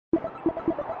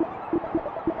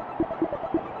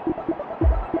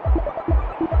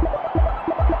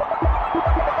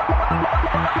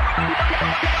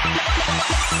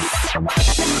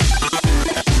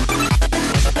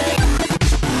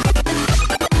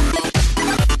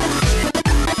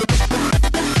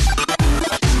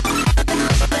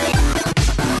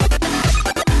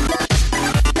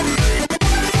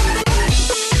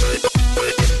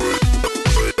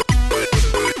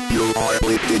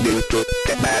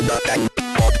ManaTank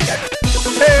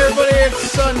Podcast. Hey everybody,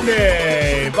 it's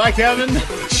Sunday. Bye, Kevin.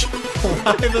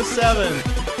 July the 7th,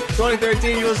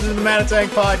 2013. You listen to the ManaTank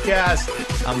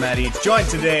Podcast. I'm Matt Eats. Joined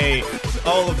today,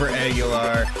 Oliver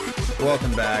Aguilar.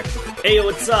 Welcome back to Hey,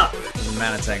 what's up? the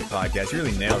ManaTank Podcast. You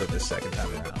really nailed it this second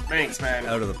time around. Thanks, man.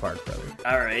 Out of the park, brother.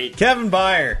 All right. Kevin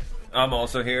Byer. I'm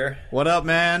also here. What up,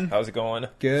 man? How's it going?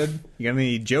 Good. You got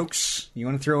any jokes you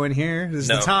want to throw in here? This is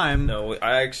No, the time. No,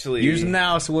 I actually... Use them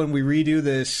now so when we redo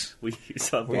this, We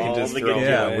use up We can all just the throw good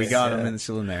them yeah, away. we got them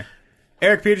still in there.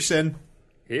 Eric Peterson.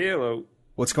 Hello.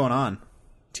 What's going on,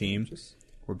 team?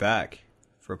 We're back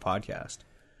for a podcast.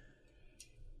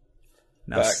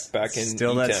 Now, Back in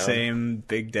still that E-Town. same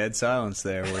big dead silence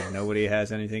there where nobody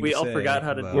has anything We to say. all forgot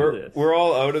how to but do this. We're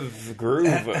all out of the groove.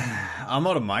 I'm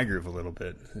out of my groove a little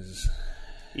bit.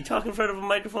 You talk in front of a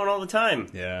microphone all the time.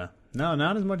 Yeah. No,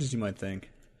 not as much as you might think.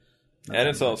 And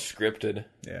it's all scripted.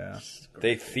 Yeah.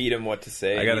 They feed him what to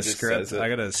say. I got and to he just script. says it. I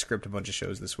got to script a bunch of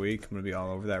shows this week. I'm going to be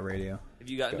all over that radio. Have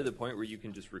you gotten to the point where you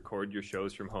can just record your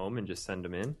shows from home and just send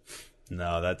them in?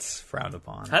 No, that's frowned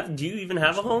upon. Do you even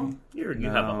have a home? You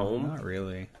have a home? Not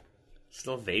really.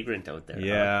 Still vagrant out there. Huh?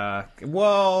 Yeah.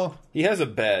 Well, He has a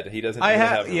bed. He doesn't I really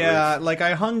have, a yeah, roof. like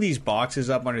I hung these boxes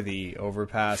up under the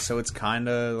overpass, so it's kind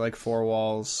of like four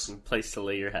walls. Place to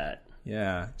lay your hat.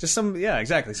 Yeah, just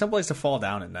exactly. Some place to fall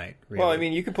down at night. Really. Well, I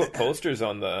mean, you can put posters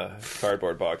on the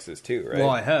cardboard boxes too, right? well,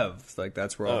 I have. Like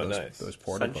that's where all Oh, those nice. those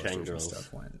portal Sunshine posters and girls.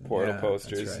 stuff went. Portal Yeah,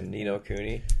 posters, that's right. Nino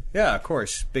Cooney. Yeah, of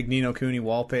course. Big Nino Cooney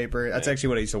wallpaper. That's actually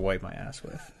what I used to wipe my ass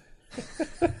with.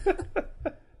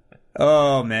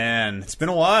 Oh man, it's been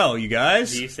a while, you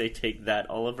guys. Do you say take that,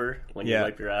 Oliver, when you Yeah.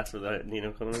 wipe your ass with a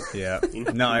Nino Cooney? Yeah.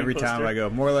 Nino No, Cooney every time poster? I go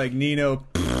more like Nino,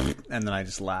 and then I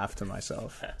just laugh to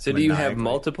myself. So do you have Maniacally.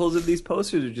 multiples of these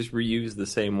posters or just reuse the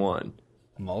same one?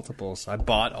 Multiples. I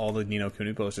bought all the Nino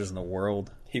Cooney posters in the world.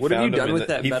 He What have found you him done in with the,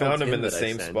 that He metal found him tin in the that I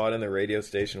same sent? spot in the radio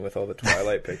station with all the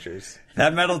Twilight pictures.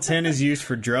 That metal tin is used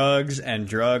for drugs and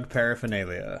drug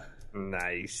paraphernalia.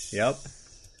 Nice. Yep.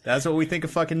 That's what we think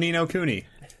of fucking Nino Cooney.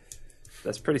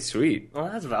 That's pretty sweet. Well,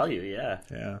 it has value, yeah.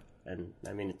 Yeah. And,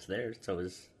 I mean, it's there, so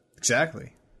is...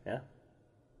 Exactly. Yeah.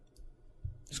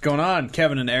 What's going on,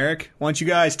 Kevin and Eric? Why don't you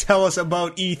guys tell us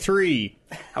about E3?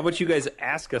 How about you guys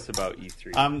ask us about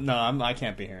E3? I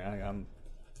can't be here. I'm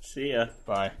See ya.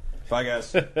 bye. Bye,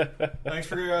 guys. thanks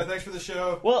for the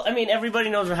show. Well, I mean, everybody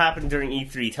knows what happened during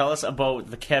E3. Tell us about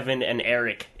the Kevin and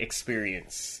Eric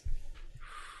experience.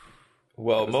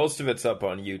 Well, most of it's up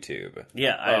on YouTube.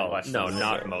 Yeah, I watched no, those.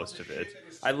 not most of it.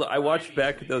 I watched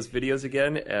back those videos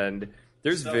again, and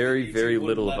there's very, very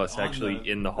little of us actually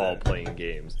in the hall playing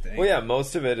games. Well, yeah,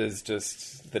 most of it is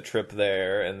just the trip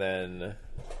there, and then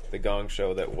the Gong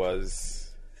Show that was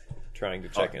trying to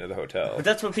check into the hotel. But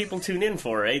that's what people tune in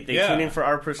for, right? They Yeah. tune in for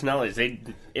our personalities.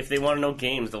 If they want to know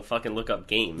games, they'll fucking look up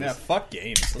games. Yeah, fuck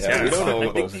games. Let's Yeah, go. we don't know I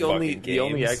about think those the only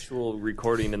games. actual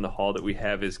recording in the hall that we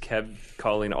have is Kev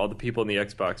calling all the people in the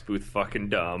Xbox booth fucking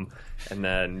dumb, and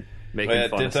then making Oh, yeah,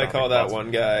 fun didn't of I call Sonic that Pulse. one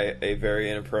guy a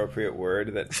very inappropriate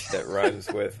word that rhymes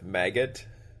with maggot?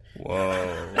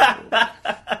 Whoa.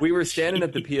 We were standing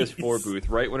at the PS4 booth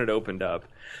right when it opened up,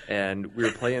 and we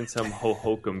were playing some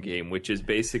Ho-Hokum game, which is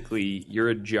basically you're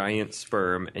a giant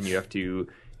sperm and you have to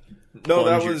No, plunge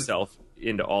that was yourself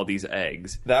into all these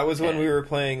eggs. when we were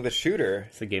playing the shooter.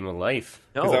 It's a game of life.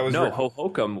 'Cause I was No, re-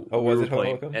 Ho-Hokum. Oh, we was were it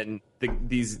playing, Ho-Hokum? and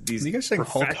these You guys saying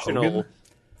Hulk professional Hogan?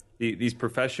 these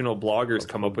professional bloggers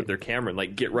come up with their camera and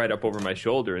like get right up over my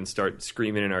shoulder and start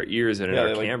screaming in our ears and in Yeah, our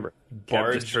they, like, camera. Kev just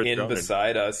Barge turns in around and-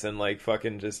 beside us and like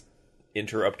fucking just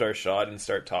interrupt our shot and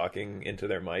start talking into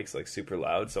their mics like super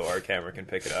loud so our camera can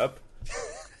pick it up.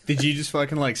 Did you just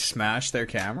fucking like smash their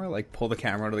camera? Like pull the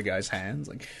camera out of the guy's hands?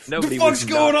 Like, Nobody the fuck's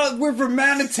was going not- on? We're from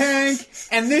ManaTank,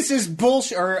 and this is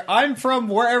bullshit. Or I'm from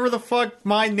wherever the fuck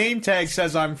my name tag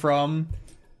says I'm from.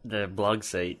 The blog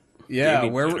site. Yeah,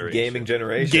 Gaming where Generation. Gaming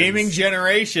Generations. Gaming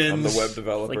Generations. I'm the web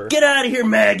developer. Get out of here,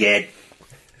 maggot!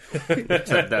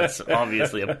 That's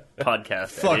obviously a podcast.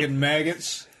 Fucking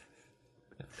maggots.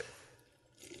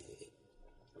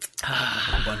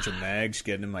 A bunch of mags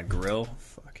getting in my grill.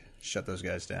 Fuck. Shut those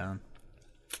guys down.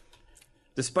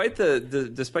 Despite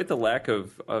the lack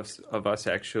of us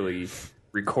actually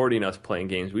recording us playing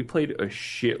games, we played a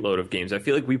shitload of games. I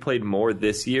feel like we played more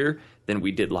this year than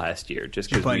we did last year. Just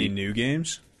Did you because play any new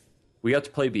games? we got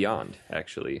to play Beyond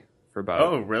actually for about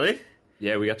Oh, really?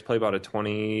 yeah, we got to play about a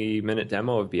 20-minute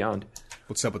demo of Beyond.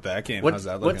 What's up with that game? How's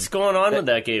that looking? What's going on with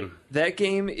that game? That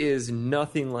game is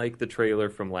nothing like the trailer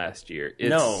from last year. It's,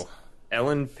 No.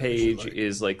 Ellen Page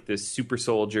is like this super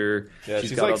soldier. Yeah,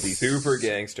 she's got like all these super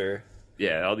gangster.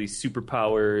 Yeah, all these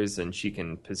superpowers, and she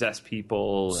can possess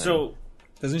people. And So,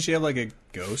 Doesn't she have like a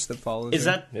ghost that follows Is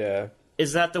her? Yeah.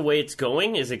 Is that the way it's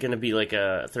going? Is it going to be like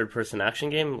a third-person action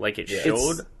game, like it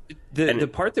showed? The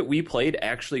part that we played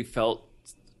actually felt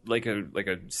like a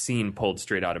scene pulled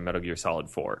straight out of Metal Gear Solid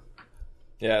 4.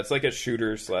 Yeah, it's like a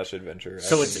shooter/adventure.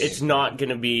 So it's not going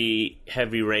to be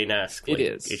Heavy Rain-esque. Like It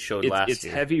is. It showed last It's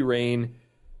year. Heavy Rain.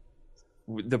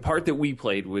 The part that we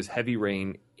played was Heavy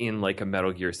Rain in like a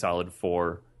Metal Gear Solid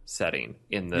 4 setting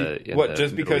in the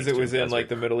just because it was in desert. like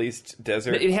the Middle East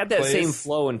desert? It had that place? same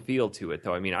flow and feel to it,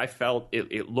 though. I mean, I felt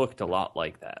it looked a lot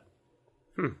like that.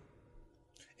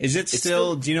 Is it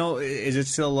still? Do you know? Is it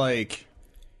still like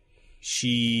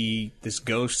this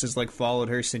ghost has like followed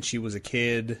her since she was a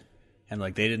kid, and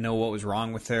like they didn't know what was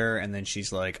wrong with her, and then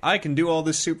she's like, I can do all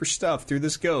this super stuff through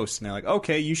this ghost, and they're like,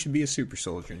 okay, you should be a super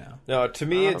soldier now. No, to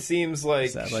me it seems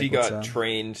like that she like what's got up?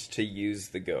 trained to use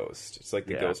the ghost. It's like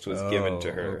the Yeah. ghost was given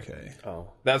to her. Okay. Oh.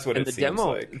 That's what And it seems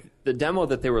like. the demo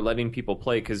that they were letting people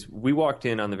play, because we walked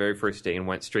in on the very first day and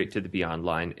went straight to the Beyond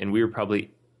line, and we were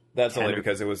probably That's only 10 or-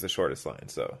 because it was the shortest line,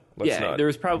 so let's not there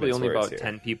was probably mince only words about here.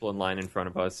 10 people in line in front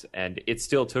of us, and it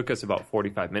still took us about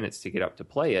 45 minutes to get up to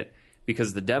play it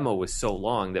because the demo was so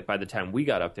long that by the time we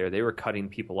got up there, they were cutting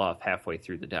people off halfway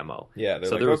through the demo. Yeah, they're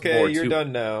So like, there was okay, more you're to-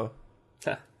 done now.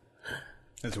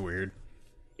 That's weird.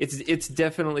 It's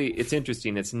definitely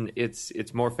interesting.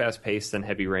 It's more fast paced than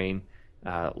Heavy Rain.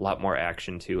 A lot more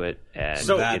action to it, and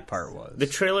So- That part was The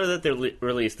trailer that they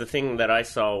released, the thing that I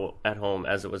saw at home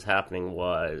as it was happening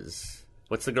was...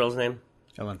 What's the girl's name?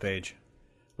 Ellen Page.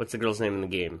 What's the girl's name in the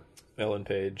game? Ellen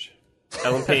Page.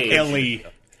 Ellen Page. Ellie.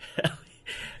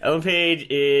 Ellen Page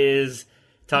is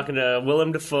talking to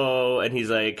Willem Dafoe, and he's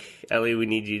like, Ellie, we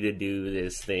need you to do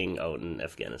this thing out in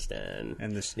Afghanistan.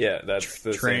 And this Yeah, that's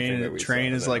the same thing that we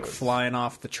train saw is in like that was- flying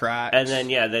off the tracks. And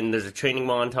then there's a training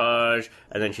montage,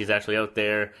 and then she's actually out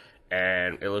there,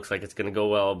 and it looks like it's going to go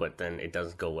well, but then it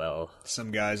doesn't go well.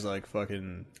 some guys like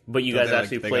fucking. But you Don't guys they, like,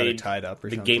 actually they got it played tied up or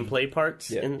the something? gameplay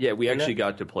parts? Yeah. yeah, we in actually it?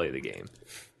 got to play the game.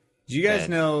 Do you guys And-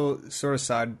 know? Sort of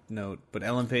side note, but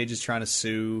Ellen Page is trying to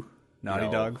sue Naughty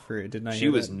No. Dog for. Didn't I? She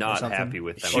hear was that or not something? happy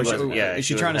with them. She She was, wasn't- yeah, is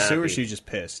she she trying to wasn't sue or happy. she was just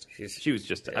pissed? She was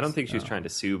just. I don't think she was trying to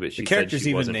sue, but she The said character's she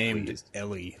even wasn't named pleased.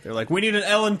 Ellie. They're like, we need an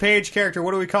Ellen Page character.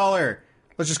 What do we call her?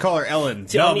 Let's just call her Ellen.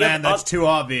 See, No, on the man, oth- that's on- too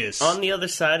obvious. On the other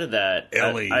side of that,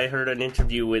 Ellie. I heard an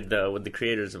interview with the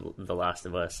creators of The Last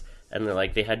of Us, and they're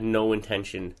like, they had no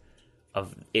intention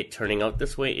of it turning out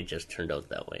this way. It just turned out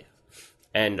that way.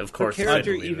 And of Her course,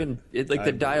 character believe even it. like I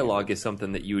the believe dialogue is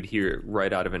something that you would hear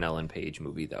right out of an Ellen Page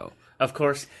movie, though. of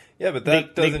course, Yeah, but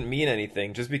that They- doesn't mean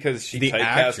anything. Just because she The typecast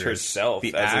actress- herself the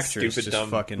as a actress stupid, just dumb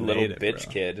fucking little made it, bitch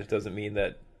bro. kid doesn't mean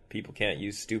that people can't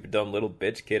use stupid, dumb little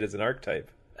bitch kid as an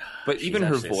archetype. But She's even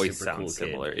her actually a voice super sounds cool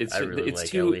kid. similar. It's I really it's like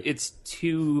too Ellie. it's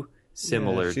too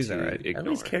similar Yeah, she's to alright. ignore.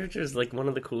 Ellie's character is like one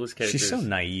of the coolest characters. She's so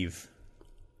naive.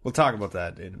 We'll talk about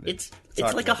that in a bit. It's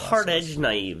Talk like a about Last hard of Us. edged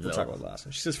naive, though. We'll talk about last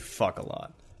one. She says fuck a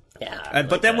lot. Yeah,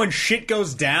 But then when shit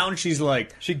goes down, she's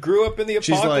like, She grew up in the She's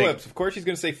like- apocalypse. Of course she's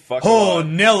going to say fuck a oh, lot.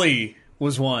 Nelly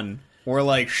was one. Where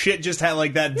like shit just had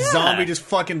like that zombie just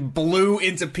fucking blew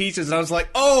into pieces, and I was like,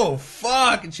 oh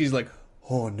fuck, and she's like,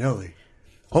 oh Nelly,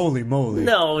 holy moly.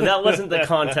 No, that wasn't the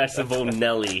context of Oh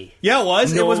Nelly. Yeah, it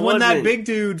was. No, it was it when that wasn't. big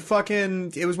dude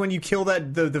fucking. It was when you kill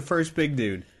that the first big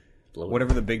dude, Bloaters.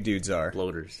 whatever the big dudes are.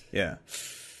 Bloaters. Yeah,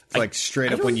 it's like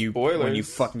straight up don't- when you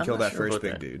Spoilers. fucking I'm kill not that sure first about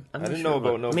big that. dude. I'm I not didn't sure know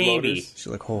about no maybe. bloaters. She's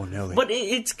like, oh Nelly. But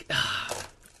it's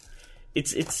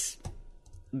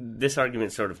this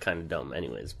argument's sort of kind of dumb,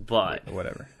 anyways. But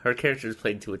Whatever. her character is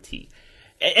played to a T.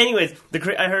 Anyways,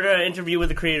 I heard an interview with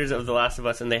the creators of The Last of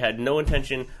Us, and they had no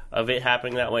intention of it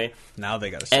happening that way. Now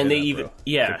they gotta. Say And they that, even, bro.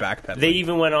 yeah, They're backpedaling. they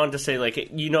even went on to say, like,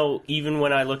 even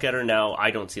when I look at her now, I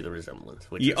don't see the resemblance.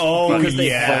 Which is Oh because they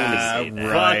yeah, phony.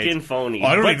 right. Fucking phony.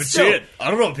 I don't But even still, see it.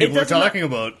 I don't know what people are doesn't ma- talking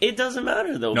about. It doesn't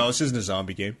matter though. No, this isn't a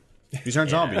zombie game. These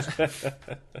aren't zombies.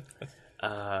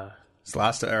 It's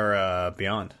last or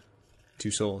Beyond Two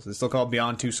Souls. It's still called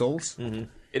Beyond Two Souls. Mm-hmm.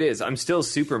 It is. I'm still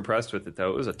super impressed with it,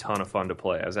 though. It was a ton of fun to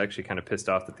play. I was actually kind of pissed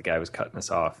off that the guy was cutting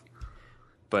us off.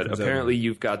 But Who's that apparently, one?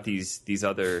 you've got these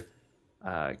other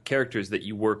characters that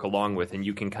you work along with, and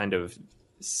you can kind of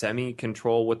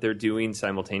semi-control what they're doing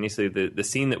simultaneously. The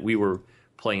scene that we were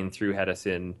playing through had us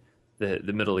in the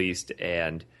Middle East,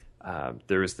 and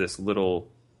there was this little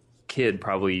kid,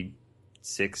 probably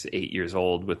 6-8 years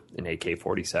old, with an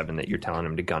AK-47 that you're telling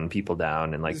him to gun people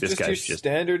down, and like It's this just your guy's just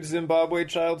standard Zimbabwe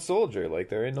child soldier. Like,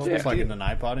 there ain't no big Plugging deal. an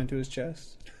iPod into his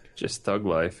chest. thug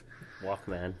life.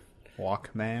 Walkman.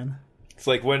 Walkman. It's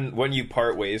like when you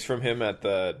part ways from him at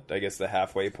the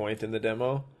halfway point in the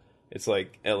demo, it's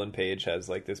like Ellen Page has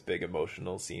like this big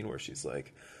emotional scene where she's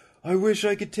like, I wish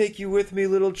I could take you with me,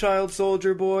 little child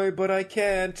soldier boy, but I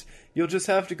can't. You'll just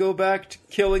have to go back to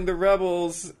killing the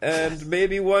rebels, and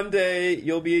maybe one day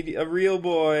you'll be a real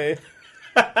boy.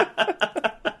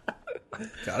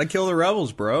 Gotta kill the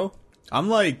rebels, bro. I'm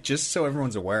like, just so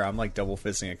everyone's aware, I'm like double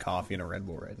fisting a coffee and a Red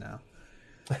Bull right now.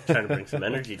 Trying to bring some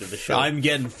energy to the show. I'm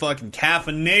getting fucking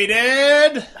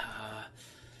caffeinated.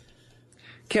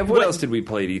 Kev, what else did we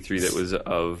play at E3 that was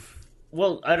of...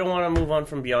 Well, I don't want to move on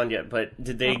from Beyond yet, but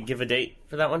did they give a date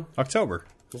for that one? October.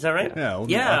 Is that right?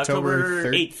 Yeah,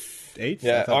 October 8th. 8th?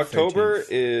 Yeah, I thought October 13th.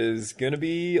 is going to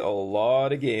be a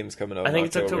lot of games coming out. I think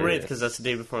it's October 8th eighth because that's the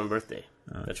day before my birthday.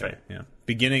 That's right. Yeah.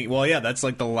 Beginning, well, yeah, that's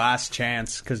like the last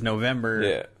chance because November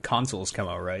Yeah. consoles come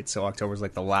out, right? So October's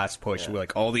like the last push. We're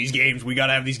like, all these games, we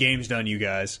gotta have these games done, you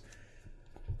guys.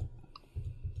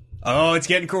 Oh, we're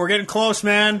getting close,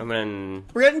 man. And then,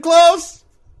 We're getting close.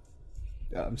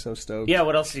 Yeah, I'm so stoked. yeah,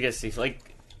 what else did you guys see? Like,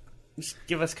 just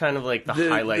give us kind of like the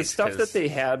highlights. The stuff 'cause- that they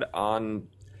had on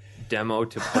demo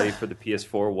to play for the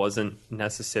PS4 wasn't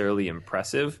necessarily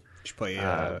impressive. Did you play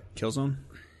Killzone?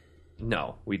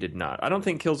 No, we did not. I don't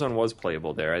think Killzone was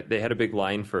playable there. They had a big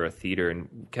line for a theater,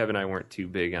 and Kev and I weren't too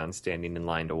big on standing in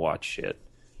line to watch shit.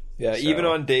 Yeah, So- even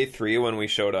on day 3 when we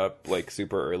showed up like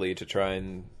super early to try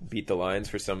and beat the lines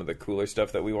for some of the cooler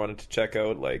stuff that we wanted to check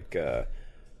out, like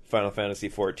Final Fantasy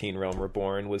XIV Realm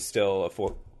Reborn was still a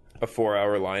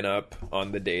 4-hour lineup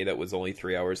on the day that was only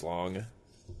 3 hours long.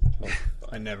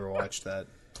 I never watched that.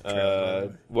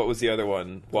 What was the other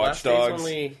one? last Watch day's Dogs.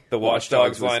 only- The Watch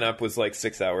Dogs was- lineup was like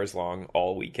 6 hours long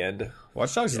all weekend.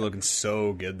 Watch Dogs is looking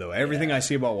so good, though. Everything I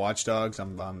see about Watch Dogs,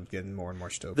 I'm getting more and more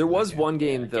stoked. There for was that one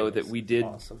game, though, that we did...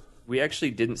 awesome. We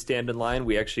actually didn't stand in line.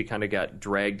 We actually kind of got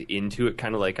dragged into it,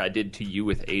 kind of like I did to you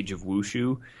with Age of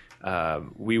Wushu.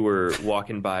 We were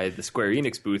walking by the Square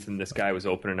Enix booth, and this guy was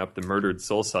opening up the Murdered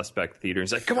Soul Suspect theater.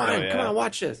 He's like, "Come on,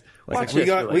 watch this, watch We this."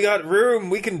 got We're we like, got room.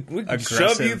 We can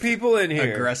shove you people in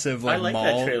here. Aggressive, I like, like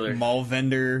that trailer. mall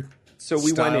vendor. So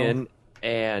we style. went in,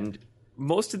 and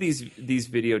most of these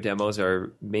video demos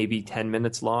are maybe 10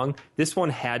 minutes long. This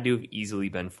one had to have easily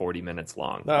been 40 minutes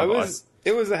long. No,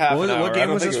 it was a half What, an hour. what I game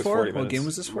don't was think this it was for? 40 What minutes. game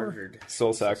was this for? Murdered.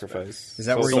 Soul Sacrifice. Is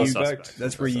that where Soul you? Suspect.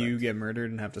 That's where you get murdered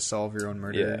and have to solve your own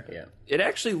murder. Yeah. It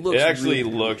actually looks. It actually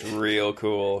really looked real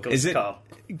cool. Is it Cop.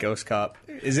 Ghost Cop?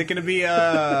 Is it going to be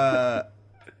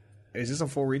Is this a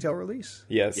full retail release?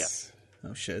 Yes. Yes.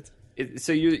 Oh shit!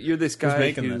 So you're this guy Who's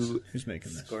making who this? Who's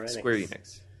making this? Square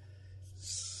Enix.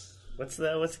 What's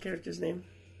the character's name?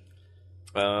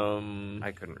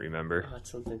 I couldn't remember. Oh,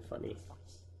 it's something funny.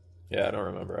 Yeah, I don't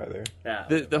remember either.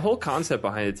 Yeah. The whole concept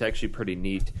behind it's actually pretty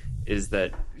neat. Is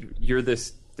that you're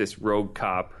this rogue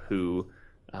cop who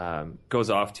goes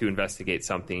off to investigate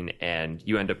something, and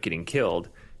you end up getting killed.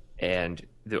 And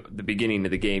the beginning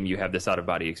of the game, you have this out of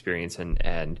body experience,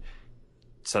 and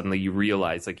suddenly you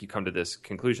realize, like, you come to this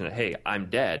conclusion that, hey, I'm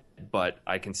dead, but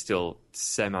I can still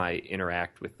semi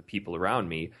interact with the people around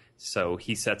me. So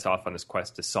he sets off on his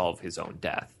quest to solve his own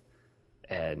death.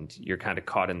 And you're kind of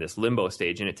caught in this limbo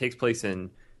stage, and it takes place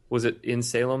was it in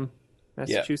Salem,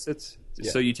 Massachusetts?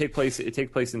 Yeah. So it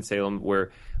takes place in Salem,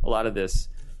 where a lot of this,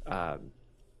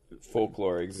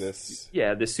 Folklore exists.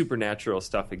 this supernatural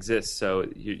stuff exists. So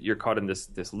you're caught in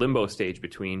this limbo stage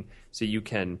between, so you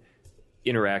can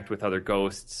interact with other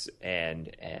ghosts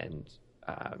and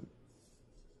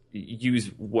use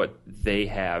what they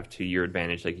have to your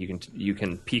advantage. Like you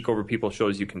can peek over people's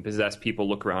shoulders, you can possess people,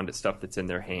 look around at stuff that's in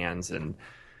their hands, and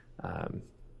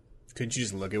Couldn't you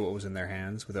just look at what was in their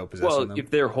hands without possessing them? if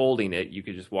they're holding it, you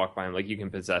could just walk by them. Like, you can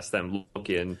possess them, look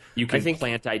in, you can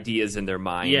plant ideas in their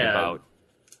mind about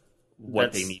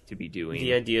what they need to be doing.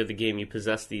 The idea of the game, you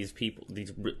possess these people,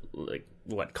 these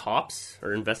cops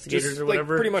or investigators or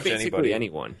whatever. Pretty much Basically anybody.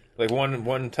 anyone. Like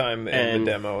one time in And-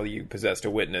 the demo, you possessed a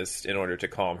witness in order to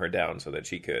calm her down so that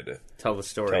she could Tell the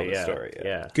story. tell the yeah. story.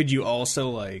 Yeah. Could you also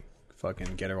like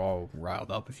fucking get her all riled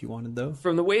up if you wanted, though?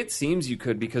 From the way it seems, you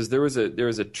could, because there was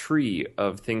a tree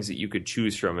of things that you could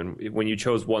choose from, and when you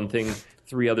chose one thing,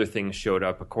 3 other things showed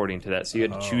up according to that. So you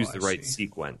had to choose the I right see.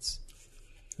 sequence.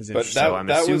 Is it But So I'm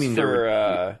that was assuming there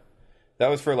for that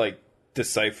was for like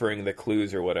deciphering the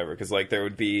clues or whatever. Because like there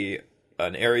would be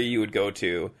an area you would go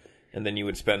to, and then you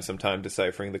would spend some time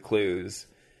deciphering the clues,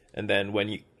 and then when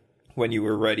you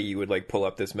were ready, you would like pull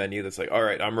up this menu that's like, all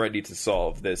right, I'm ready to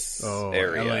solve this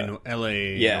area. LA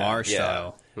Yeah, noir yeah.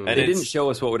 style. And They it's- didn't show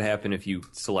us what would happen if you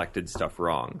selected stuff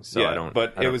wrong. So I don't.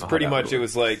 But I don't it was know how pretty that much. would It work.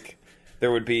 was like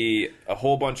there would be a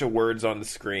whole bunch of words on the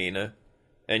screen,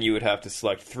 and you would have to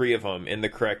select 3 of them in the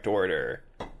correct order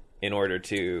in order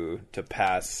to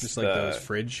pass. Just like those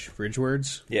fridge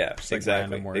words. Yeah, like exactly,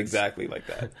 random words. exactly like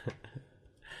that.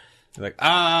 Like,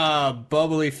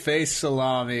 bubbly face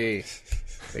salami.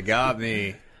 They got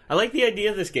me. I like the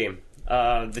idea of this game.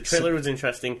 The trailer was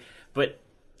interesting, but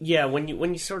yeah, when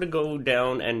you sort of go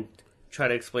down and try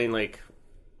to explain like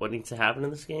what needs to happen in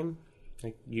this game,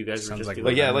 like you guys were Sounds just like doing.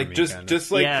 But yeah, Remember like me, just kinda.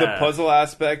 just like Yeah. the puzzle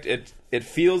aspect, it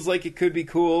feels like it could be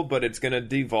cool, but it's gonna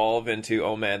devolve into,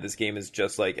 oh man, this game is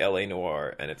just like LA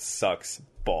Noire and it sucks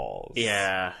balls.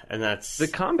 Yeah, and that's The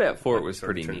combat for it was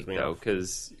sort of pretty turns neat me though, off.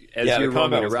 because as Yeah, the you're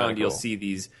combat roaming was around, kinda you'll cool. see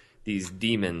these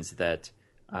demons that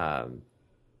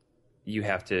you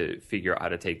have to figure out how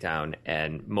to take down,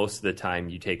 and most of the time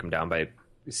you take them down by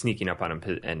sneaking up on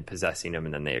them and possessing them,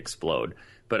 and then they explode.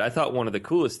 But I thought one of the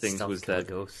coolest things Stealth was kill a that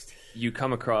ghost. you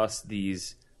come across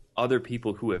these other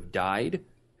people who have died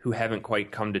who haven't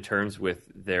quite come to terms with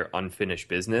their unfinished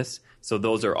business. So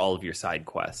those are all of your side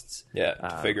quests. Yeah,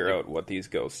 to figure out what these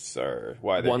ghosts are,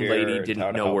 why they're One here, lady and how didn't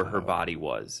to know help where them her out. body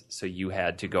was, so you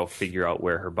had to go figure out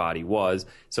where her body was.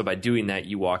 So by doing that,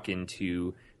 you walk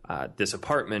into this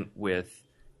apartment with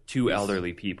two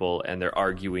elderly people, and they're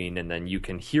arguing, and then you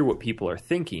can hear what people are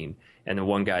thinking. And the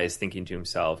one guy is thinking to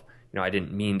himself, I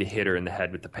didn't mean to hit her in the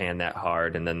head with the pan that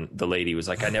hard. And then the lady was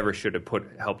like, I never should have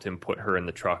helped him put her in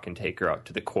the truck and take her out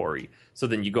to the quarry. So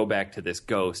then you go back to this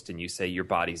ghost and you say your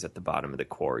body's at the bottom of the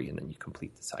quarry, and then you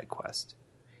complete the side quest.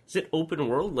 Is it open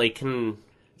world? Like, can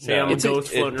say No, I'm a It's a-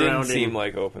 ghost it floating didn't around? seem in...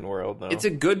 like open world, no. It's a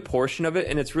good portion of it,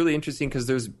 and it's really interesting because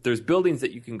there's buildings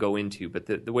that you can go into, but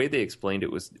the way they explained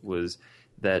it was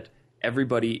that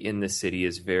everybody in the city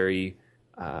is very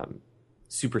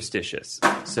superstitious.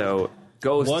 So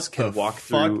ghosts What can the walk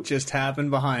fuck through. just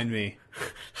happened behind me?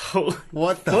 Holy-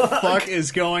 What the fuck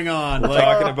is going on? Like,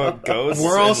 talking about ghosts.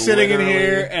 we're all and sitting in literally-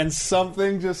 here, and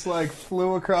something just like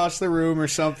flew across the room or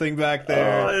something back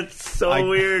there. Oh, it's so I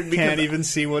weird because can't even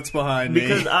see what's behind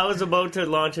Because me. I was about to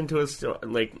launch into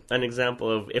like an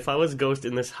example of if I was a ghost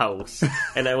in this house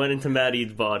and I went into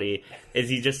Maddie's body, is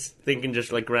he just thinking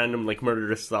just like random like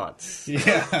murderous thoughts?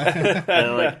 Yeah. And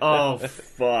I'm like, oh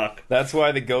fuck. That's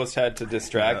why the ghost had to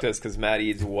distract us, because Matt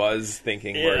Eads was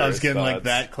thinking Yeah. murderous I was getting like thoughts.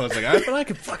 that close. Like, I thought I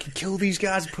could fucking kill these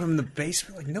guys and put them in the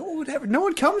basement. Like, no one would ever. No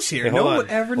one comes here. Hey, no hold one on, would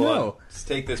ever hold know. on. Just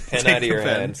take this pen Take out of your the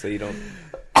pen. hand so you don't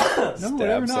No stab one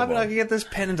ever know. But I someone. could get this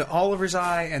pen into Oliver's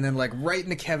eye and then like right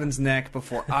into Kevin's neck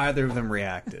before either of them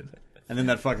reacted. And then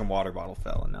that fucking water bottle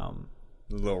fell, and now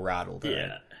I'm a little rattled. Yeah.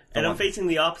 Right? And I'm want- facing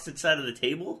the opposite side of the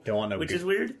table, Don't want no which go- is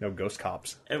weird, No ghost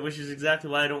cops. and which is exactly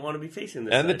why I don't want to be facing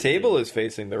this. And the side. table is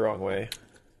facing the wrong way.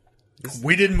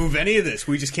 We didn't move any of this.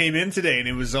 We just came in today, and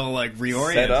it was all like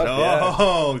reoriented. Set up, yeah.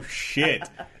 Oh shit!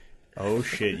 Oh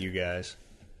shit, you guys.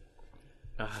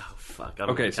 Oh fuck. I'm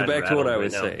Okay, so kinda back to what I rattled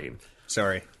was right now. saying.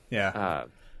 Sorry. Yeah.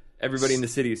 Everybody in the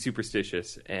city is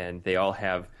superstitious, and they all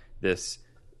have this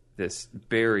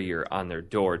barrier on their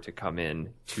door to come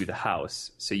in to the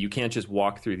house. So you can't just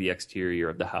walk through the exterior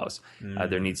of the house.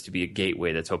 There needs to be a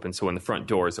gateway that's open. So when the front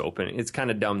door is open, it's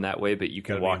kind of dumb that way, but you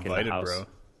can Gotta walk be in invited, the house. bro.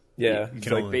 Yeah, You it's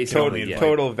can like only, basically can only invite-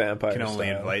 total vampire can only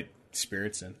style. invite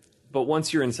spirits in. But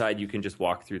once you're inside, you can just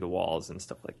walk through the walls and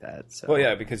stuff like that. So Well,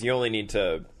 yeah, because you only need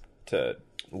to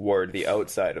ward the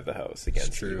outside of the house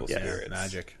against True. evil Yeah, spirits.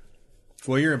 magic.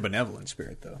 Well, you're a benevolent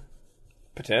spirit, though.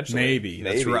 Potentially, Maybe.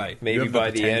 That's right. You Maybe have the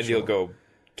by the end potential. you'll go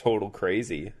total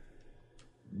crazy.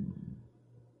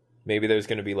 Maybe there's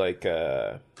going to be like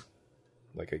a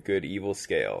good evil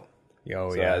scale.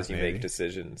 Oh So yeah. as you maybe. make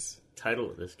decisions, Title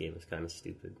of this game is kind of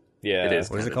stupid. yeah, It is.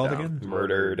 What is it kinda called dumb. again?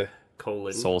 murdered.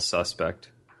 Colon. Sole suspect.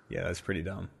 Yeah, that's pretty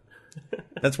dumb.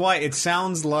 That's why it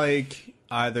sounds like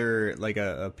either like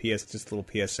a PS, just a little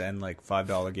PSN like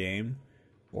 $5 game,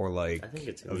 or like I think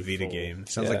it's a gonna be Vita full. game.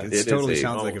 Sounds Yeah. like It it is totally a-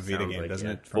 sounds oh, like a Vita sounds game, like, doesn't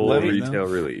yeah. it? Full Let me- retail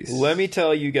release. Let me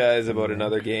tell you guys about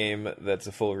another game that's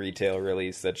a full retail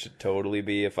release that should totally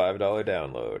be a $5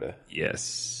 download.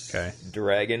 Yes. Okay.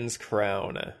 Dragon's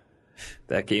Crown.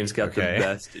 That game's got Okay. the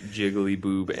best jiggly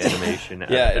boob animation.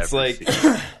 Yeah, I've it's ever like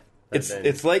seen.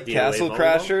 it's like DOA Castle volleyball?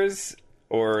 Crashers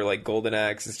or like Golden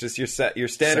Axe. It's just your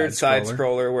standard side Side-scroller.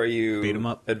 scroller where you Beat 'em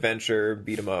up. adventure,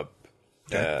 beat 'em up,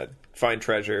 Okay. find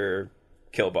treasure,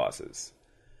 kill bosses.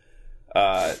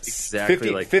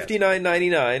 Exactly like that.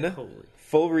 $59.99 Holy.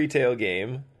 full retail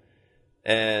game,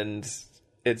 and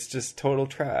it's just total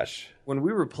trash. When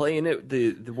we were playing it,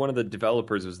 the one of the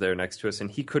developers was there next to us, and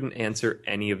he couldn't answer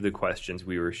any of the questions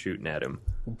we were shooting at him.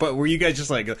 But were you guys just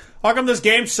like, how come this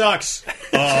game sucks?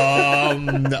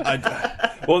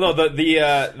 Well, no,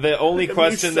 the only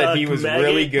question that he suck, was maggot.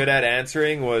 really good at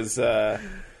answering was,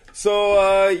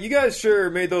 you guys sure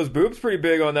made those boobs pretty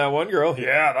big on that one girl.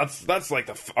 Yeah, that's like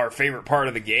our favorite part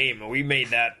of the game. We made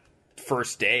that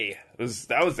first day.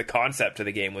 That was the concept of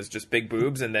the game, was just big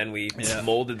boobs, and then we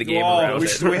molded the game Well, around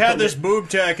it. we had this boob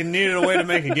tech and needed a way to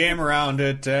make a game around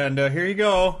it, and here you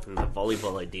go. And the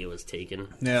volleyball idea was taken.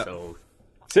 Yeah. So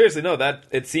Seriously, no,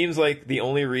 it seems like the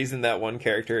only reason that one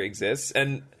character exists,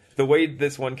 and the way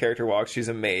this one character walks, she's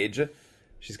a mage.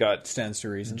 She's got Stands to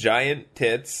reason. giant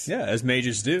tits. Yeah, as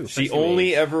mages do. She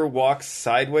only ever walks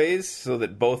sideways so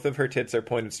that both of her tits are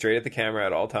pointed straight at the camera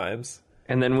at all times.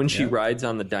 And then when she rides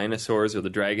on the dinosaurs or the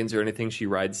dragons or anything, she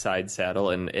rides side saddle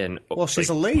and Well, she's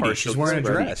a lady. partial She's wearing a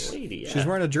spread. dress. Lady, yeah. She's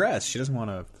wearing a dress. She doesn't want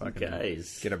to fucking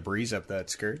Guys. get a breeze up that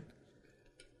skirt.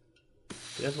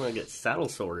 you guys want to get saddle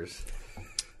sores?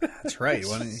 That's right.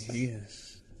 He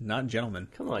is not a gentleman.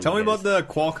 Come on, Tell me you guys. about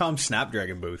the Qualcomm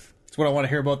Snapdragon booth. That's what I want to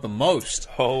hear about the most.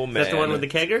 Oh, man. Is that the one with the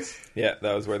keggers? Yeah,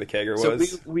 that was where the kegger So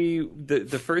was.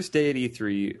 the first day at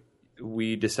E3,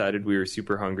 we decided we were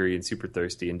super hungry and super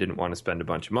thirsty and didn't want to spend a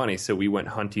bunch of money, so we went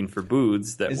hunting for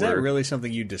booths that Is were. that really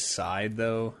something you decide,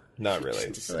 though? Not really.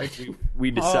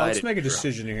 We Oh, decided. let's make a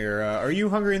decision here. Are you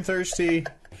hungry and thirsty?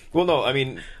 Well, no, I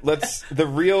mean, the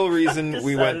real reason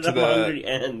we went to Decided I'm hungry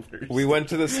and thirsty. we went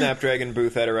to the Snapdragon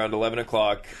booth at around 11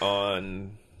 o'clock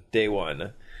on day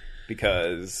one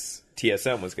because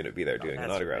TSM was going to be there doing an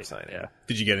that's autograph right. signing. Yeah.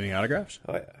 Did you get any autographs?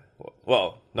 Oh, yeah.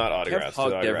 Well, not autographs.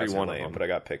 hugged The autographs every are one of lame, them. but I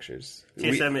got pictures.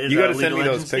 TSM is you got to League send of me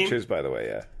those Legends team? pictures, by the way,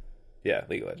 yeah. Yeah,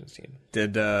 League of Legends team.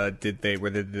 Did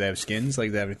they have skins? Like,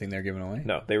 did they have anything they're giving away?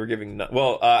 No, they were giving...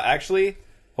 actually,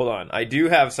 hold on. I do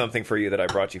have something for you that I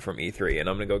brought you from E3, and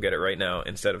I'm going to go get it right now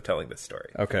instead of telling this story.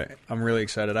 Okay, I'm really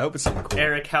excited. I hope it's something cool.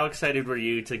 Eric, how excited were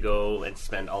you to go and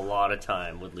spend a lot of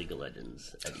time with League of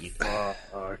Legends at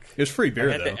E3? It was free I beer,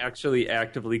 had though. to actually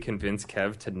actively convince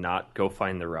Kev to not go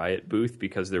find the Riot booth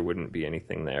because there wouldn't be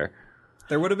anything there.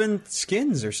 There would have been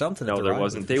skins or something. at No, the there Riot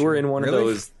wasn't. booth, They for were sure. in one Really? of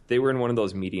those. They were in one of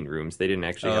those meeting rooms. They didn't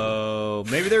actually have. Oh,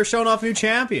 maybe they were showing off new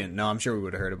champion. No, I'm sure we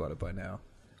would have heard about it by now.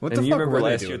 What And the you fuck remember were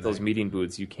they last doing year at those there? meeting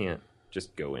booths, you can't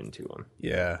just go into them.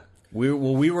 Yeah,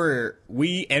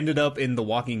 we ended up in the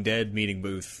Walking Dead meeting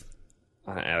booth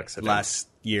On accident. last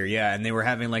year. Yeah, and they were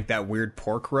having like that weird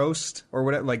pork roast or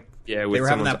whatever. Like, Yeah, they with were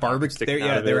having someone's that barbecue. arm sticking out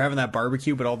Yeah, of they were it. having that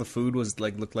barbecue, but all the food was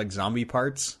like looked like zombie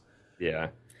parts. Yeah.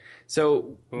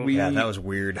 So Yeah, that was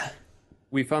weird.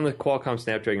 we found the Qualcomm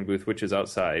Snapdragon booth, which is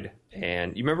outside.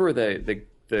 And you remember where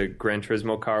the Gran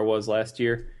Turismo car was last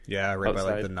year? Yeah, right by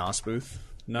like Outside. the NOS booth.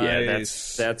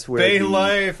 Nice. Yeah, that's where Bay the-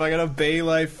 Life. I got a Bay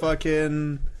Life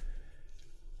fucking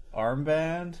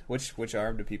armband. Which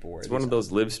arm do people wear? It's one of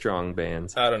those Live Strong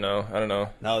bands. I don't know.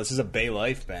 No, this is a Bay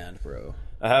Life band, bro.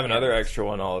 I have another extra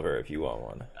one, Oliver, if you want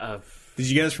one. Did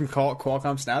you get this from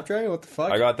Qualcomm Snapdragon? What the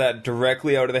fuck? I got that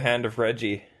directly out of the hand of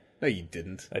Reggie. No, you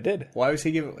didn't. I did. Why was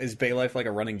he giving? Is Bay Life like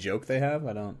a running joke they have?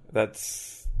 I don't.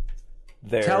 That's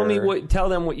their... Tell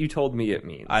them what you told me it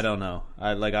means. I don't know.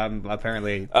 I'm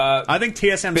apparently. Uh, I think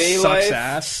TSM Bay sucks Life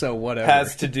ass. So whatever.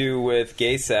 has to do with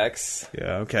gay sex,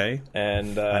 Yeah. Okay.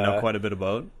 and I know quite a bit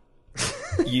about.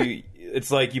 it's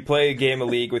like you play a game of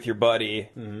League with your buddy,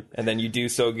 and then you do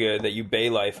so good that you Bay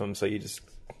Life them, so you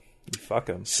fuck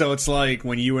them. So it's like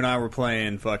when you and I were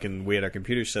playing fucking, we had our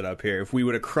computer set up here. If we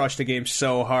would have crushed a game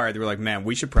so hard, they were like, man,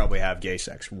 we should probably have gay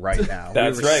sex right now.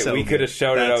 That's We were right. so We could have good.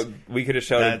 shouted That's- out. We could have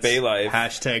shouted that's Bay Life.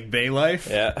 Hashtag Bay Life.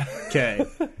 Yeah. Okay.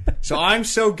 So I'm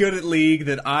so good at League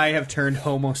that I have turned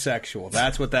homosexual.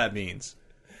 That's what that means.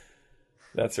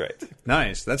 That's right.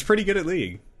 Nice. That's pretty good at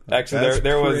League. Actually, That's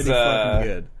there was pretty fucking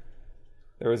good.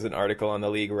 there was an article on the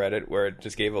League Reddit where it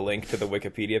just gave a link to the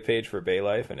Wikipedia page for Bay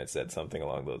Life, and it said something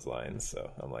along those lines.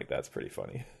 So I'm like, that's pretty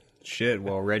funny. Shit.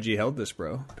 Well, Reggie held this,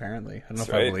 bro. Apparently, I don't know That's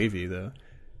if I right. believe you though.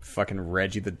 Fucking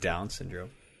Reggie the Down syndrome.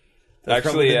 Actually,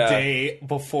 Probably the day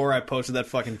before I posted that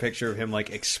fucking picture of him like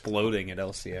exploding at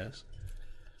LCS.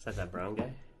 Is that brown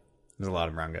guy? There's a lot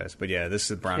of brown guys, but yeah, this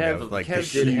is brown guy Kev, with like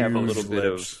Kev the did have a huge little bit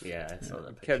lips. of. Yeah, I saw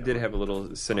that picture. Kev did have a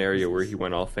little scenario where he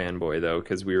went all fanboy though,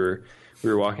 because we were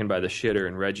walking by the shitter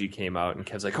and Reggie came out and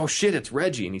Kev's like, "Oh shit, it's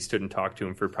Reggie!" and he stood and talked to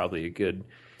him for probably a good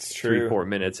true. 3-4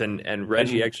 minutes, and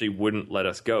Reggie actually wouldn't let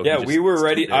us go. Yeah, He we just were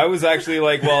ready. stood there. I was actually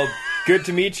like, well, good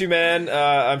to meet you, man.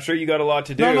 I'm sure you got a lot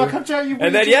to do. No, come tell you.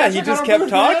 And then, yeah, he just kept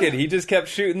talking. He just kept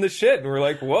shooting the shit, and we're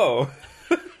like, whoa.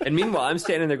 And meanwhile, I'm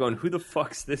standing there going, "Who the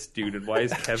fuck's this dude? And why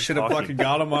is Kev Should have talking?" fucking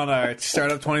got him on our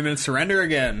startup 20-minute surrender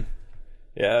again.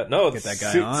 Yeah, no, Get that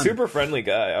guy on. super friendly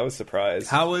guy. I was surprised.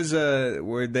 How was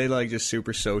were they like just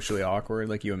super socially awkward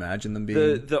like you imagine them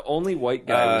being? The only white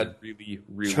guy was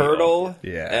really Turtle awkward.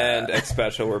 Yeah. and X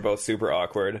Special were both super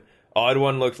awkward. Odd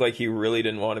One looked like he really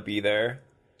didn't want to be there.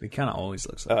 He kind of always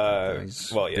looks like that. Though.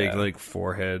 He's well, yeah. big like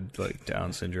forehead, like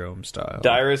Down syndrome style.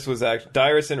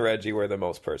 Dyrus and Reggie were the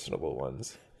most personable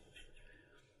ones.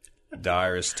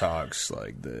 Dyrus talks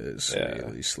like this Yeah.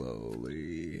 really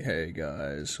slowly. Hey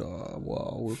guys,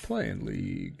 well, we're playing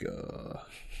League. That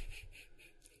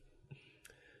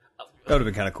would have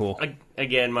been kind of cool.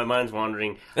 Again, my mind's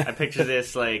wandering. I picture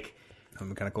this like That would have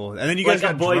been kind of cool. And then you guys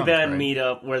like a got boy drunk, band right?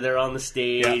 meetup where they're on the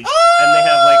stage Yeah. and they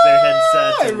have like their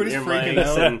headsets and Everybody's their freaking mics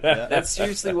out. and Yeah. That's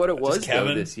seriously what it was though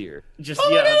Kevin? this year. just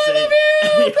I'm saying,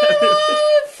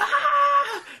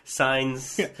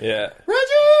 signs. Yeah.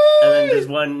 And then there's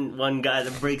one guy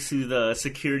that breaks through the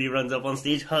security, runs up on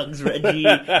stage, hugs Reggie,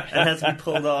 and has to be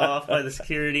pulled off by the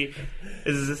security.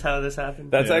 Is this how this happened?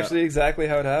 That's Yeah. actually exactly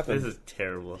how it happened. This is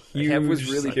terrible. Kev was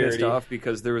really security. pissed off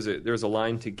because there was a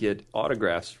line to get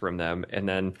autographs from them, and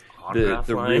then Autograph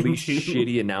the line, really too?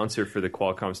 shitty announcer for the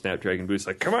Qualcomm Snapdragon booth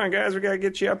like, "Come on, guys, we gotta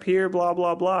get you up here." Blah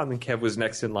blah blah. And then Kev was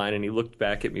next in line, and he looked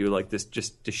back at me with like this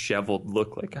just disheveled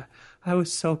look, like I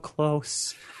was so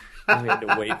close. And we had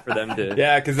to wait for them to.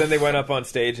 Yeah, because then they went up on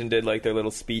stage and did like their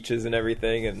little speeches and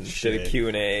everything, and did a Shit.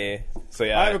 Q&A. So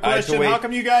yeah, I have a had to question. wait- How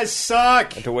come you guys suck?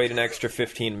 to wait an extra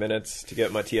 15 minutes to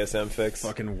get my TSM fixed.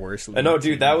 Fucking worst. No,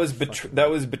 dude, that was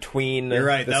between. You're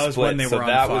right. the That was split, when they so were on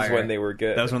that fire. was when they were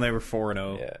good. That was when they were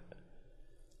 4-0. Yeah.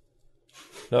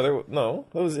 No,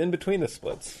 that was in between the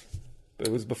splits. But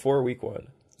it was before week 1.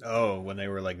 Oh, when they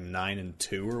were like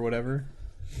 9-2 or whatever.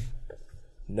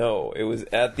 No, it was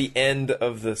at the end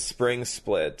of the spring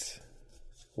split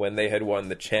when they had won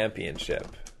the championship.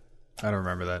 I don't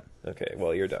remember that. Okay,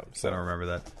 well, you're dumb. I So don't remember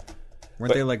that.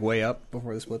 Weren't But- they like way up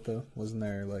before the split though? Wasn't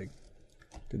there like?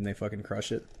 Didn't they fucking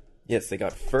crush it? yes, they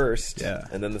got first. Yeah.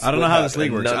 And then the I don't split know how this happened, league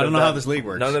and works. none I don't of know how that- this league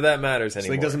works. None of that matters This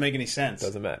anymore. league doesn't make any sense.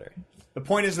 Doesn't matter. The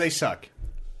point is they suck.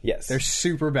 Yes. They're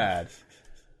super bad.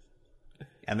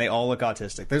 And they all look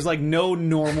autistic. There's like no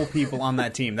normal people on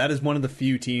that team. That is one of the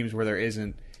few teams where there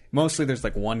isn't. Mostly there's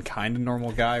like one kind of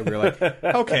normal guy where you're like,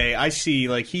 okay, I see.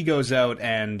 Like he goes out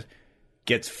and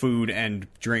gets food and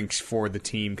drinks for the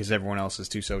team because everyone else is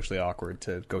too socially awkward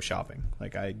to go shopping.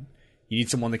 Like you need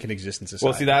someone that can exist in society.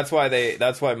 Well, see,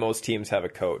 that's why most teams have a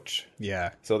coach.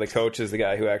 yeah. So the coach is the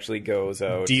guy who actually goes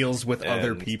out, Deals with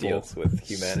other and people. deals with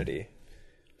humanity.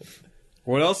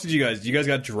 What else did you guys? You guys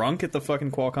got drunk at the fucking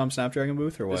Qualcomm Snapdragon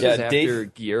booth or what? This Yeah, was after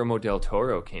Dave- Guillermo del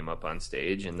Toro came up on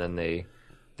stage, and then they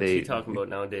What are you talking about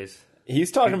nowadays?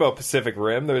 He's talking about Pacific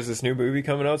Rim. There's this new movie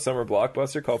coming out, summer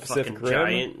blockbuster called Pacific Fucking Rim.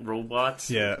 giant robots.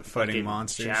 Yeah, fighting Fucking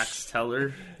monsters. Jax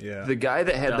Teller. Yeah. The guy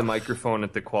that had the Ugh. microphone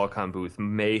at the Qualcomm booth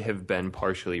may have been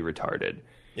partially retarded.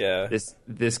 Yeah.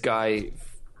 This guy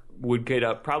would get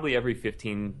up probably every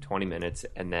 15, 20 minutes,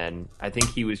 and then I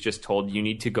think he was just told, you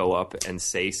need to go up and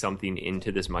say something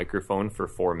into this microphone for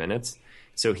 4 minutes.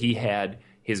 So he had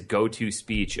his go-to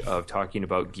speech of talking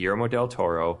about Guillermo del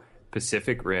Toro,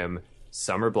 Pacific Rim,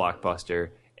 Summer Blockbuster,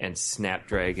 and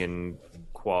Snapdragon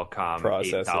Qualcomm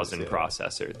Processors, 8000 yeah.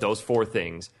 processor. Those 4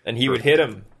 things. And he would hit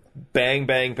him. Bang,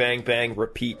 bang, bang, bang,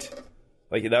 repeat.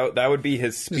 Like, that would be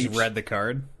his speech. Just read the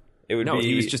card. It would No, be,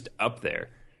 he was just up there.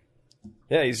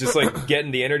 Yeah, he's just like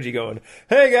getting the energy going.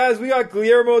 Hey guys, we got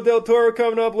Guillermo del Toro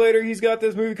coming up later. He's got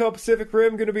this movie called Pacific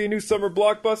Rim, going to be a new summer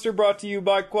blockbuster brought to you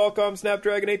by Qualcomm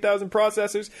Snapdragon 8000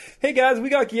 processors. Hey guys, we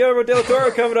got Guillermo del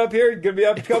Toro coming up here. Going to be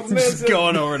up in a couple minutes. Just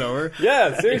going over and over.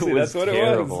 Yeah, seriously, It was that's what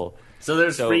terrible. it was. So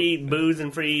there's So- free booze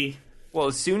and free. Well,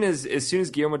 as soon as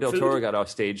Guillermo del Food. Toro got off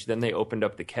stage, then they opened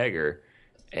up the kegger,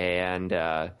 and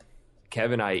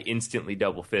Kev and I instantly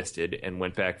double fisted and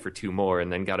went back for 2 more,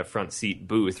 and then got a front seat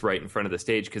booth right in front of the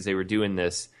stage because they were doing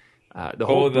this. The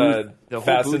whole The booth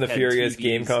Fast booth and the had Furious TVs.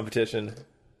 game competition.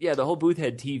 Yeah, the whole booth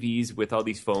had TVs with all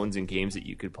these phones and games that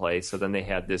you could play. So then they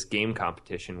had this game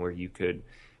competition where you could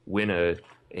win a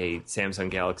Samsung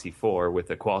Galaxy 4 with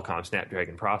a Qualcomm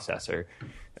Snapdragon processor,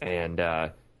 and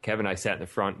Kevin and I sat in the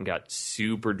front and got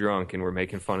super drunk, and we're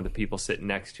making fun of the people sitting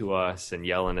next to us and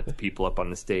yelling at the people up on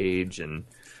the stage. And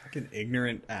Fucking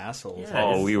ignorant assholes. Yeah.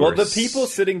 oh, we Well, were the people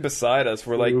sitting beside us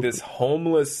were like this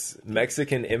homeless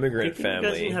Mexican I immigrant think you guys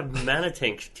family. even have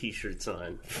ManaTank t-shirts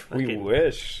on. We Fucking-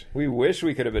 wish. We wish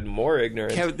we could have been more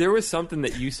ignorant. Kev, there was something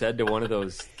that you said to one of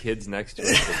those kids next to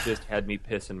us that just had me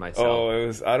pissing myself. Oh, it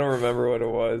was. I don't remember what it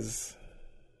was.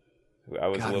 I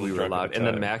was a God, little we were drunk at loud. the And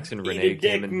then time. Max and Eat Renee a dick,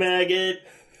 came in. maggot.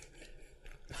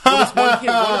 One of the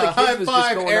kids High was five,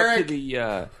 just going Eric. up to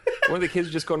the one of the kids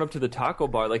was just going up to the taco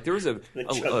bar. Like there was a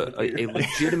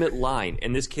legitimate line,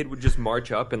 and this kid would just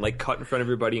march up and like cut in front of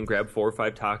everybody and grab 4 or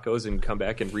 5 tacos and come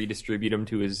back and redistribute them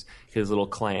to his little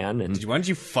clan. And Why don't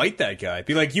you fight that guy?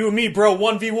 Be like, you and me, bro,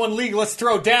 1v1 league, let's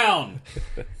throw down.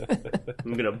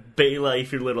 I'm gonna bay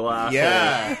life your little asshole.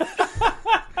 Yeah.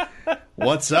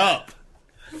 What's up?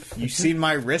 You seen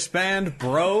my wristband,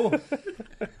 bro?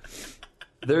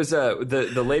 there's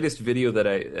the latest video that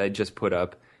I just put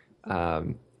up.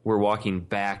 we're walking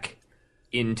back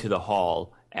into the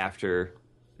hall after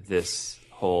this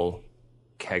whole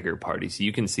kegger party, so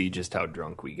you can see just how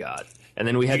drunk we got. And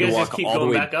then we had You to guys walk just keep all the going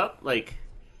way back up? Like,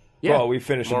 Yeah. Well, we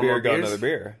finished a More beer, got beers? another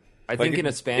beer. I think in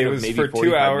a span it of was maybe for 45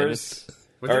 2 hours.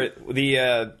 minutes.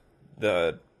 Or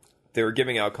they were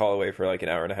giving alcohol away for like an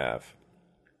hour and a half.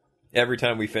 Every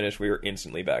time we finished, we were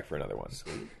instantly back for another one.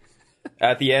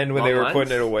 At the end, when they were Long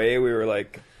putting it away, we were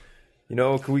like,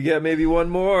 can we get maybe one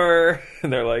more?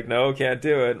 And they're like, no, can't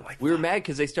do it. Like, We were mad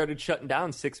because they started shutting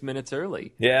down 6 minutes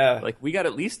early. yeah, Like, we got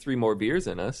at least 3 more beers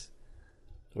in us.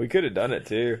 we could have done it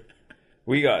too.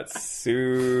 We got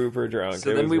super drunk. So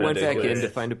It then was we went back ridiculous. in to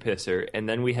find a pisser, and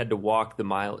then we had to walk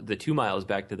the 2 miles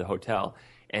back to the hotel.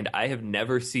 And I have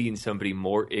never seen somebody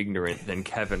more ignorant than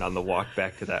Kevin on the walk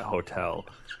back to that hotel.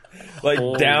 Like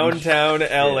Holy downtown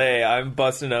LA, I'm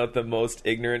busting out the most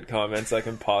ignorant comments I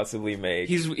can possibly make.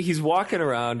 He's walking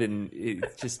around in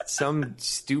just some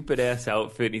stupid ass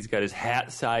outfit. He's got his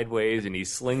hat sideways, and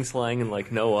he's sling slanging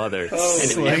like no other. And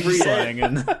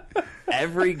Slanging.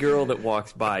 every girl that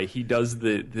walks by, he does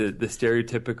the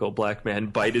stereotypical black man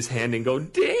bite his hand and go,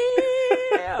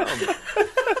 damn.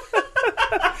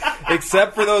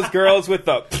 Except for those girls with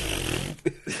the...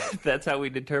 That's how we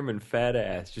determine fat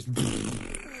ass. Just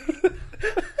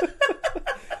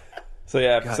So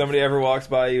yeah, if somebody ever walks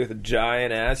by you with a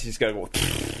giant ass, you just gotta go...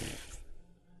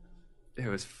 it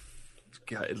was,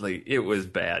 God, like it was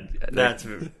bad. that's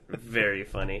very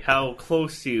funny. How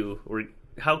close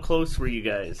were you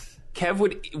guys? Kev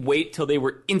would wait till they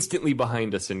were instantly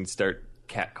behind us and start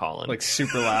catcalling. Like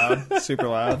super loud. Super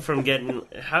loud. From getting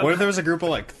how? What if there was a group of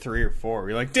like 3 or 4?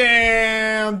 You're like,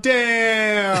 damn,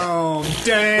 damn,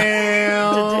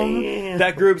 damn,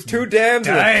 That group's too damn...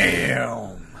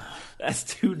 damn. That's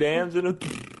 2 dams in a.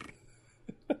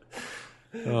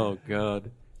 Oh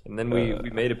God! And then we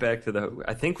made it back to the.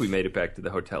 I think we made it back to the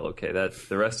hotel. Okay,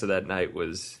 the rest of that night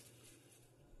was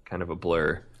kind of a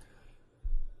blur.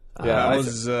 Yeah, I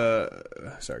was,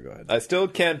 sorry, go ahead. I still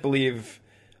can't believe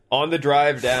on the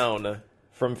drive down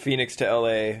from Phoenix to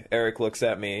LA, Eric looks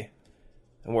at me.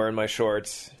 I'm wearing my short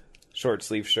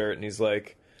sleeve shirt, and he's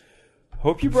like,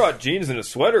 hope you brought jeans and a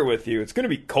sweater with you. It's going to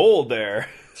be cold there.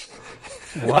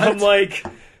 What? I'm like,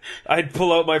 I'd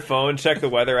pull out my phone, check the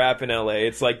weather app in LA.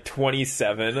 It's like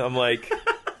 27. I'm like,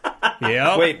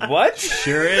 Yeah. wait, what?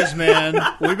 Sure is, man.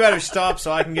 We better stop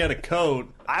so I can get a coat.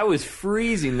 I was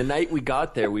freezing the night we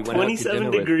got there. We went out to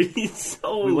 27 dinner degrees.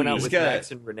 We went out This with guy-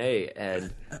 Max and Renee,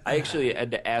 and I actually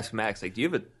had to ask Max, like, do you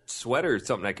have a sweater or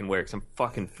something I can wear? Because I'm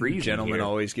fucking freezing. Gentleman here.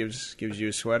 always gives you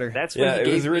a sweater. That's when Yeah, he it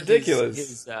gave was me ridiculous.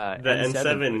 His, The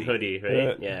N7 hoodie,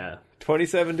 right? Yeah.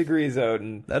 27 degrees out,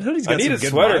 and That hoodie's I got need some a good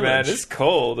sweater, mileage. man. It's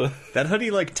cold. That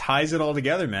hoodie like ties it all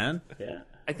together, man. Yeah.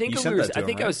 I think You we sent were, that to I him,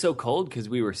 think I right? was so cold because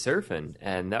we were surfing,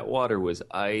 and that water was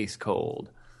ice cold.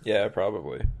 Yeah,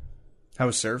 probably. How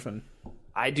was surfing?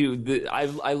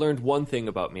 I learned one thing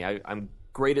about me. I'm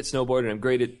great at snowboarding. I'm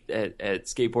great at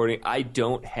skateboarding. I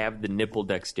don't have the nipple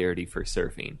dexterity for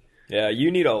surfing. Yeah, you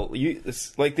need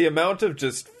it's like the amount of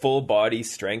just full body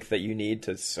strength that you need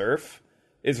to surf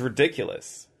is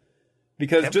ridiculous.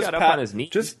 Because Kev just got up on his knees.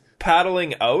 just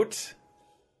paddling out,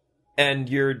 and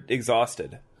you're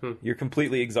exhausted. You're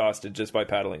completely exhausted just by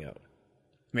paddling out.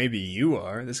 Maybe you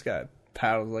are. This guy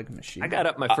paddles like a machine. I got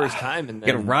up my first time, and then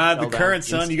You gotta ride the fell down current,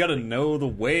 son. You gotta instantly. know the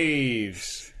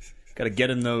waves. Gotta get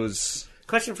in those.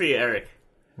 Question for you, Eric.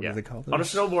 What do they call those? On a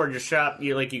snowboard,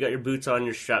 you got your boots on,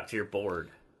 you're strapped to your board.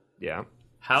 Yeah.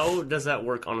 How does that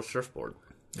work on a surfboard?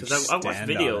 Because I've watched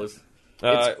Stand on videos.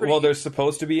 Well, there's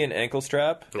supposed to be an ankle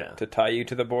strap Yeah. to tie you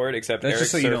to the board, except That's Eric's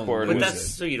just so you don't surfboard lose But was...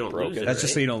 that's so you don't broken. lose it. That's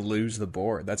just so right? you don't lose the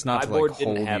board. That's not My to like board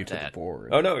didn't hold have you to the that. board.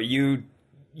 Oh no, you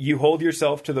hold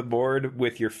yourself to the board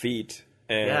with your feet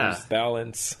and Yeah.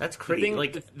 balance. That's The crazy. thing,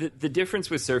 Like, the difference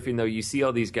with surfing, though, you see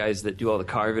all these guys that do all the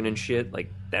carving and shit.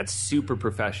 Like, that's super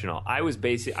professional. I was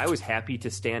happy to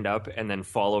stand up and then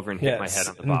fall over and hit my head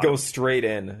on the and bottom. go straight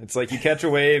in. It's like you catch a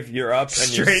wave, you're up, and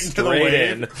you're Straight into the straight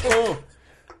wave. in. Oh,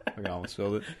 I almost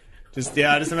spilled it. Just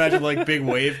imagine like big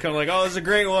wave coming, like, oh, this is a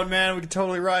great one, man. We can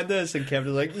totally ride this. And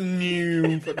Kevin's like,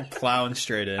 fucking plowing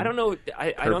straight in. I don't know.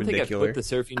 I don't think I've Perpendicular. put the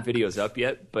surfing videos up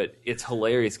yet, but it's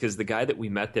hilarious because the guy that we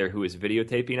met there who was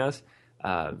videotaping us,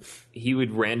 he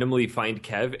would randomly find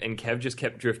Kev, and Kev just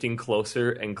kept drifting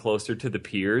closer and closer to the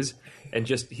piers, and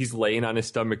he's laying on his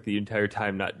stomach the entire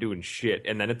time, not doing shit.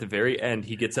 And then at the very end,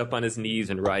 he gets up on his knees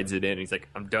and rides it in. He's like,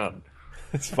 I'm done.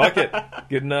 It's fuck it,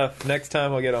 good enough. Next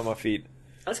time I'll get on my feet.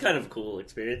 that's kind of a cool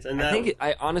experience. And that,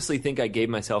 I honestly think I gave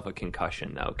myself a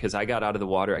concussion, though, because I got out of the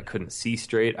water. I couldn't see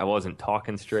straight. I wasn't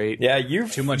talking straight. Yeah,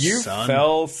 Too much you sun.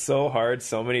 fell so hard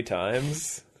so many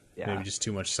times. Maybe just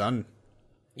too much sun.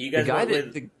 You The guys guy went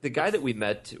that with the guy that we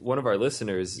met, one of our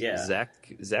listeners, Yeah. Zach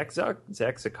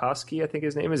Zakowski, I think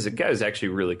his name is. The guy was actually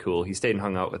really cool. He stayed and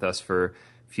hung out with us for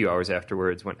a few hours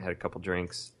afterwards. Went and had a couple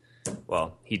drinks.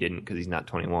 Well, he didn't because he's not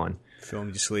 21.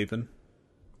 Filmed you sleeping.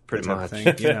 Pretty Type much.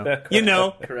 of thing. You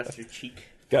know. caress your cheek.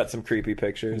 Got some creepy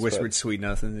pictures. Whispered sweet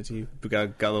nothing that you got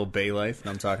a little bay life that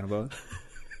I'm talking about.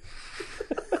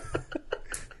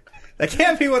 That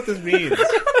can't be what this means.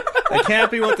 That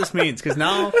can't be what this means, because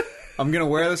now I'm gonna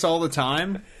wear this all the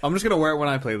time. I'm just gonna wear it when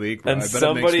I play League. Bro. And I bet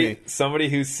it makes me... somebody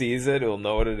who sees it will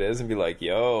know what it is and be like,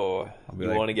 "Yo, be you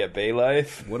like, want to get Bay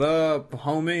Life?" What up,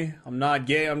 homie? I'm not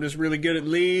gay. I'm just really good at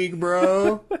League,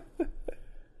 bro.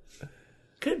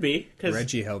 Could be because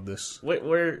Reggie held this.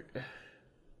 where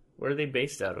are they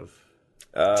based out of?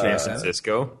 San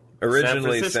Francisco.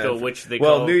 Originally, San Francisco, which they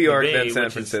well, call New York, the Bay, then San which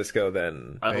is Francisco,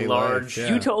 then A Bay large. Life,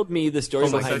 yeah. You told me the story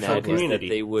behind Homosexual that was that community.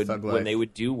 they would, Thug when life. they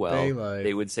would do Bay well, life.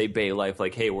 they would say Bay Life,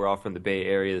 like, "Hey, we're all from the Bay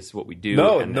Area. This is what we do."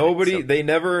 no, And then nobody. so-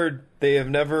 They have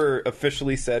never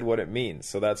officially said what it means.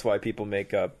 So that's why people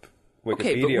make up Wikipedia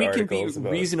Okay, but we can be articles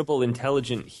about. reasonable,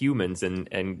 intelligent humans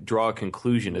and draw a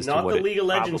conclusion as Not to what the it League of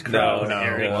Legends probably- crowd. No,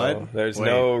 Eric. What? There's Wait,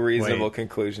 no reasonable wait.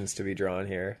 conclusions to be drawn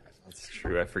here. That's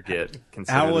true. I forget.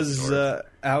 Consider How the was story.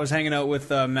 I was hanging out with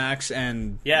Max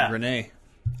and Yeah. Renee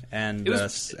and It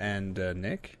was-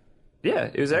 Nick. Yeah,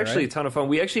 it was actually right? a ton of fun.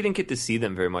 We actually didn't get to see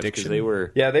them very much because Diction? they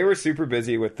were. Yeah, they were super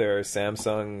busy with their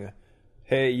Samsung.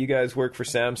 Hey, you guys work for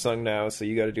Samsung now, so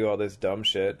you got to do all this dumb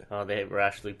shit. They were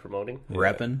actually promoting.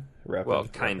 Reppin'. Well,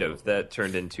 kind of. That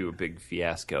turned into a big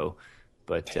fiasco.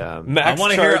 But Max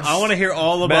I want to hear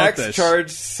all about Max this.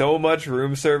 charged so much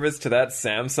room service to that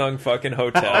Samsung fucking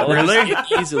hotel. Really? it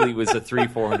easily was a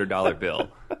 $300-400 bill.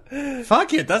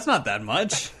 Fuck it, that's not that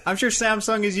much. I'm sure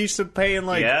Samsung is used to paying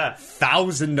like Yeah.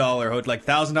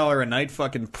 $1,000 a night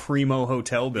fucking primo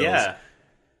hotel bills. Yeah.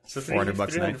 So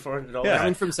 $400 a night. $400. Yeah.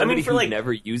 Coming from somebody for who like,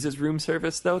 never uses room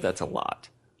service, though, that's a lot.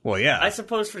 Well, yeah. I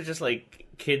suppose for just like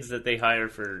kids that they hire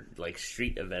for like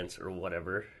street events or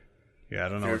whatever. Yeah, I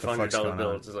don't know For what the fuck's $400 going bill,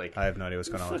 on. it's just like, I have no idea what's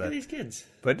going on Fuck with are that. these kids?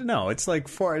 But no, it's like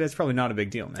it's probably not a big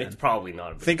deal, man. It's probably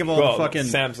not a big Think of all Well, the fucking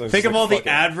Samsung's think of like, all the fuck it.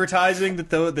 advertising that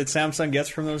Samsung gets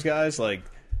from those guys. Like,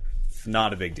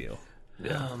 not a big deal.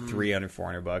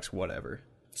 $300-400, whatever.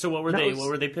 So what were No, they? it's- What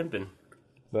were they pimping?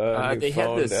 The new They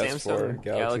had the phone, Samsung S4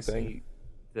 Galaxy, thing.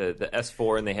 the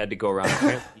S4, and they had to go around.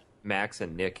 Apparently, Max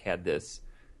and Nick had this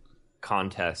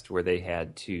contest where they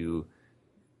had to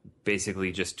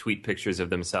basically just tweet pictures of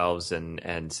themselves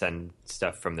and send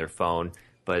stuff from their phone.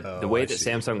 But the way I that see.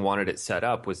 Samsung wanted it set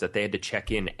up was that they had to check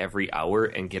in every hour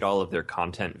and get all of their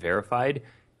content verified,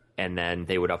 and then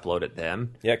they would upload it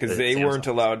them. Yeah, because The they Samsung- weren't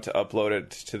allowed to upload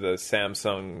it to the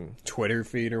Samsung Twitter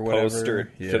feed or whatever. post or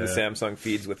to the Samsung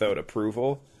feeds without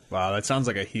approval. Wow, that sounds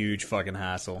like a huge fucking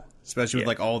hassle, especially with Yeah.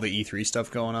 like all the E3 stuff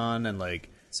going on and like.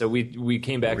 So we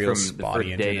came back Real from the spotty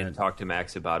first day internet. and talked to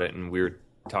Max about it, and we were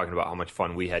talking about how much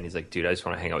fun we had. And he's like, "Dude, I just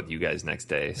want to hang out with you guys next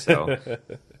day." So Did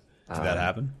that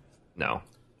happen? no.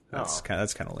 That's kind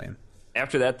of lame.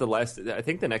 After that, I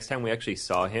think the next time we actually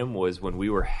saw him was when we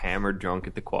were hammered drunk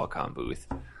at the Qualcomm booth.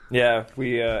 Yeah,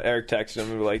 we Eric texted him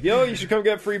and we were like, "Yo, you should come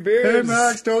get free beers." Hey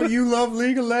Max, don't you love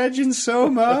League of Legends so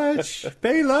much?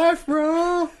 Bay Life,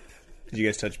 bro. Did you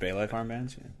guys touch Bay Life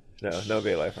armbands? Yeah. No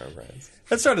Bay Life armbands.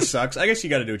 That sort of sucks. I guess you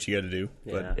got to do what you got to do.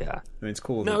 But Yeah. Yeah. I mean, it's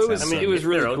cool. No, that it was- Samsung, it was if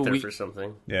really they're out cool. there We- for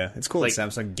something. yeah, it's cool like, that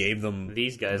Samsung gave them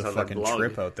These guys the on their fucking blog,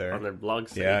 trip out there. on their blog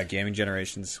site. Yeah, gaming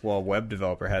generations. Well, web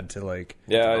developer had to like.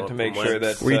 Yeah, to make from sure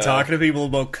webs. that. Were you talking to people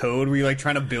about code? Were you like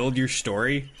trying to build your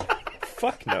story?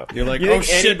 Fuck no. You're like, You oh think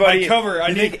shit, my cover. I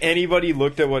you need. think anybody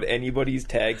looked at what anybody's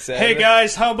tag said? Hey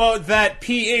guys, how about that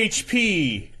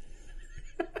PHP?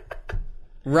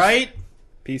 Right?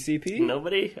 PCP?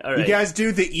 Nobody. All right. You guys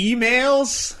do the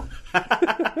emails?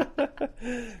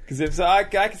 Because if so, I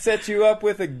can set you up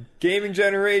with a gaming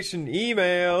generation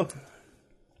email.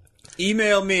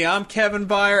 Email me. I'm Kevin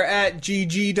Byer at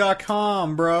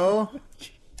gg.com, bro.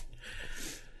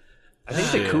 I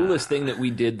think the coolest thing that we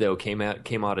did though came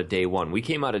out of day one. We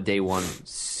came out of day one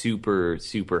super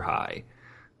high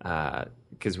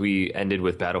because we ended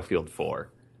with Battlefield 4,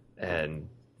 and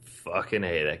fucking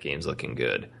hey, that game's looking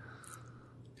good.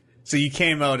 So you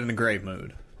came out in a great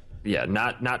mood. Yeah,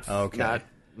 not Okay.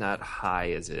 not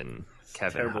high as in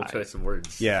Kevin Terrible high. choice of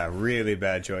words. Yeah, really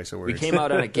bad choice of words. We came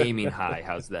out on a gaming high.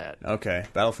 How's that? Okay,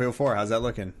 Battlefield 4, how's that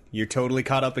looking? You're totally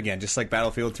caught up again, just like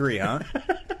Battlefield 3, huh?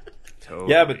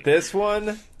 Totally. Yeah, but this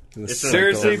one, It's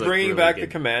Seriously, Those look bringing really back good. the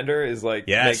commander is like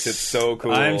Yes. makes it so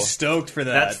cool. I'm stoked for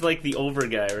that. That's like the over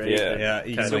guy, right? Yeah. Yeah,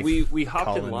 you can, So like, we hopped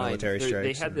call in in line. military They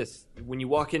strikes had and- this when you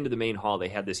walk into the main hall. They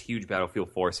had this huge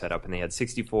Battlefield 4 set up, and they had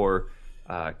 64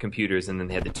 computers, and then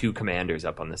they had the 2 commanders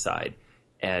up on the side.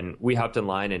 And we hopped in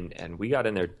line, and we got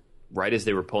in there right as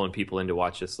they were pulling people in to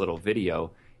watch this little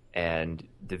video. And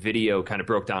the video kind of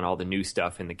broke down all the new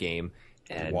stuff in the game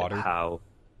and Water. how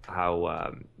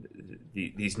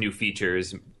these new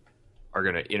features are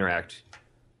going to interact,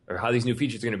 or how these new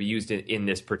features are going to be used in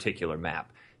this particular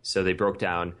map. So they broke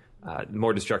down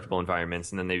more destructible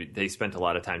environments, and then they spent a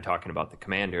lot of time talking about the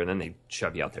commander, and then they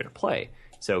shove you out there to play.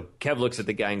 So Kev looks at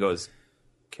the guy and goes,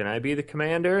 "Can I be the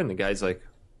commander?" And the guy's like,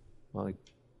 "Well,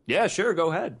 yeah, sure,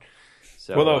 go ahead."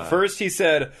 So, Well, no, first he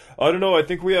said, I don't know, I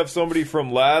think we have somebody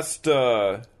from last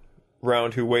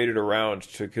round who waited around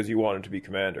because you wanted to be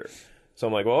commander. So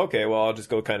I'm like, well, okay, well, I'll just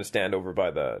go kind of stand over by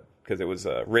the, because it was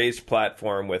a raised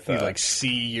platform with you like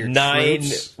see your 9,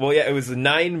 troops well, yeah, it was a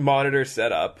 9 monitor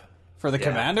setup. for the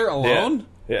commander Yeah. alone.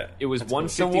 Yeah. It was one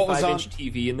So what was 55-inch on-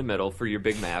 TV in the middle for your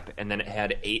big map, and then it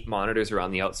had 8 monitors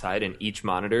around the outside, and each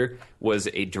monitor was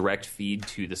a direct feed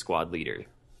to the squad leader.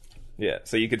 Yeah,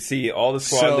 so you could see all the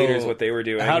squad So leaders, what they were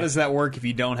doing. How does that work if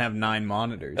you don't have 9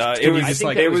 monitors? It Can was you I just think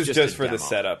like that it was was just just a for the demo.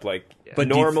 setup. Like, But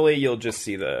do you- normally you'll just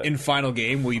see the... in final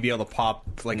game will you be able to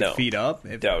pop like No. a feed up?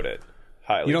 doubt it.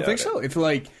 Highly You don't doubt think it. so? If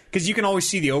like, because you can always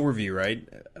see the overview, right?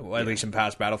 Well, at least in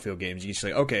past Battlefield games, you can just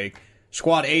like, okay,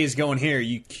 Squad A is going here.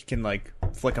 You can like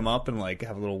flick them up and like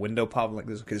have a little window pop like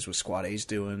this. Okay, this is what Squad A's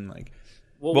doing. Like,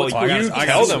 Well, what's you cool-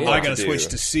 tell them what I gotta to switch do.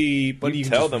 to C. But you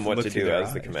can Tell just them what look to through do their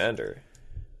as the eyes. commander.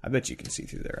 I bet you can see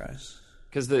through their eyes.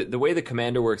 Because the way the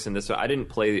commander works in this, I didn't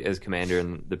play as commander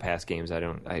in the past games.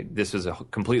 This was a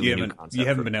completely You new haven't concept.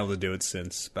 haven't for been able to do it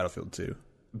since Battlefield 2.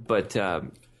 But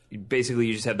basically,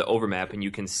 you just have the overmap, and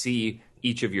you can see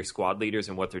each of your squad leaders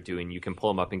and what they're doing. You can pull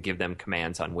them up and give them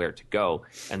commands on where to go,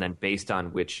 and then based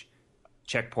on which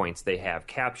checkpoints they have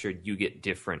captured, you get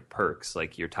different perks,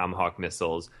 like your Tomahawk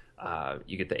missiles.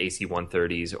 You get the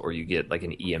AC-130s, or you get like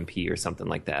an EMP or something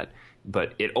like that.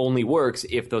 But it only works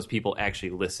if those people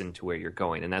actually listen to where you're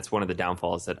going, and that's one of the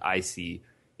downfalls that I see,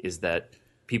 is that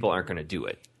people aren't going to do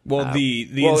it. Well, the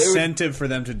well, it would- incentive for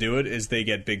them to do it is they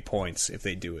get big points if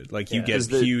they do it. Like, you get 'Cause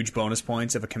the- huge bonus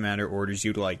points if a commander orders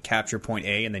you to, like, capture point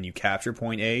A, and then you capture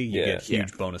point A, you Yeah. get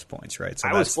huge bonus points, right? So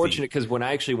I that's was fortunate because when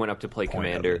I actually went up to play point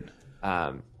of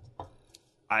Commander,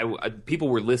 people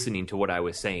were listening to what I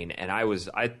was saying, and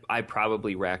I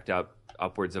probably racked up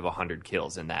upwards of 100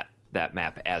 kills in that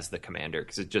map as the commander,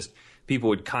 because it just, people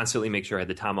would constantly make sure I had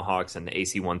the Tomahawks and the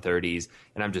AC-130s,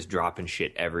 and I'm just dropping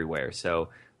shit everywhere. So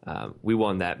we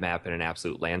won that map in an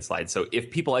absolute landslide. So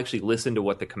if people actually listen to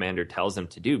what the commander tells them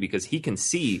to do, because he can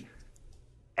see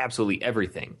absolutely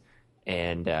everything,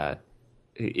 and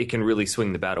it can really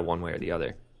swing the battle one way or the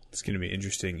other. It's going to be an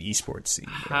interesting esports scene.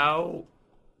 How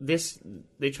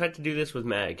they tried to do this with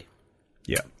Mag.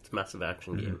 Yeah. It's a massive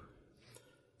action Mm-hmm. game.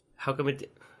 How come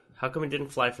it didn't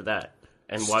fly for that?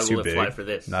 And why It's too will it big. fly for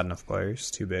this? Not enough players.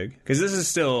 Too big. Because this is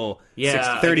still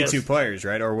Yeah, I 32 guess- players,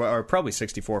 right? Or probably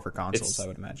 64 for consoles, It's- I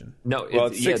would imagine. No, Well,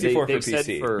 it's 64 for they've said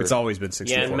PC. It's always been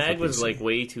 64 Yeah, and Mag for was PC. like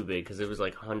way too big because it was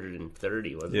like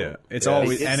 130, wasn't Yeah. it? It's Yeah. They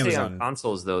always... did And it say was on on...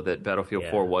 consoles, though, that Battlefield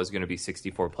Yeah. 4 was going to be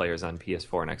 64 players on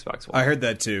PS4 and Xbox One. I heard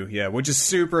that too, yeah, which is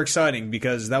super exciting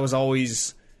because that was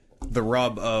always the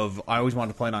rub of... I always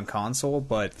wanted to play it on console,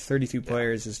 but 32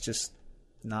 players is just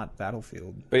not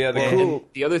Battlefield. But yeah, the Well, cool... and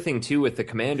the other thing, too, with the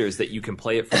Commander is that you can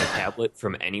play it from a tablet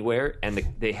from anywhere, and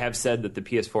they have said that the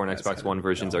PS4 and Xbox One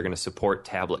versions are going to support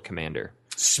tablet Commander.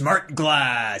 Smart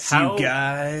glass, How- you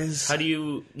guys. How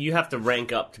do you have to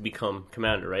rank up to become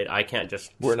commander, right? I can't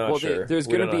just. We're not Well, sure. there's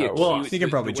We going to don't be know a how it queue. works. You can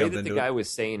probably the jump way that into the it. guy was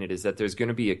saying it is that there's going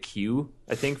to be a queue,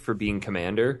 I think, for being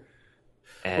Commander.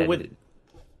 And Well,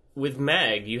 with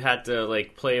Mag, you had to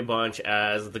like play a bunch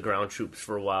as the ground troops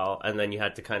for a while, and then you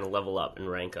had to kind of level up and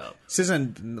rank up. This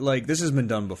isn't like this has been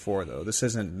done before though. This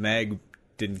isn't Mag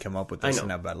didn't come up with this. I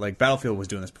know. And like Battlefield was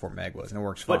doing this before Mag was, and it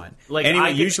works But fine. like, anyway, I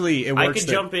could, usually it I works. could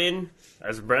that- jump in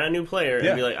as a brand new player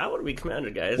Yeah. and be like, I want to be commander,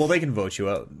 guys. Well, they can vote you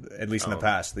out. At least Oh. in the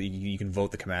past, you can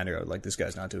vote the commander out. Like, this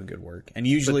guy's not doing good work. And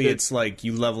usually, it's like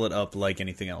you level it up like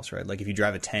anything else, right? Like if you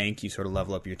drive a tank, you sort of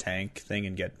level up your tank thing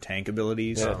and get tank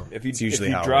abilities. Yeah. If you, It's usually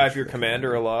if you how it drive works your for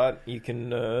commander a lot, you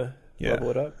can Yeah, level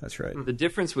it up. That's right. the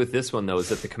difference with this one, though, is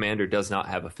that the Commander does not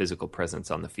have a physical presence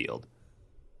on the field.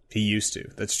 He used to.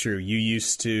 That's true. You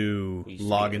used to used to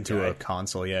log be a into guy. a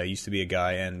console. Yeah, it used to be a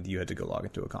guy, and you had to go log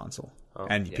into a console,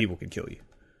 and people could kill you.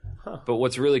 But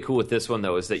what's really cool with this one,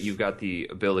 though, is that you've got the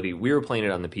ability. We were playing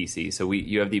it on the PC, so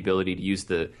you have the ability to use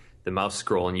the mouse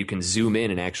scroll, and you can zoom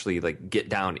in and actually like get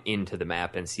down into the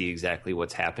map and see exactly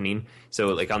what's happening. So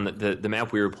like on the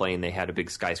map we were playing, they had a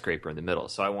big skyscraper in the middle.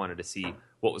 So I wanted to see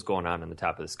what was going on the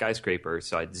top of the skyscraper.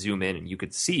 So I'd zoom in, and you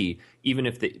could see, even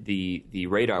if the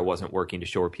radar wasn't working to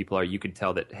show where people are, you could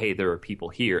tell that, hey, there are people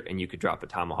here, and you could drop a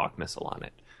Tomahawk missile on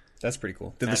it. That's pretty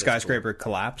cool. Did the skyscraper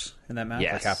collapse in that map?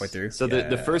 Yes. Like halfway through? So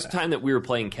the first time that we were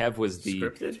playing, Kev was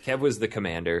the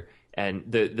commander, and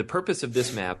the purpose of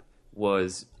this map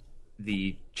was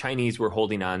the Chinese were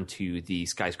holding on to the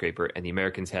skyscraper, and the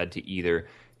Americans had to either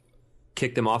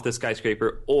kick them off the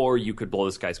skyscraper, or you could blow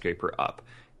the skyscraper up.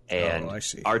 And I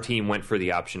see. Our team went for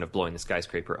the option of blowing the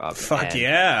skyscraper up. Fuck and,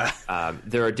 yeah.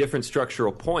 there are different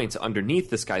structural points underneath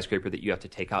the skyscraper that you have to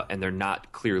take out, and they're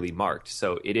not clearly marked.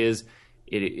 So it is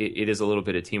a little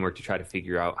bit of teamwork to try to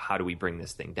figure out how do we bring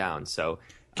this thing down. So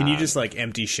Can you just like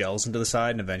empty shells into the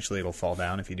side, and eventually it'll fall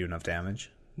down if you do enough damage?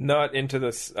 Not into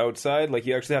the outside. Like,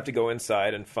 you actually have to go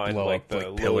inside and find Blow like up, the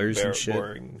like, pillars and shit.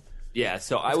 boring. yeah,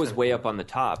 so I was way up on the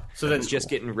top. So I then- was just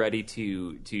getting ready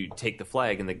to take the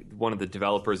flag, and one of the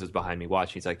developers is behind me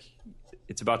watching. He's like,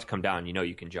 it's about to come down. You know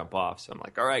you can jump off. So I'm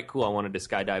like, all right, cool. I wanted to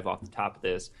skydive off the top of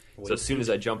this. So as soon as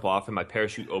I jump off and my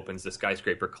parachute opens, the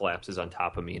skyscraper collapses on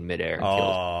top of me in midair. And kills me.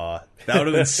 Oh, that would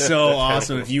have been so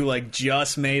awesome if you like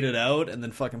just made it out and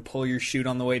then fucking pull your chute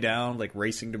on the way down, like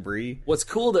racing debris. What's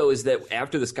cool, though, is that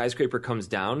after the skyscraper comes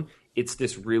down, it's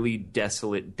this really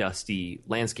desolate, dusty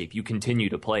landscape. You continue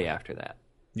to play after that.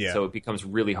 Yeah. So it becomes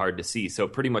really hard to see. So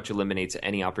it pretty much eliminates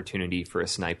any opportunity for a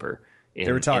sniper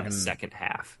in the second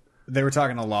half. They were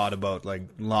talking a lot about like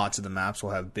lots of the maps will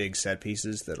have big set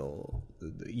pieces that'll,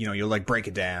 you'll like break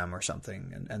a dam or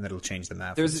something, and that'll change the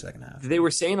map for the second half. They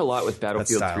were saying a lot with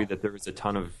Battlefield style. 3 that there was a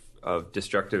ton of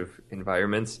destructive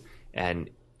environments,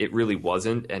 and it really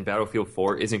wasn't. And Battlefield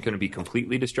 4 isn't going to be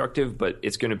completely destructive, but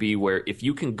it's going to be where if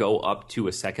you can go up to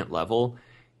a second level,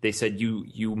 they said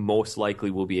you most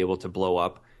likely will be able to blow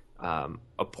up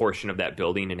a portion of that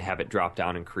building and have it drop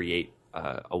down and create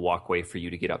a walkway for you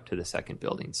to get up to the second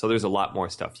building. So there's a lot more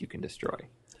stuff you can destroy.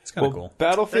 It's kind of cool.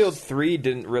 Battlefield 3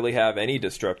 didn't really have any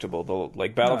destructible, though.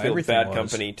 Like Battlefield everything Bad was.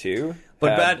 Company 2.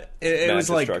 But it was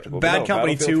like destructible. Bad But no,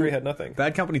 Company Battlefield 2 3 had nothing.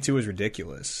 Bad Company 2 was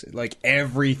ridiculous. Like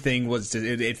everything was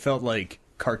it felt like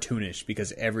cartoonish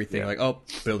because everything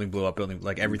building blew up,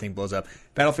 like everything blows up.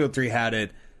 Battlefield 3 had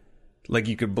it like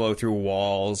you could blow through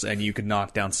walls and you could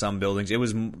knock down some buildings. It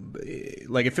was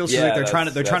like it feels like they're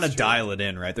trying to dial it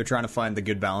in, right? They're trying to find the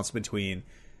good balance between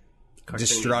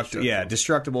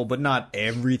destructible, but not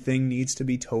everything needs to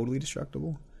be totally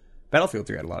destructible. Battlefield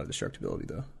 3 had a lot of destructibility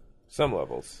though. Some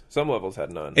levels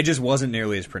had none. It just wasn't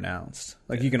nearly as pronounced.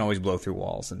 Like you can always blow through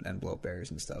walls and blow up barriers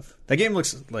and stuff. That game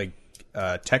looks like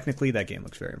technically that game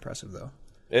looks very impressive though.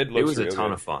 It was real a ton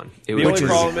good. of fun. The only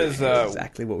problem is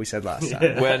exactly what we said last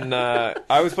time. when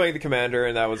I was playing the commander,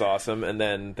 and that was awesome. And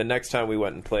then the next time we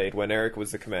went and played, when Eric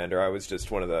was the commander, I was just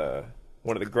one of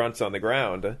the grunts on the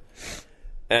ground.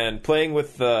 And playing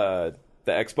with the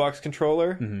Xbox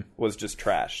controller was just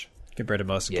trash Compared to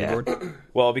mouse and keyboard.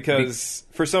 Well, because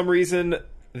for some reason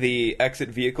the exit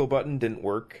vehicle button didn't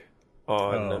work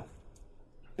on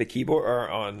the keyboard or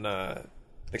on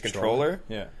the controller.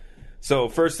 Yeah. So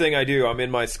first thing I do, I'm in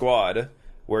my squad.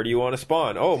 Where do you want to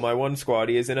spawn? Oh, my one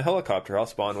squaddy is in a helicopter. I'll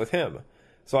spawn with him.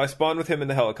 So I spawn with him in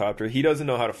the helicopter. He doesn't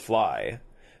know how to fly.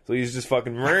 So he's just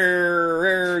fucking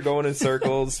going in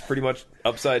circles, pretty much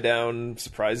upside down.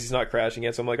 Surprised he's not crashing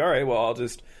yet. So I'm like, all right, well, I'll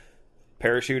just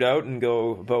parachute out and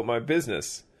go about my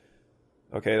business.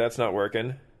 Okay, that's not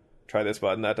working. Try this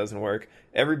button. That doesn't work.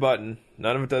 Every button,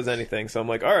 none of it does anything. So I'm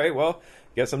like, all right, well,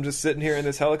 guess I'm just sitting here in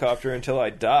this helicopter until I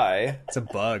die. It's a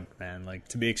bug, man. Like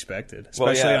to be expected,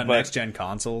 especially on next gen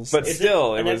consoles. But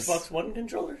still, it it was Xbox One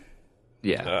controller.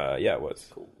 Yeah. yeah, it was.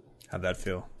 Cool. How'd that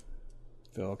feel?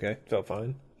 Feel okay? Felt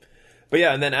fine. But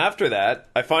yeah, and then after that,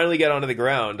 I finally get onto the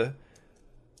ground,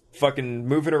 fucking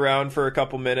moving around for a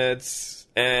couple minutes,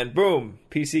 and boom,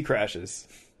 PC crashes.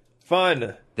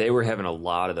 Fun. They were having a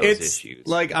lot of those issues.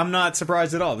 Like, I'm not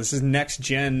surprised at all. This is next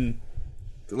gen.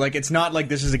 Like, it's not like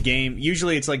this is a game.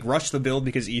 Usually it's like rush the build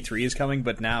because E3 is coming,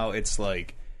 but now it's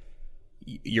like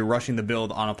you're rushing the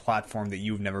build on a platform that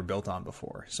you've never built on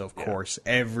before. So, of course,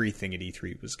 everything at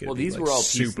E3 was going to be these were all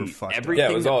super PC. fucked up.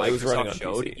 Everything it was running on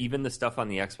showed, PC. even the stuff on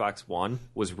the Xbox One,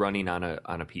 was running on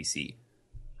a PC.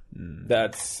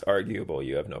 That's arguable.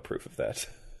 You have no proof of that.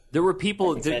 There were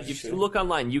people. that's If you true. look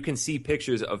online, you can see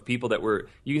pictures of people that were.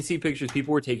 You can see pictures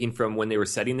people were taking from when they were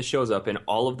setting the shows up, and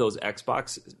all of those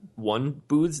Xbox One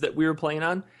booths that we were playing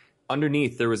on.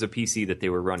 Underneath, there was a PC that they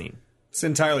were running. It's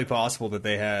entirely possible that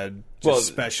they had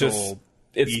special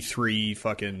E3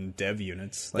 fucking dev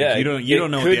units. Like, yeah, you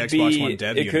don't know what the Xbox One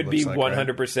dev it unit could be looks like,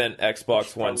 100%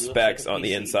 Xbox One looks specs like a on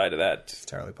the PC. inside of that. It's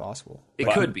entirely possible. It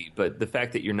could be, but the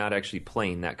fact that you're not actually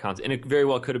playing that console, and it very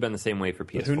well could have been the same way for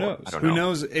PS4. Who knows? I don't Who know.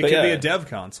 knows? It But could be yeah. a dev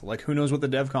console. Like, who knows what the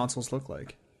dev consoles look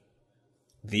like?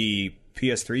 The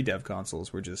PS3 dev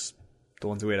consoles were just the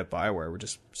ones we had at BioWare were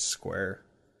just square.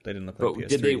 They didn't look like But PS3s.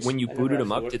 did they, when you never booted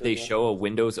them actually up, looked did at they that. show a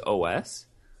Windows OS?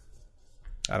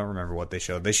 I don't remember what they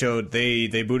showed.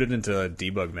 They booted into a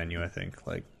debug menu. I think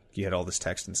like you had all this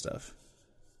text and stuff.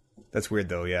 That's weird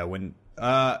though. Yeah, when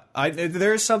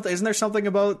there's something. Isn't there something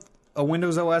about a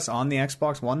Windows OS on the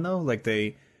Xbox One though? Like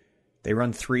they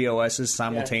run 3 OSs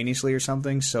simultaneously or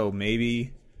something. So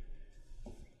maybe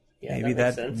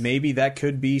that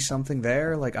could be something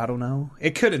there. Like I don't know.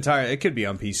 It could be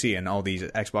on PC and all these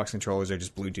Xbox controllers are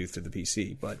just Bluetooth to the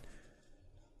PC. But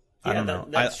I don't know.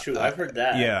 That's true. I've heard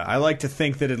that. Yeah, I like to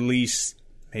think that at least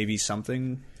maybe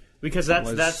something. Because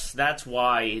was- that's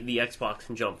why the Xbox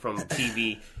can jump from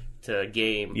TV to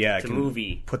game Yeah, to can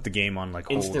movie put the game on like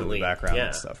hold in instantly. the background yeah.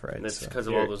 and stuff, right? And that's So- because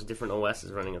of all those different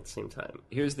OSs running at the same time.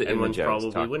 Here's the And one's image I was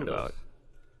probably talking Windows. about.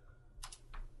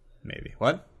 Maybe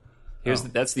what?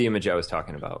 That's the image I was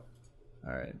talking about.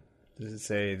 All right. Does it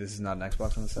say this is not an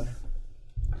Xbox on the side?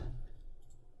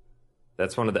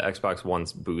 That's one of the Xbox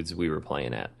One's booths we were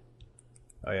playing at.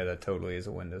 Oh yeah, that totally is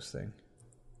a Windows thing.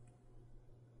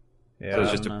 Yeah, So I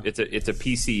it's just don't know. it's a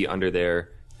PC under there.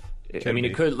 I mean, be.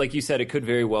 it could, like you said, it could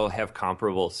very well have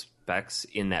comparable specs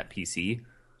in that PC.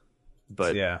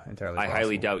 But yeah, entirely. I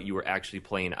highly possible. doubt you were actually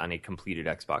playing on a completed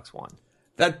Xbox One.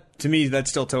 That to me, that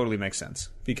still totally makes sense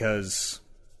because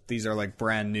these are like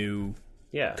brand new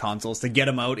Yeah. consoles to get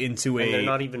them out into And they're a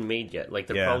not even made yet. Like,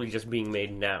 they're Yeah. probably just being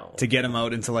made now. to get them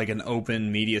out into like an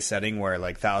open media setting where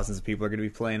like thousands of people are going to be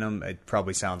playing them. It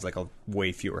probably sounds like a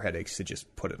way fewer headaches to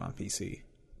just put it on PC.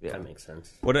 Yeah. That makes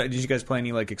sense. What did you guys play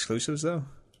any like exclusives though?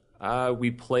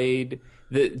 We played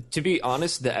to be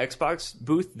honest, the Xbox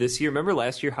booth this year. Remember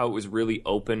last year how it was really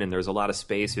open and there was a lot of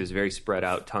space. It was very spread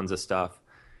out, tons of stuff.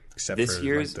 Except This for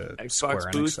year's like, the Xbox Square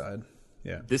Enix booth? side.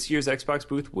 Yeah. This year's Xbox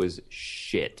booth was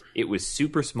shit. It was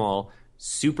super small,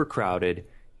 super crowded,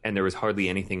 and there was hardly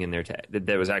anything in there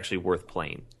that was actually worth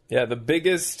playing. Yeah, the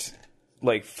biggest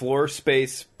like floor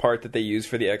space part that they used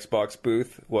for the Xbox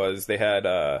booth was they had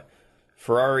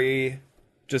Ferrari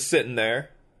just sitting there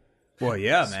Well,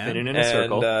 yeah, man. Spinning in a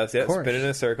circle. course. spinning in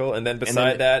a circle, and then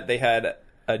beside then- that they had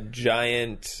a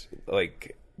giant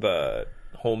like the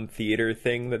home theater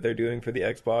thing that they're doing for the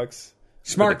Xbox.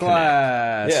 Smart the Kinect.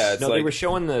 glass. Yeah, it's No, like they were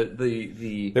showing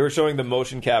the they were showing the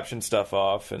motion caption stuff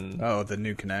off, and Oh, the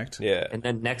new Kinect. yeah, and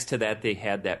then next to that they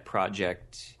had that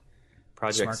project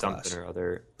Smart something glass. or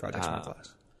other. Project Smart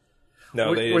Glass. no,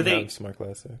 Were- they were didn't they- have smart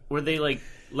glass there. Were they, like,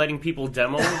 letting people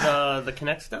demo the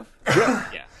Kinect stuff?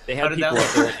 Yeah, they How had did people that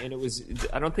up there, and it was.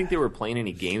 I don't think they were playing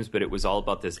any games, but it was all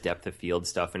about this depth of field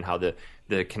stuff and how the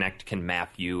Kinect can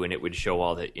map you, and it would show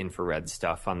all the infrared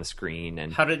stuff on the screen.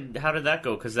 And How did that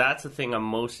go? Because that's the thing I'm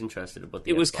most interested about.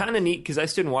 it was kind of neat because I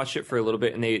stood and watched it for a little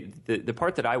bit, and the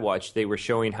part that I watched, they were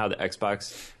showing how the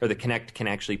Xbox or the Kinect can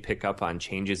actually pick up on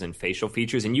changes in facial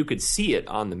features, and you could see it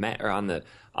on the or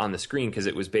on the screen because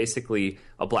it was basically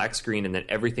a black screen, and then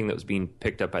everything that was being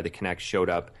picked up by the Kinect showed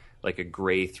up like a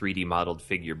gray 3D modeled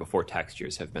figure before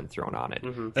textures have been thrown on it,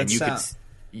 and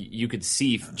you could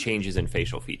see changes in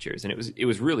facial features, and it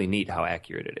was really neat how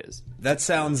accurate it is. That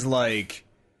sounds like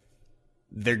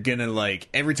they're gonna like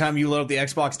every time you load up the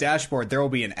Xbox dashboard, there will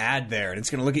be an ad there, and it's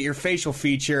gonna look at your facial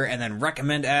feature and then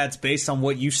recommend ads based on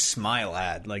what you smile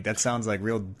at. Like that sounds like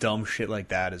real dumb shit. Like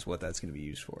that is what that's gonna be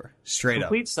used for. Straight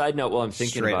Complete up. side note, while I'm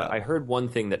thinking Straight about up. it, I heard one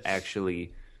thing that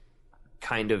actually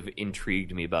kind of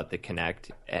intrigued me about the Kinect,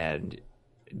 and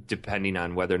depending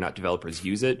on whether or not developers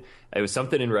use it, it was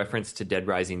something in reference to Dead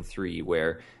Rising 3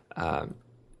 where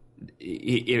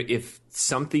if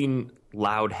something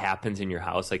loud happens in your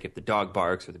house, like if the dog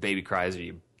barks or the baby cries or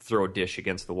you throw a dish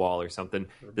against the wall or something,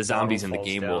 the zombies in the falls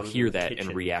game will down in hear the that kitchen.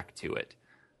 and react to it.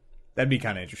 That'd be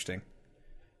kind of interesting.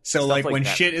 So Stuff like like when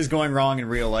that. shit is going wrong in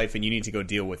real life and you need to go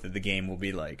deal with it, the game will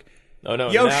be like, Oh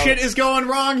no! "Yo, now- shit is going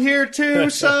wrong here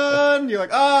too, son." You're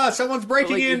like, someone's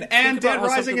breaking like, in, think and about Dead how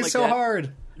Rising something is like so that-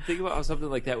 hard. Think about how something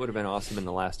like that would have been awesome in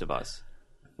The Last of Us.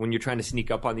 When you're trying to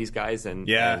sneak up on these guys and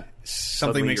Yeah, and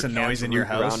something suddenly makes a your cat's noise in your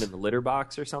moving house. around in the litter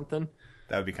box or something.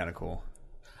 That would be kind of cool.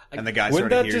 And the guy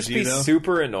Wouldn't sort of that hears just you be though.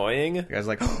 super annoying? The guy's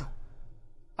like,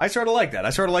 I sort of like that. I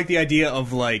sort of like the idea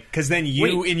of like, because then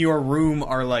you in your room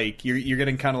are like, you're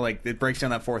getting kind of like, it breaks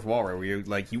down that fourth wall, right? Where you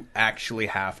like, you actually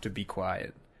have to be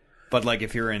quiet. But like,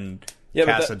 if you're in Yeah,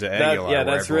 but Casa de Aguilar. where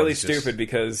that's really everyone's just- stupid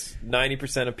because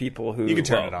 90% of people who You can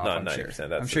turn it off, Not I'm sure. 90%.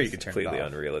 That's I'm sure you a can turn it completely off.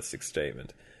 unrealistic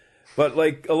statement. But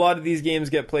like a lot of these games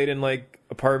get played in like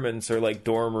apartments or like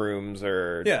dorm rooms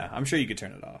or Yeah, I'm sure you could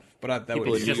turn it off. But that would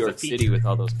People be in New just York a feature. City with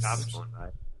all those cops going by.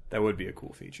 that would be a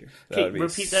cool feature. Okay, would be a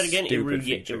repeat that again. It stupid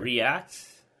feature. reacts.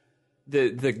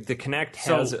 The Kinect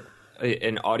has So-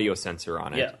 an audio sensor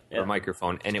on it, Yeah, yeah. or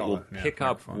microphone, and it called will pick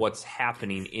up microphone. what's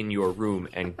happening in your room,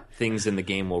 and things in the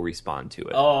game will respond to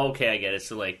it. Oh, okay, I get it.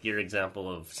 So, like, your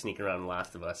example of sneaking around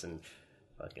Last of Us and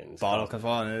fucking... Bottle comes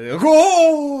on and it'll go,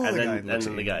 oh! And The then, guy and looks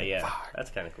then at the you. guy, yeah. That's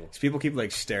kind of cool. People keep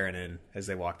like staring in as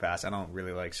they walk past. I don't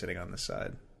really like sitting on this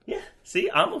side. Yeah,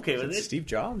 see, I'm okay with it. Steve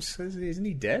Jobs, isn't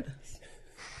he dead?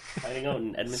 Hiding out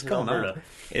in Edmonton, going on? Alberta.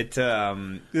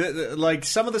 It like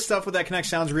some of the stuff with that Kinect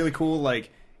sounds really cool.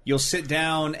 Like you'll sit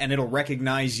down and it'll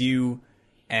recognize you,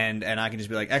 and I can just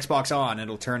be like Xbox on.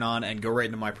 It'll turn on and go right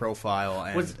into my profile.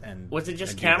 And Was it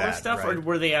just and do camera that, stuff, right? or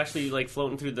were they actually like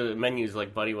floating through the menus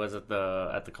like Buddy was at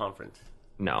the conference?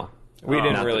 No, we not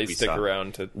didn't that really we stick saw.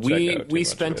 around to check We out too we much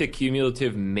spent of a it.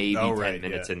 cumulative maybe Oh, 10 right,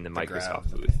 minutes yeah, in the to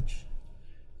Microsoft grab. booth.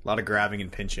 A lot of grabbing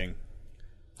and pinching.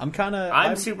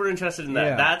 I'm super interested in that.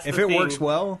 Yeah. That's if the it thing works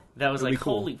well. That was it'll like, be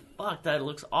cool. holy fuck, that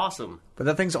looks awesome. But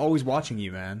that thing's always watching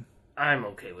you, man. I'm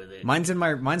okay with it. Mine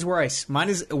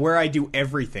is where I do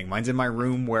everything. Mine's in my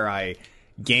room where I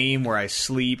game, where I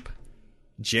sleep.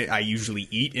 I usually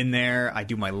eat in there. I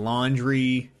do my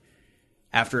laundry.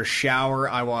 After a shower,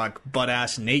 I walk butt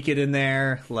ass naked in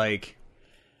there. Like,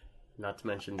 Not to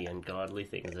mention the ungodly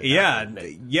things. That yeah,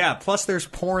 happen. yeah. Plus, there's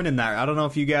porn in there. I don't know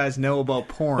if you guys know about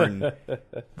porn,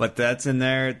 but that's in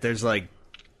there. There's like,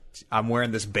 I'm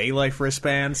wearing this Bay Life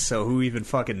wristband, so who even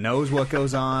fucking knows what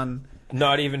goes on?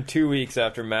 Not even 2 weeks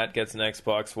after Matt gets an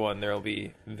Xbox One, there'll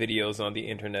be videos on the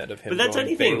internet of him But that's going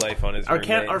anything. Bay Life on his Our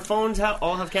roommate. our phones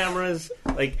all have cameras.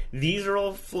 Like these are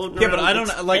all floating Yeah, around. but I don't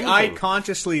It's like. I anything.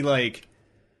 consciously like.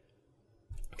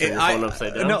 Turn your phone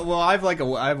upside down? No, well, I have a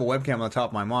webcam on the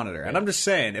top of my monitor, and I'm just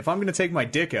saying, if I'm going to take my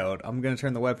dick out, I'm going to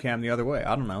turn the webcam the other way.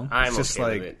 I don't know. I'm it's just okay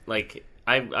like with it. Like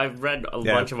I've read a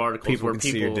yeah, bunch of articles people where can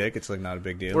people see your dick. It's like not a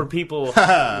big deal. where people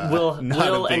will Not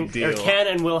a will big and deal. or can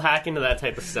and will hack into that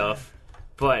type of stuff.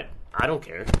 But I don't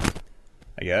care.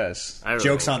 I guess I really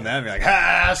jokes don't on them. You're like,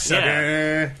 ha, sucker.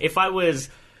 Yeah. If I was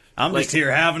I'm like, just here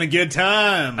having a good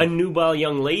time. a nubile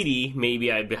young lady,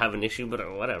 maybe I'd have an issue, but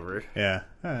whatever. Yeah,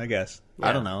 I guess. I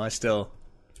Yeah. don't know. I still.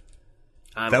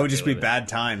 I'm That would okay just be with it. bad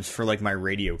times for like my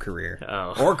radio career,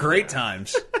 Oh. or great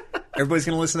times. Everybody's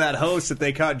gonna listen to that host that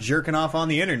they caught jerking off on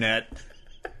the internet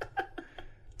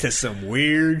to some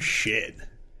weird shit.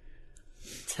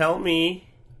 Tell me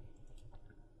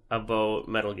about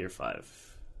Metal Gear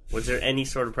 5. Was there any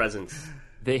sort of presence?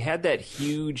 They had that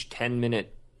huge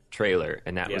 10-minute trailer,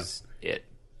 and that Yeah. was it.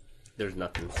 There's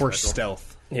nothing. Horse special.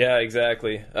 stealth. Yeah,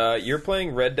 exactly. You're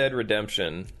playing Red Dead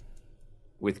Redemption,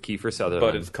 With Kiefer Sutherland.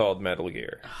 but it's called Metal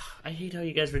Gear. I hate how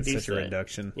you guys reduce Such a that.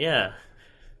 reduction. Yeah.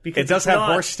 Because It does it's have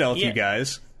not- horse stealth, yeah, you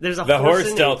guys. There's a The horse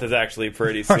in stealth it. is actually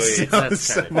pretty Horse sweet. stealth That's is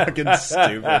so kinda- fucking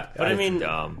stupid. But I mean,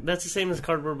 dumb. that's the same as the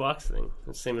cardboard box thing.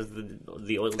 It's the same as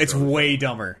the oil. It's drone. way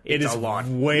dumber. It It's is a lot.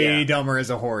 way Yeah. dumber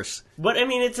as a horse. But I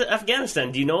mean, it's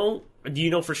Afghanistan. Do you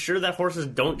know for sure that horses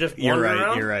don't just You're wander right.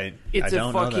 around? You're right. It's I a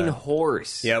don't know fucking that.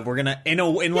 horse. Yeah, we're gonna in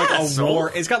like Yeah, a so?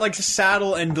 war. It's got like a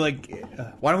saddle and like.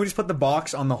 Why don't we just put the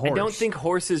box on the horse? I don't think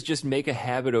horses just make a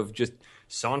habit of just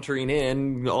sauntering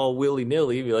in all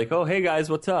willy-nilly, be like, oh, hey guys,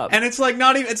 what's up? And it's like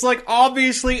not even. It's like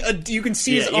obviously you can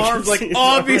see Yeah, his you can arms. Like see his arm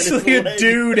and obviously his a leg.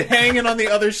 dude hanging on the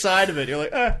other side of it. You're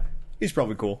like, he's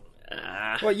probably cool.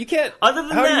 Well, you can't. Other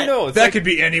than how do that- you know? It's That like, could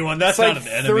be anyone. That's it's not like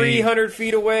an enemy. 300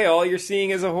 feet away. All you're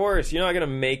seeing is a horse. You're not going to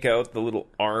make out the little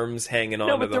arms hanging no,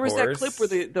 onto but the there was horse. that clip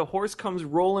where the horse comes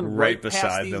rolling Right right, beside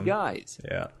past these them. guys.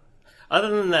 Yeah. Other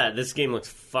than that, this game looks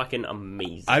fucking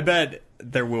amazing. I bet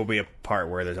there will be a part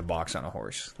where there's a box on a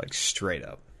horse, like straight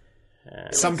up.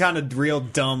 Some kind of real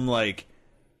dumb like,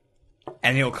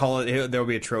 and he'll call it. There'll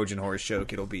be a Trojan horse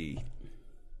joke. It'll be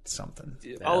something.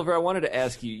 Oliver, I wanted to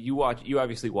ask you. You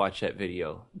obviously watched that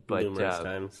video, but Numerous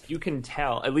times. you can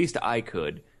tell. At least I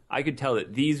could tell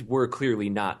that these were clearly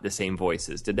not the same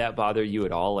voices. Did that bother you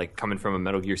at all? Like coming from a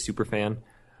Metal Gear super fan,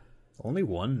 Only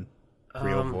one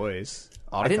real voice.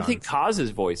 I didn't think Otacon.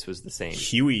 Kaz's voice was the same.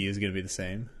 Huey is going to be the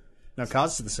same. No, Kaz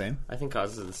is the same. I think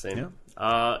causes are the same.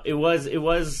 Yeah. It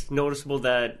was noticeable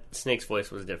that Snake's voice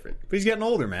was different. But he's getting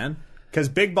older, man. Because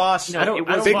Big Boss, I don't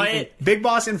Big, buy it. Big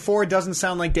Boss in 4 doesn't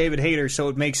sound like David Hayter, so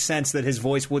it makes sense that his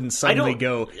voice wouldn't suddenly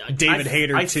go David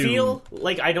Hayter I to. feel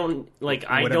like I don't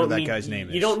Whatever that need, guy's name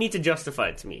is. You don't need to justify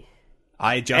it to me.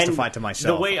 I justify it to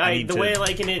myself. The way I need to-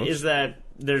 liken it is that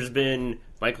there's been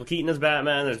Michael Keaton as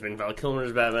Batman. There's been Val Kilmer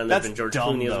as Batman. There's been George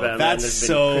Clooney as Batman. That's there's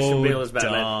so been Christian Bale as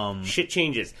Batman. dumb. Shit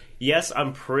changes. Yes,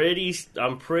 I'm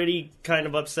pretty kind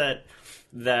of upset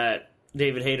that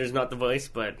David Hayter's not the voice,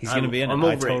 but He's going to be in it. I'm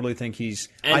I over totally it. think he's...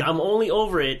 And I'm only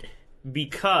over it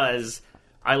because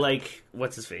I like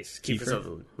what's his face, Kiefer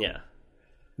Sutherland. Yeah,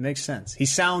 Makes sense. He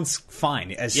sounds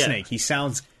fine as Snake. He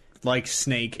sounds like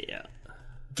Snake. yeah,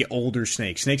 Get older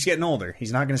Snake. Snake's getting older.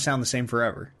 He's not going to sound the same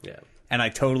forever. yeah. And I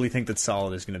totally think that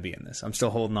Solid is going to be in this. I'm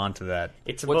still holding on to that.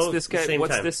 It's What's about this the guy? same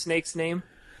What's time. this snake's name?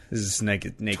 This is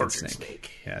naked Tortured Snake.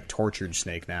 Snake. Yeah, tortured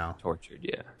Snake now. Tortured.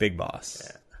 Yeah. Big boss.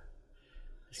 Yeah.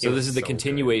 So this is the So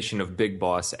continuation of Big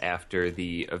Boss after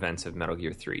the events of Metal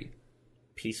Gear 3.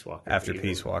 Peace Walker. After even.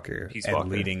 Peace Walker, Peace and Walker.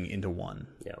 leading into 1.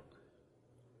 Yeah.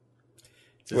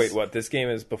 Wait, what? This game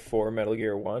is before Metal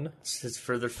Gear 1? It's his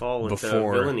further fall into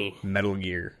Before villainy. Metal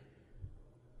Gear.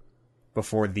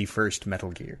 Before the first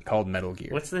Metal Gear, called Metal Gear.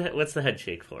 What's the head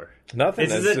shake for? Nothing.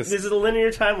 This is a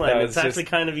linear timeline. No, It's it's actually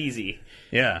just- kind of easy.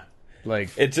 Yeah. Like,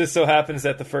 It just so happens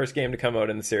that the first game to come out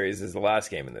in the series is the last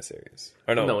game in the series.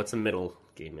 Or no, No, it's a middle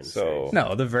game in the So- series.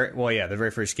 no, the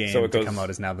very first game So it to goes- come out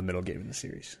is now the middle game in the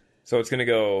series. so it's going to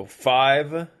go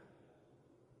 5.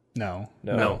 No.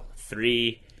 No.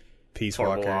 3, Peace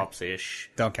Horrible Walker. Ops-ish.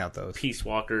 Don't count those. Peace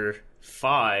Walker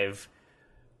 5,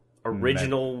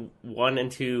 original 1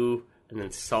 and 2, and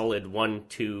then solid 1,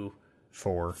 2,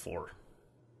 4. 4.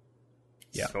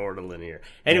 Yeah. Sort of linear.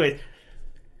 Anyways,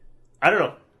 I don't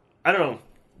know.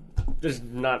 There's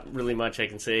not really much I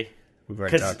can say. We've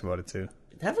already 'Cause- talked about it too.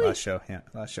 Have we? Last show. Yeah,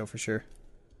 last show for sure.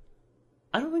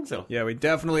 I don't think so. Yeah, we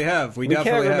definitely have. We We can't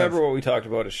definitely remember have. what we talked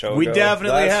about a show We ago.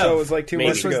 definitely Last have. show was like 2 Maybe.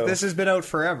 months ago. This has been out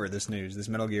forever, this news. This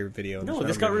Metal Gear video. No,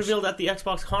 this got revealed at the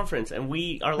Xbox conference, and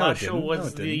our last show didn't. was No,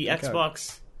 it the didn't. It got-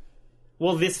 Xbox.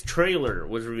 Well, this trailer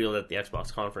was revealed at the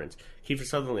Xbox conference. Kiefer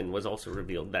Sutherland was also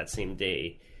revealed that same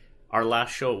day. Our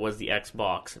last show was the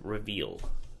Xbox reveal,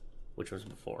 which was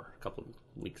a couple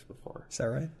of weeks before. Is that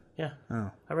right? Yeah. Oh.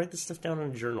 I write this stuff down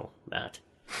in a journal, Matt.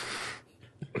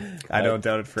 I don't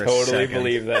doubt it for a totally second.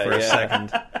 believe that, For a yeah.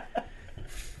 second.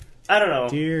 I don't know.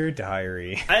 Dear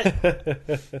diary.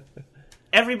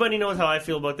 Everybody knows how I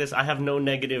feel about this. I have no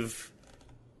negative,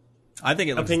 I think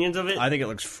it looks, Opinions of it? I think it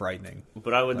looks frightening.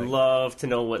 but I would love to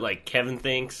know what Kevin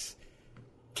thinks.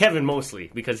 Kevin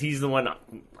mostly, because he's the one.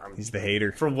 He's the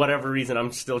hater. For whatever reason,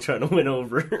 I'm still trying to win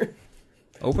over.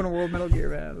 Open world Metal Gear,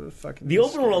 man. The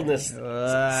open worldness sounds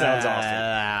awesome.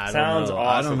 I don't Sounds know.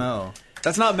 awesome. I don't know.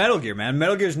 That's not Metal Gear, man.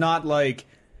 Metal Gear's not like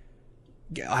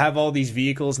have all these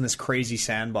vehicles in this crazy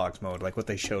sandbox mode, like what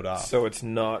they showed off. So it's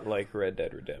not like Red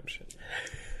Dead Redemption.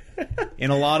 In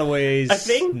a lot of ways, I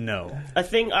think- no. A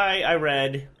thing I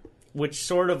read, which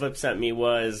sort of upset me,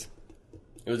 was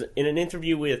it was in an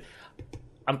interview with,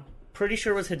 I'm pretty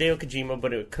sure it was Hideo Kojima,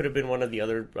 but it could have been one of the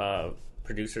other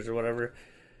producers or whatever.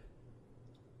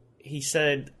 He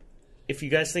said, if you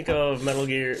guys think of Metal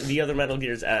Gear, the other Metal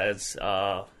Gears as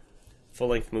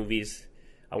full-length movies,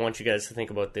 I want you guys to think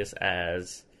about this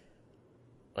as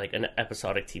like an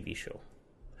episodic TV show.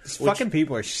 These fucking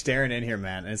people are staring in here,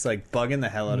 man, and it's like bugging the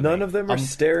hell out of me. None of them are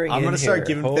staring I'm in gonna start here.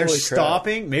 giving. Holy They're crap.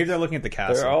 stopping. Maybe they're looking at the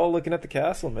castle. They're all looking at the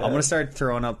castle, man. I'm gonna start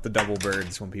throwing up the double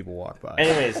birds when people walk by.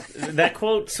 Anyways, that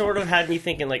quote sort of had me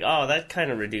thinking like, oh, that kind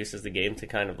of reduces the game to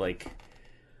kind of like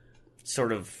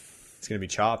sort of. It's gonna be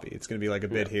choppy. It's gonna be like a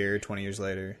bit here, 20 years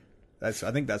later. I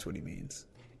think that's what he means.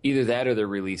 Either that or they're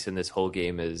releasing this whole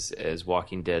game as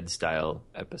Walking Dead style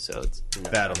episodes.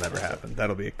 That'll never happen.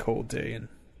 That'll be a cold day in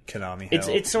Konami hell.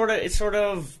 It sort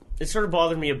of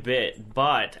bothered me a bit,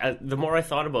 but the more I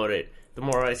thought about it, the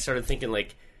more I started thinking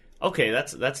like, okay,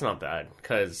 that's not bad,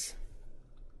 because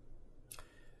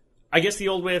I guess the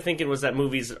old way of thinking was that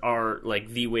movies are like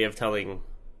the way of telling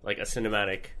like a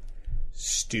cinematic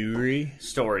Stewy.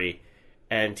 story,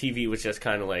 and TV was just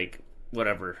kind of like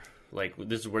whatever. Like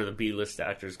this is where the B-list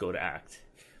actors go to act.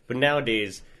 But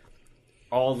nowadays,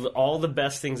 all the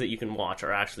best things that you can watch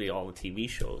are actually all the TV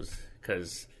shows,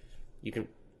 because you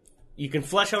can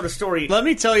flesh out a story. Let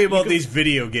me tell you about these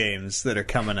video games that are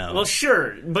coming out. Well,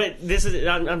 sure, but this is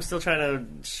I'm still trying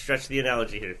to stretch the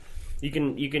analogy here. You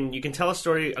can tell a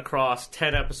story across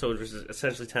 10 episodes, which is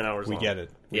essentially 10 hours we long. get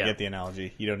it. We Yeah. get the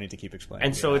analogy. You don't need to keep explaining.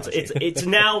 And the so analogy. it's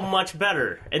now much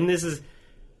better. And this is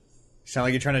sound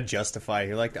like you're trying to justify.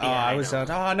 You're like, I know.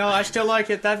 oh no, I still like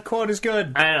it. That quote is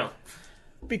good I don't know.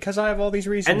 because I have all these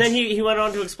reasons. And then he went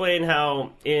on to explain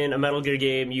how in a Metal Gear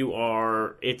game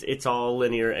it's all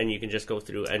linear and you can just go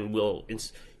through and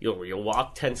you'll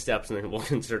walk 10 steps and then we'll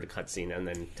insert a cutscene and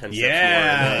then 10 steps more.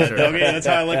 yeah, and then insert- okay, that's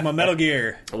how I like my Metal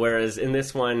Gear. Whereas in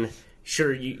this one,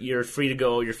 sure, you're free to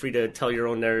go. You're free to tell your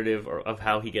own narrative of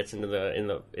how he gets into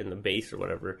the base or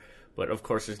whatever. But of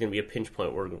course, there's going to be a pinch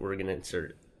point where we're going to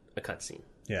insert a cutscene.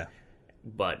 Yeah.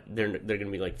 But they're going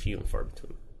to be like few and far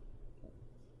between.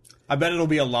 I bet it'll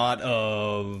be a lot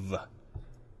of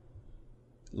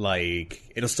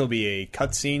like it'll still be a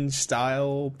cutscene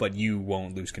style, but you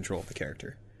won't lose control of the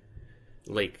character.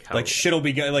 Like shit'll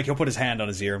be like he'll put his hand on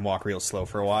his ear and walk real slow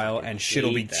for a while, and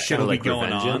shit'll be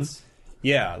going on.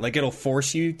 Yeah, like it'll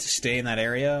force you to stay in that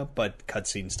area, but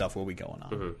cutscene stuff will be going on.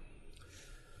 Mm-hmm.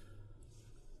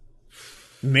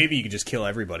 Maybe you could just kill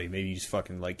everybody. Maybe you just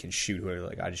fucking like can shoot whoever.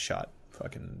 Like I just shot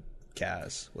fucking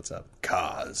Kaz. What's up,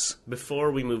 Kaz?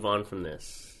 Before we move on from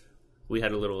this, we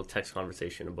had a little text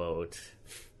conversation about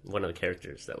one of the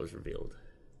characters that was revealed.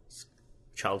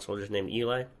 Child soldier's named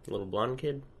Eli, little blonde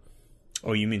kid.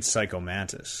 Oh, you mean Psycho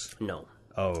Mantis? No.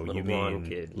 Oh, little you blonde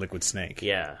mean kid. Liquid Snake?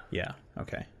 Yeah. Yeah.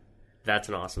 Okay. That's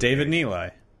an awesome David and character. Eli.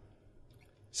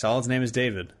 Solid's name is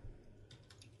David.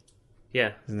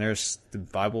 Yeah. Isn't there the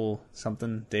Bible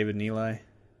something? David and Eli?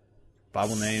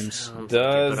 Bible names?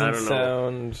 Doesn't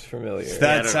sound familiar.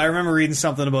 That's I remember reading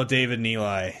something about David and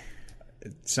Eli.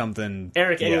 Something.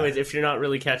 Eric, anyways, if you're not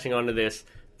really catching on to this,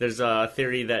 there's a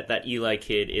theory that Eli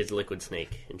kid is Liquid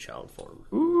Snake in child form.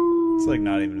 Ooh. It's like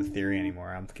not even a theory anymore.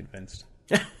 I'm convinced.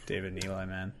 David and Eli,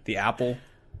 man. The apple.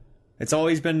 It's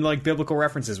always been like biblical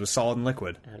references with solid and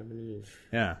liquid. Adam and Eve.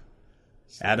 Yeah.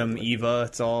 Adam, Eva,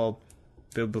 it's all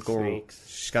biblical. Snakes.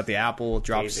 She's got the apple,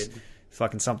 drops David.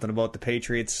 fucking something about the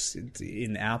Patriots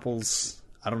in apples.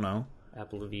 I don't know.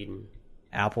 Apple of Eden.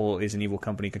 Apple is an evil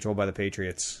company controlled by the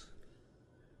Patriots.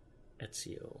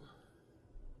 Ezio.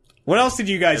 What else did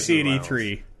you guys see at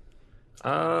E3?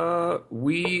 I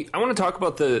want to talk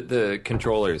about the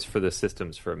controllers for the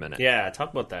systems for a minute. Yeah,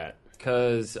 talk about that.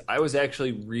 Because I was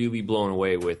actually really blown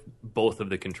away with both of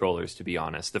the controllers, to be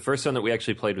honest. The first one that we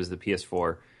actually played was the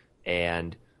PS4,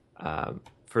 and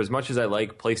for as much as I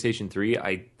like PlayStation 3,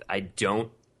 I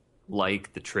don't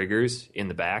like the triggers in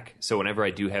the back. So whenever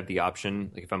I do have the option,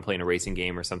 like if I'm playing a racing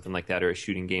game or something like that, or a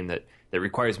shooting game that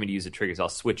requires me to use the triggers, I'll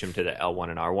switch them to the L1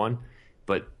 and R1.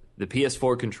 But the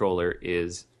PS4 controller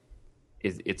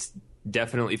it's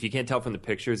definitely, if you can't tell from the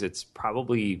pictures, it's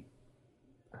probably,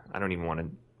 I don't even want to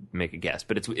make a guess,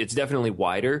 but it's definitely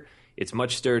wider. It's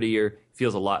much sturdier,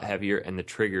 feels a lot heavier, and the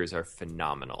triggers are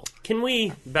phenomenal. Can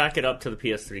we back it up to the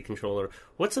PS3 controller?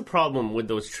 What's the problem with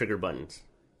those trigger buttons?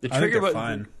 The trigger I think they're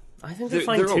button, fine. I think they're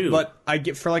fine too. But I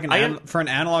get for like for an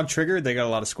analog trigger, they got a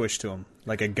lot of squish to them.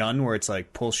 Like a gun where it's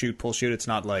like pull shoot. It's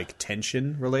not like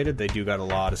tension related. They do got a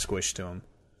lot of squish to them.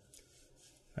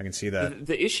 I can see that.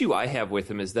 The issue I have with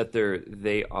them is that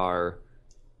they are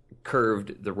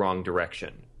curved the wrong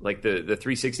direction. Like the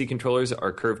 360 controllers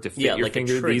are curved to fit your like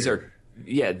finger.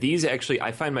 These actually,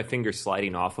 I find my fingers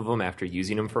sliding off of them after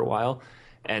using them for a while,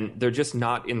 and they're just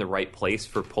not in the right place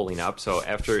for pulling up. So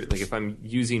after, like, if I'm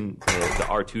using the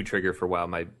R2 trigger for a while,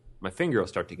 my finger will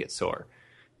start to get sore.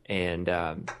 And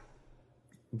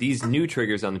these new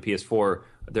triggers on the PS4,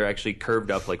 they're actually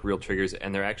curved up like real triggers,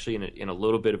 and they're actually in a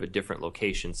little bit of a different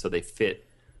location, so they fit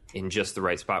in just the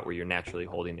right spot where you're naturally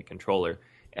holding the controller.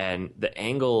 And the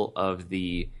angle of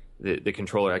the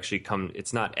controller actually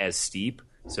it's not as steep,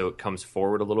 so it comes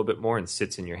forward a little bit more and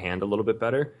sits in your hand a little bit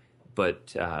better. But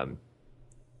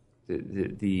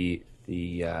the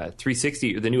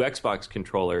 360, the new Xbox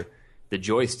controller, the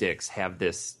joysticks have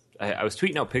this. I was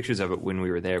tweeting out pictures of it when we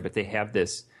were there, but they have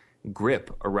this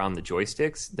grip around the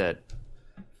joysticks that,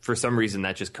 for some reason,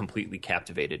 that just completely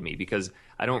captivated me, because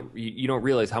you don't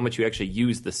realize how much you actually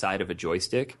use the side of a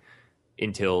joystick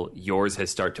until yours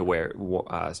has start to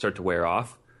wear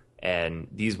off, and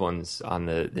these ones on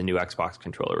the new Xbox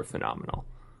controller are phenomenal.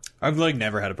 I've like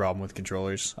never had a problem with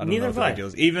controllers. I don't Neither know if have that I.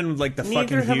 deals. Even like the Neither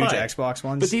fucking have huge I. Xbox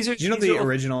ones. But these are- do you know these the are-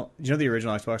 original? Do you know the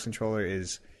original Xbox controller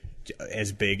is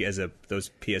as big as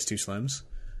those PS2 Slims?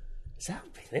 Is that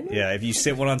big? Yeah, if you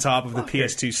sit one on top of the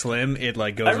PS2 Slim, it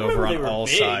like goes remember over they on were all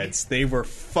big. sides. They were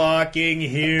fucking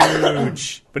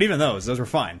huge. But even those were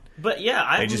fine. But yeah,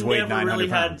 I've just weighed never 900 really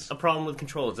pounds. had a problem with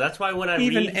controllers. That's why when I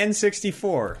Even read...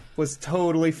 N64 was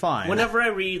totally fine. Whenever I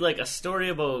read like a story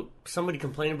about somebody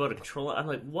complaining about a controller, I'm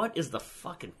like, what is the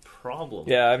fucking problem?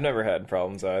 Yeah, I've never had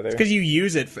problems either. Because you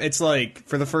use it, it's like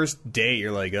for the first day,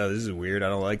 you're like, "Oh, this is weird. I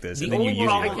don't like this." The And then you only use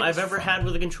problem it. I've ever had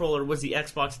with a controller was the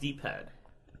Xbox D-pad.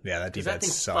 Yeah, that Because D-pad that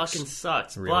thing sucks. fucking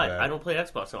sucks. Real But bad. I don't play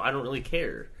Xbox, so I don't really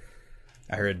care.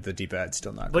 I heard the D-pad's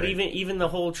still not But great. even the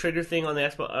whole trigger thing on the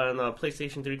Xbox on the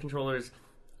PlayStation 3 controllers,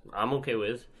 I'm okay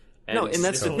with. No, and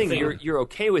that's the whole thing. You're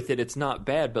okay with it. It's not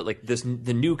bad, but like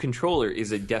the new controller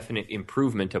is a definite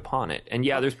improvement upon it. And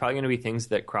yeah, there's probably going to be things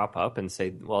that crop up and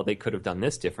say, well, they could have done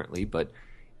this differently, but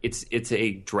it's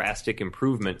a drastic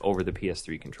improvement over the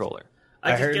PS3 controller.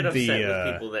 I just heard get upset the,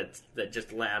 with people that just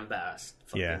lambast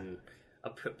fucking a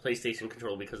PlayStation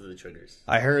controller because of the triggers.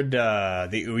 I heard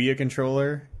the Ouya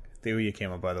controller. The Ouya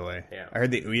came up, by the way. Yeah. I heard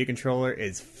the Ouya controller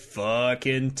is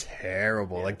fucking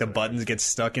terrible. Yeah, like, the buttons get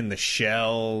stuck in the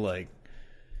shell. Like,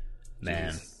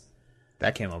 man.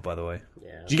 That came up, by the way.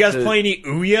 Yeah. Did you guys play any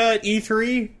Ouya at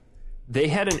E3? They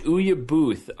had an Ouya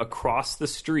booth across the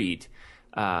street.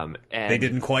 And They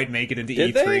didn't quite make it into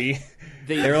Did E3.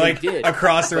 They were like, did.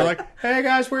 across, they were like, hey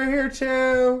guys, we're here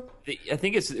too. I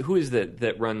think it's who is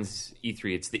that runs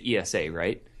E3? It's the ESA,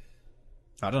 right?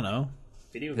 I don't know.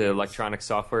 Video The games. Electronic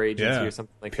Software Agency Yeah. or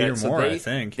something like Peter that. Moore, they, I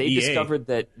think. They EA. discovered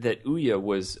that Ouya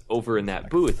was over in that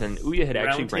booth, and Ouya had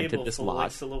actually Round rented table this full of, like,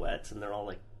 lot. silhouettes, and they're all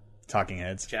like Talking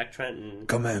Heads. Jack Trent and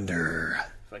Commander.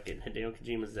 fucking Hideo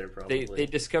Kojima's there probably. They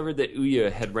discovered that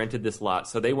Ouya had rented this lot,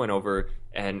 so they went over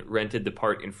and rented the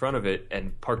part in front of it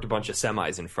and parked a bunch of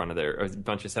semis in front of there, or a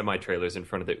bunch of semi-trailers in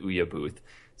front of the Ouya booth.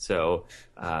 So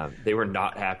they were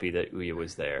not happy that Ouya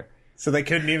was there. So they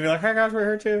couldn't even be like, hey guys, we're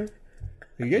here too.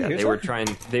 You guys Yeah, hear they were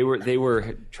something? trying. They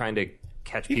were trying to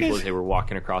catch people guys- as they were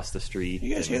walking across the street.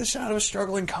 You guys hear the sound of a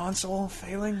struggling console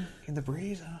failing in the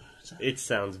breeze? It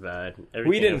sounds bad. We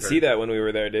Everything didn't I've see heard- that when we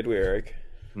were there, did we, Eric?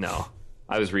 No,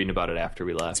 I was reading about it after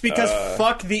we left. It's because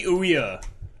fuck the Ouya.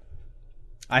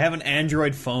 I have an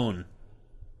Android phone.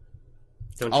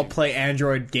 Don't I'll you, play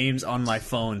Android games on my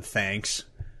phone, thanks.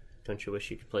 don't you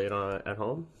wish you could play it at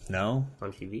home No?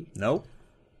 on TV? Nope.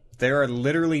 There are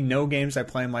literally no games I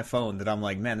play on my phone that I'm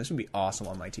like, man, this would be awesome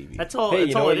on my TV. That's all. Hey, that's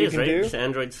you know all what it you is, can right? do? Just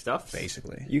Android stuff.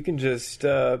 Basically. You can just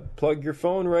plug your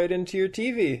phone right into your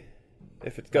TV.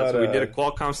 If it's got So we did a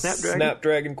Qualcomm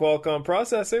Snapdragon. Qualcomm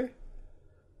processor.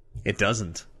 It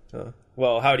doesn't.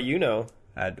 Well, how do you know?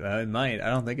 It might. I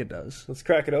don't think it does. Let's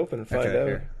crack it open and find Okay, out.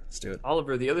 here. Let's do it.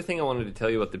 Oliver, the other thing I wanted to tell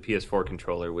you about the PS4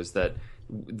 controller was that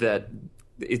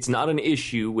it's not an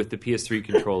issue with the PS3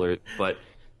 controller, but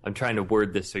I'm trying to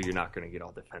word this so you're not going to get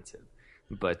all defensive.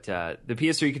 But the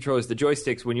PS3 controllers, the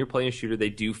joysticks, when you're playing a shooter, they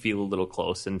do feel a little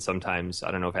close. And sometimes,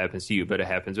 I don't know if it happens to you, but it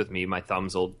happens with me. My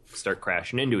thumbs will start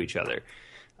crashing into each other.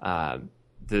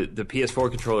 The PS4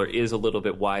 controller is a little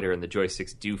bit wider, and the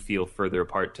joysticks do feel further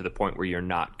apart to the point where you're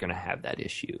not going to have that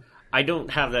issue. I don't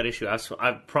have that issue.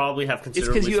 I probably have It's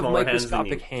considerably because you have smaller hands than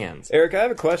microscopic you. hands. Eric, I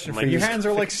have a question for you. Your hands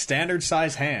are like standard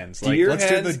size hands. Like, your let's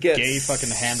do hands the get gay fucking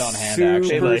hand-on-hand super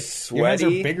action. like, Your hands are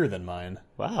sweaty? bigger than mine.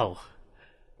 Wow.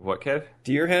 What, Kev?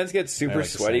 Do your hands get super like the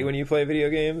sweaty same. when you play video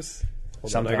games? Hold on,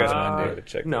 Sometimes I gotta mine go to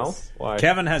check No. this. Why?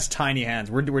 Kevin has tiny hands.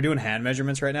 We're doing hand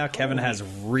measurements right now. Kevin has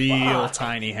real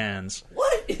tiny hands.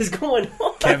 What is going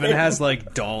on? Kevin has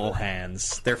like doll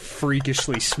hands. They're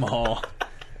freakishly small.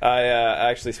 I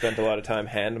actually spent a lot of time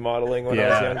hand modeling when I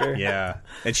was younger. Yeah.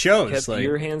 It shows. Kev, like,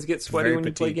 your hands get sweaty very when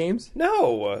you play petite. games?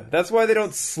 No, that's why they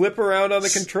don't slip around on the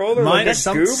controller Mine- like a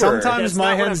some- goober. sometimes- That's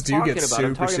my not what hands I'm do talking get about. I'm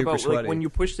super, talking super about like sweaty. when you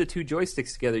push the two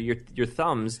joysticks together, your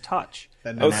thumbs touch.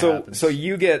 That Oh, never so happens. so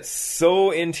you get so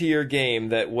into your game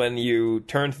that when you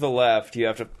turn to the left, you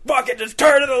have to fucking just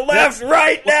turn to the left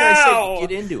right That's what I now. said,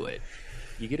 get into it.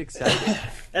 You get excited.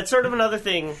 That's sort of another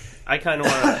thing I kind of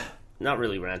want to not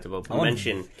really rant about, but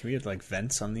mention Can we get like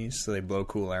vents on these so they blow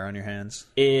cool air on your hands?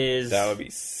 is That would be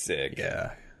sick.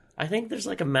 Yeah. I think there's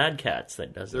like a Mad Catz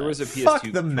that does There that. was a PS2 Fuck the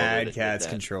controller Mad that did Catz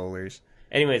that. controllers.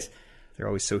 Anyways, They're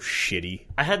always so shitty.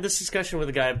 I had this discussion with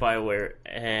a guy at BioWare,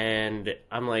 and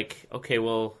I'm like, okay,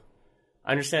 well,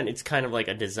 I understand it's kind of like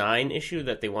a design issue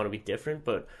that they want to be different,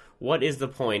 but what is the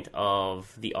point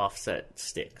of the offset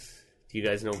sticks? Do you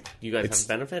guys know? Do you guys It's have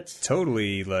benefits?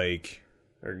 Totally like...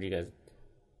 Or do you guys...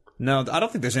 No, I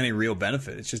don't think there's any real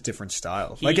benefit. It's just different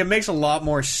styles. Like, it makes a lot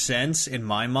more sense in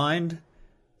my mind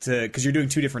to... Because you're doing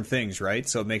two different things, right?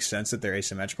 So it makes sense that they're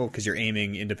asymmetrical because you're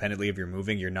aiming independently of your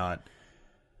moving. You're not...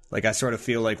 Like, I sort of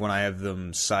feel like when I have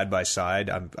them side by side,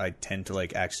 I tend to,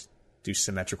 like, do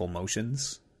symmetrical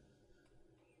motions.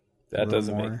 That little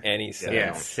doesn't more. make any sense.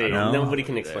 Yeah, see, No. nobody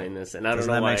can explain this, and I don't Doesn't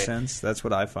know that why. make sense? That's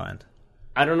what I find.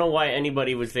 I don't know why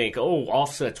anybody would think, "Oh,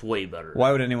 offset's way better."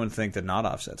 Why would anyone think that not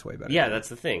offset's way better? Yeah, that's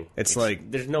the thing. It's like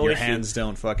there's no your issue. hands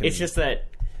don't fucking It's just that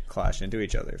clash into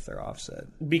each other if they're offset.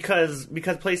 because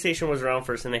PlayStation was around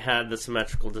first and they had the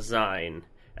symmetrical design,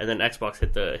 and then Xbox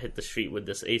hit the street with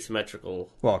this asymmetrical.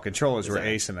 Well, controllers were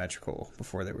Exactly. asymmetrical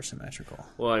before they were symmetrical.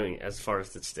 Well, I mean, as far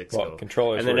as the sticks Well, go,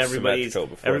 controllers and then were everybody's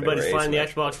symmetrical before they were flying the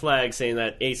asymmetrical. Xbox flag saying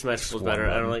that asymmetrical is better.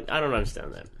 one I don't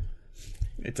understand that.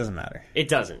 It doesn't matter. It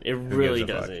doesn't. It really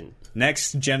gives a fuck? doesn't.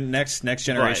 Next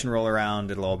generation roll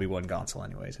around, it'll all be one console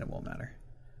anyways, and it won't matter.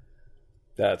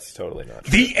 That's totally not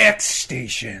true. The X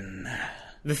Station.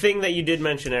 The thing that you did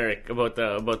mention, Eric, about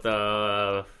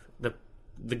the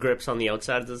grips on the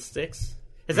outside of the sticks,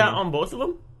 is that on both of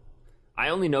them? I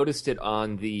only noticed it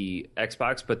on the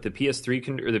Xbox, but the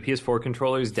PS3 or the PS4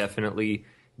 controllers definitely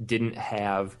didn't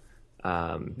have.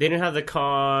 They didn't have the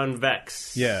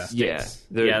convex. Yeah. Sticks.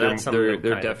 They're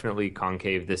definitely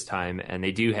concave this time, and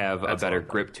they do have a better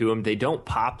grip to them. They don't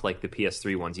pop like the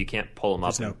PS3 ones. You can't pull them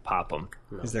up and pop them.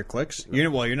 Is there clicks?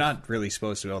 You're not really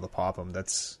supposed to be able to pop them.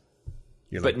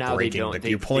 You're but now breaking they don't.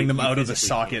 you're pulling them out of the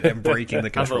socket and breaking the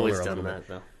I've controller always a done little that, bit.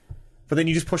 though. But then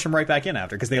you just push them right back in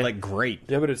after because they grate.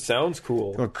 Yeah, but it sounds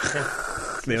cool.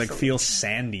 They feel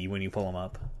sandy when you pull them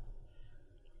up.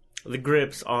 The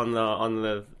grips on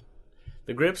the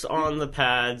grips on the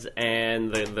pads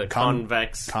and the concave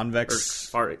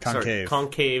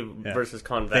versus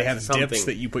convex. They have dips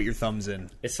that you put your thumbs in.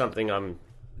 It's something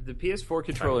The PS4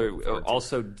 controller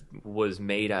also was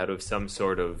made out of some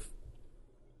sort of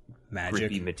grippy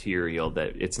Magic. material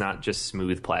that it's not just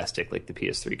smooth plastic like the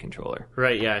PS3 controller.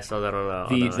 right. Yeah, I saw that on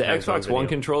The a Xbox One video.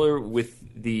 controller, with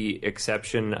the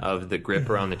exception of the grip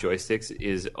around the joysticks,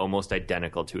 is almost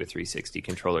identical to a 360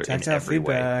 controller in Tactile every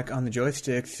way. feedback on the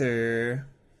joystick, sir.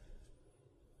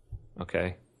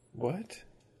 Okay. What?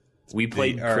 We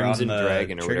played or Crimson on the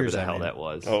Dragon or whatever triggers, the I hell mean. that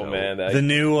was. Oh so man, that The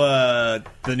new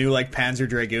Panzer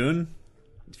Dragoon.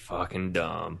 fucking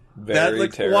dumb. very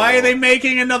terrible. Why are they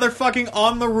making another fucking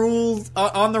on the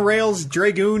rails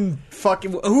Dragoon?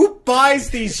 Fucking who buys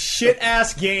these shit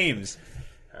ass games?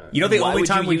 You know the Why only would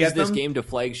time you we use get this them, game to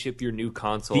flagship your new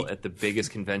console at the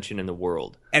biggest convention in the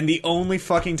world? and the only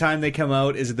fucking time they come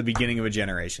out is at the beginning of a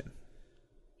generation.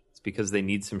 It's because they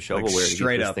need some Like, shovelware to get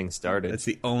straight this up, thing started. That's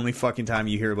the only fucking time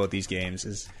you hear about these games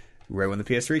is right when the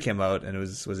PS3 came out, and it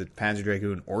was it Panzer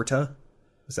Dragoon Orta?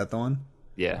 Was that the one?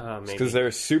 Yeah. Maybe. Because they're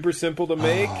super simple to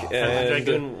make, Panzer and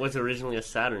Dragoon was originally a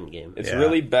Saturn game. it's Yeah.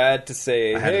 really bad to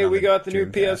say, had it hey, on we the got the new Dreamcast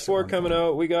at PS4 one coming point.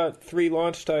 out, we got 3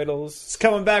 launch titles. It's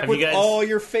coming back Have with you guys- all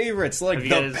your favorites, like have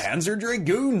the you guys Panzer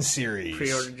Dragoon series.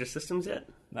 Pre-ordered your systems yet?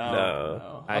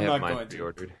 No. I I'm have not mine going to.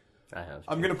 pre-ordered. I have.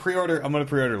 I'm gonna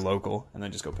pre-order local and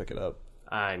then just go pick it up.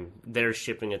 They're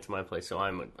shipping it to my place, so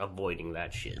I'm avoiding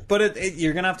that shit. But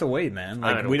you're gonna have to wait, man. I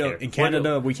Like don't we care. don't in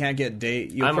Canada, we can't get day.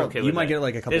 I'm okay You with might that. get it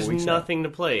like a couple There's weeks. nothing to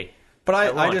play. But I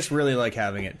launch. just really like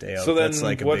having it day out. So then, That's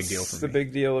like a what's big deal for the me.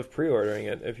 big deal of pre-ordering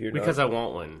it if you're Because not? I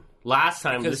want one. Last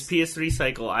time, Because- this PS3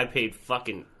 cycle, I paid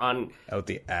fucking on. Out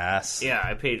the ass. Yeah,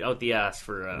 I paid out the ass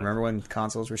for. Remember when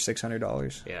consoles were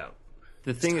 $600? Yeah.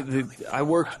 The thing, I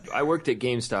worked at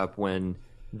GameStop when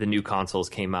the new consoles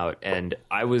came out, and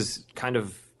I was kind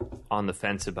of on the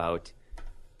fence about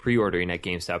pre-ordering at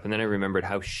GameStop, and then I remembered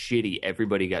how shitty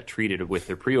everybody got treated with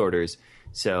their pre-orders,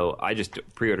 so I just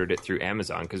pre-ordered it through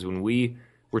Amazon, because when we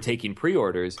were taking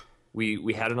pre-orders,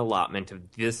 we had an allotment of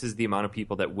this is the amount of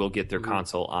people that will get their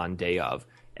console on day of,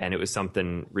 and it was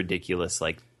something ridiculous,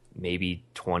 like maybe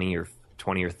 20 or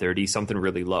 30, something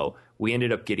really low. We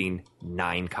ended up getting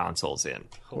 9 consoles in.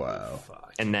 Wow.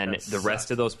 And then the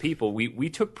rest of those people, we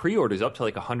took pre-orders up to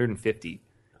like 150.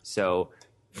 So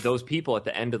those people at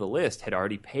the end of the list had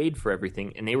already paid for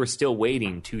everything, and they were still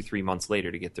waiting 2-3 months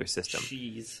later to get their system.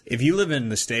 Jeez. If you live in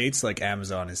the States, like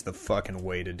Amazon is the fucking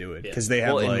way to do it. Because they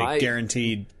have Well, in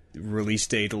guaranteed release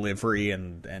day delivery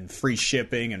and free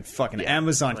shipping, and fucking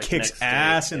Amazon like kicks next day,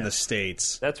 ass in yeah. the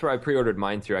States. That's where I pre-ordered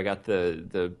mine through. I got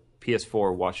the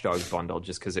PS4 Watch Dogs bundle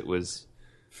just because it was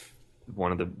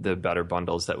one of the better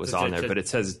bundles that was on there. But it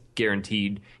says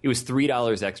guaranteed. It was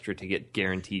 $3 extra to get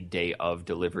guaranteed day of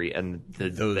delivery, and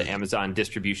the Amazon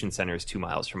distribution center is 2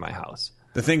 miles from my house.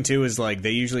 The thing too is like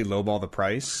they usually lowball the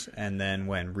price, and then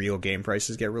when real game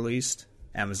prices get released,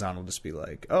 Amazon will just be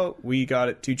like, "Oh, we got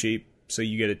it too cheap, so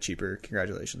you get it cheaper.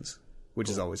 Congratulations," which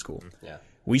is always cool. Yeah.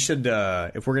 We should,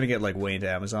 if we're gonna get like way into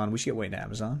Amazon, we should get way into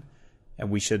Amazon, and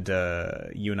we should,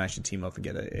 you and I should team up and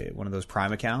get one of those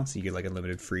Prime accounts. You get like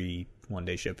unlimited free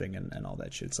 1-day shipping and all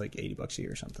that shit. It's like $80 a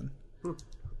year or something.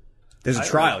 There's a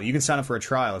trial. You can sign up for a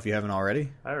trial if you haven't already.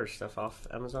 I ordered stuff off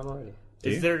Amazon already.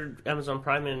 you? Is there Amazon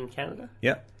Prime in Canada?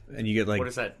 Yeah, and you get like What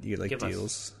does that you get like give us?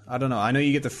 deals. I don't know. I know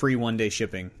you get the free 1-day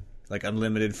shipping, like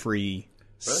unlimited free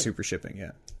super shipping.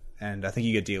 Yeah, and I think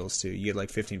you get deals too. You get like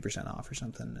 15% off or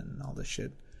something, and all this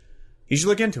shit. You should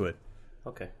look into it.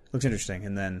 Okay. Looks interesting.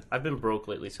 And then I've been broke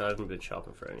lately, so I haven't been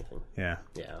shopping for anything. yeah,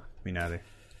 Yeah. me neither.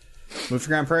 Move to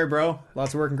Grand Prairie, bro.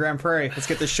 Lots of work in Grand Prairie. Let's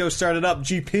get this show started up.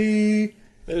 GP.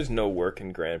 There's no work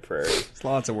in Grand Prairie. There's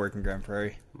lots of work in Grand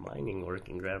Prairie. Mining work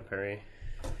in Grand Prairie.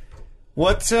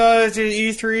 What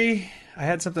E3? I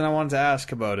had something I wanted to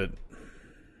ask about it.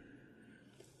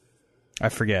 I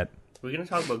forget. We're gonna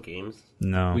talk about games.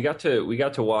 No. We got to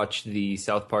watch the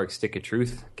South Park Stick of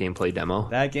Truth gameplay demo.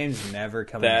 That game's never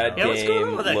coming That out. Yeah, what's going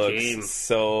on with that looks game?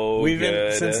 so We've good.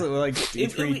 been since like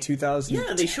E3 2000.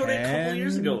 Yeah, they showed it a couple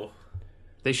years ago.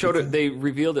 They showed it. They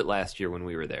revealed it last year when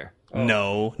we were there.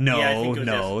 No, Yeah, I think it was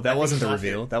no. this- That I wasn't think the last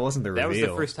year. reveal. That wasn't the reveal. That was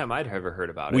the first time I'd ever heard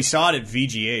about it. We saw it at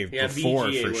VGA Yeah, before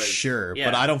VGA for was- sure, yeah.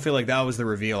 but I don't feel like that was the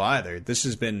reveal either. This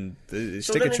has been the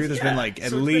Stick of then Truth has it's- been yeah, like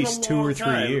at so it's been a least 2 or long 3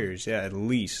 time. years. Yeah, at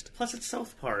least. Plus, it's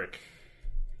South Park.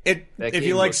 It That if you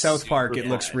game like looks South Park, super it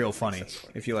looks fun. real funny.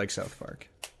 If you like South Park,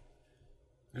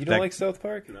 You don't that- like South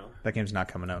Park? No. that game's not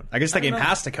coming out. I guess that game know.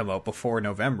 has to come out before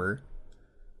November.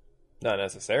 Not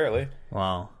necessarily.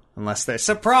 Wow. Unless they're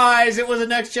surprise, it was a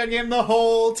next gen game the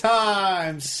whole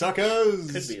time, suckers.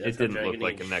 Could be. It That's how didn't look Dragon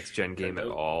like a Age next gen game at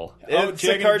turned out. all. Oh, It's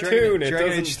Dragon- a cartoon. Dragon- It Dragon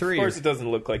doesn't, Age 3. Of course, it doesn't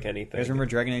look like You anything. guys remember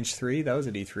Dragon Age 3? That was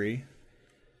at E3.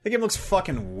 The game looks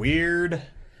fucking weird.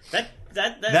 That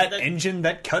engine,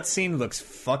 that cutscene looks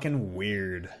fucking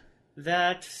weird.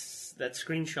 that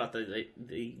screenshot that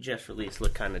they just released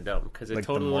looked kind of dumb because it Like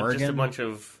the totally looked just a Morgan? bunch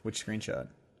of Which screenshot?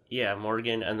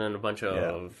 Morgan and then a bunch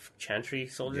of Chantry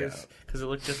soldiers Yeah. because it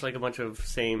looked just like a bunch of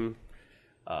same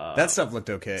That stuff looked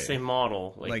okay.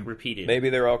 model Like, repeated. Maybe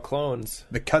they're all clones.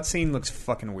 The cutscene looks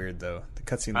fucking weird though. The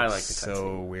cutscene I looks like the so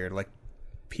cutscene. weird. Like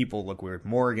people look weird.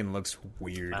 Morgan looks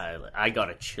weird. I got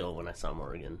a chill when I saw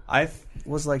Morgan.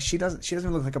 Was like she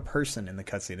doesn't look like a person in the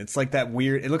cutscene. It's like that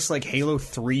weird. It looks like Halo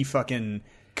 3 fucking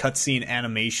cutscene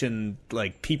animation.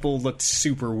 Like people looked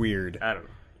super weird. I don't know.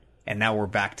 And now we're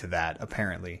back to that,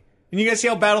 apparently. And you guys see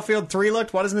how Battlefield 3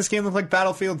 looked? Why doesn't this game look like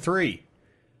Battlefield 3?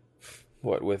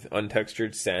 What, with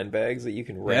untextured sandbags that you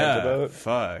can rant about?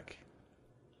 Fuck.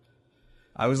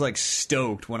 I was like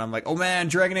stoked when I'm like, oh man,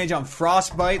 Dragon Age on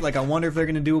Frostbite. Like, I wonder if they're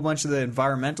going to do a bunch of the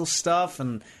environmental stuff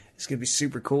and it's going to be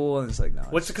super cool. And it's like, no.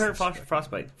 What's the current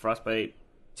Frostbite? Frostbite.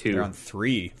 They're on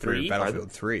 3 for Three?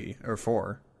 Battlefield 3 or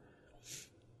 4.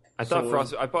 I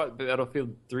thought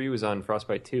Battlefield 3 was on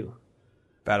Frostbite 2.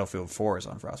 Battlefield 4 is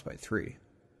on Frostbite 3.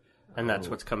 And that's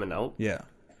what's coming out. Yeah.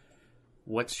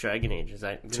 What's Dragon Age? Is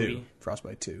that gonna 2. be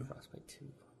Frostbite 2. Frostbite 2?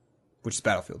 Which is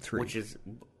Battlefield 3.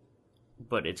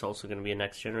 But it's also going to be a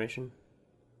next generation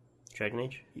Dragon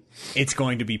Age. It's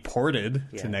going to be ported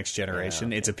Yeah. to next generation.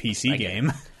 Yeah, okay. It's a PC I get it.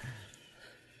 game.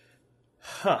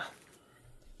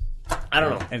 I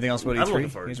don't know. Anything else about I'm E3 looking you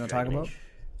forward guys to want to talk Dragon about? Age.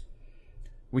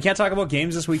 We can't talk about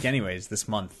games this week anyways, this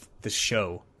month, this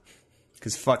show.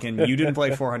 Because fucking you didn't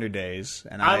play 400 Days,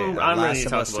 and I'm ready Last to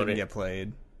of talk Us about didn't it. get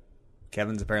played.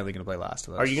 Kevin's apparently going to play Last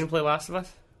of Us. Are you going to play Last of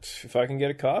Us? If I can get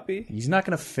a copy, He's not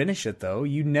going to finish it, though.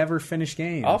 You never finish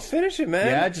games. I'll finish it, man.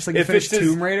 Yeah, just like you If finished it's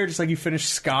just- Tomb Raider, just like you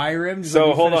finished Skyrim. Just So like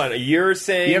you hold finished- on, you're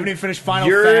saying You haven't even finished Final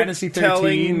you're Fantasy 13.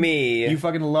 telling me you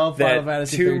fucking love Final that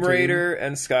Fantasy Tomb 13. Raider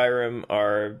and Skyrim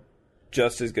are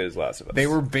just as good as Last of Us. They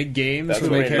were big games That's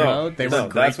when what they came out. They were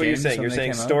great that's what you're games saying. when You're they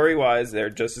saying came out. story wise, they're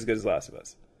just as good as Last of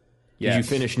Us. Did you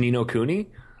finish Nino Kuni?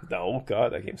 No,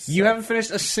 God, that game's You haven't finished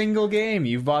a single game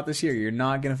you've bought this year. You're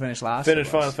not going to finish Last finished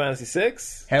of Us. Final Fantasy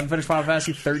 6. Haven't finished Final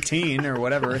Fantasy 13 or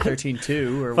whatever,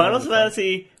 13-2 or Final whatever.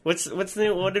 Fantasy.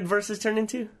 What did Versus turn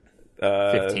into?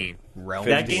 15. Realm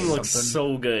That 15 game looks something.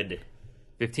 so good.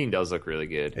 15 does look really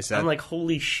good. Is that, I'm like,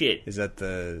 holy shit. is that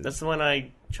the... That's the one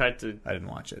I tried to. I didn't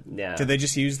watch it. Yeah. Did they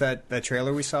just use that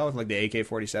trailer we saw with like the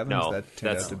AK-47s? No, that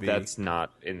turned that's out to be... that's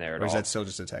not in there at or is all. that still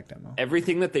just a tech demo?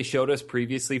 Everything that they showed us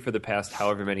previously for the past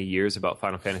however many years about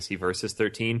Final Fantasy Versus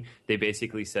 13, they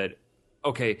basically said,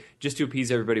 okay, just to appease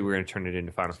everybody, we're going to turn it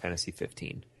into Final Fantasy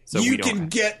 15. So you we don't can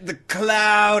get the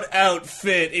Cloud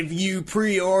outfit if you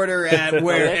pre-order at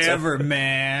wherever,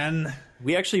 man.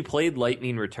 We actually played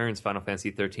Lightning Returns Final Fantasy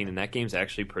 13, and that game's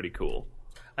actually pretty cool.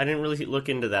 I didn't really look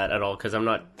into that at all because I'm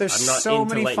not. There's I'm not so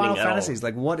into many Lightning Final at all. Fantasies.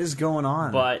 Like, what is going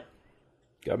on? But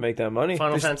Gotta make that money.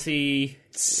 Final There's Fantasy.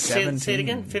 Say it 17.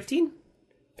 again. 15.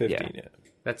 15, yeah.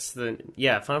 That's the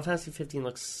Final Fantasy 15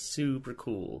 looks super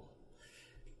cool,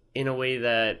 in a way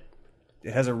that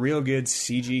It has a real good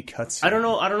CG cutscene. I don't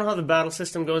know how the battle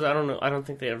system goes. I don't know. I don't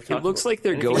think they ever. It looks like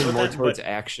they're going more towards But,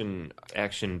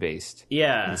 action based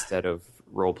yeah, instead of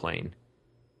role playing.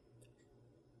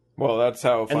 Well, that's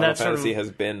how Final that's sort of- Fantasy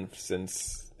has been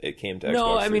since it came to Xbox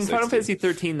No, I mean 360. Final Fantasy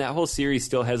 13. That whole series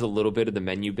still has a little bit of the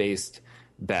menu based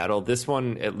battle. This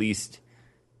one, at least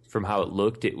from how it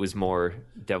looked, it was more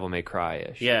Devil May Cry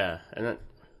ish. yeah, and that,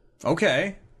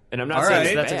 Okay. And I'm not All saying right.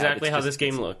 it's that's bad, exactly it's how just- this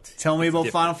game looked, Tell me about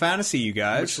different. Final Fantasy, you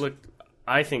guys. which looked,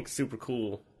 I think, super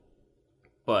cool.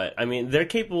 But I mean, they're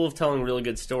capable of telling really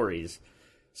good stories.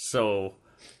 So,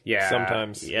 yeah,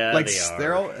 Sometimes. yeah, like they are.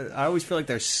 they're all, I always feel like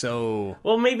they're so.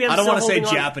 Well, maybe I don't want want to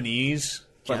say Japanese,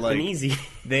 But Japanesey.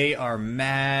 they are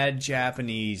mad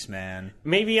Japanese, man.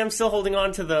 Maybe I'm still holding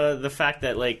on to the fact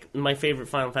that like my favorite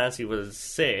Final Fantasy was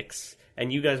 6,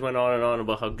 and you guys went on and on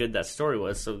about how good that story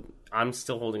was. So I'm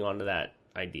still holding on to that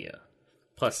idea.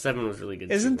 Plus 7 was really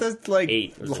good. Isn't too. that like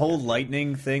 8 was the whole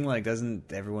lightning thing? Like,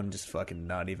 doesn't everyone just fucking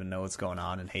not even know what's going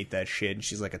on and hate that shit? And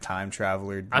she's like a time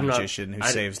traveler magician who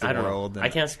saves the world. I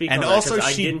can't speak. And on also, that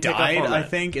 'cause she I didn't pick up died. on I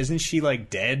that. think isn't she like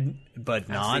dead but That's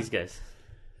not? these guys.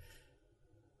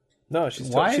 No, she's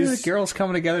Why she's, are the girls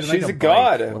coming together to she's make a bike?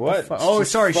 god. the What? fuck? Oh,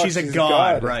 sorry, she's a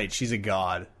god. god. Right, she's a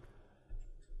god.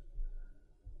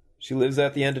 She lives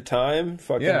at the end of time.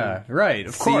 Fucking Yeah, right.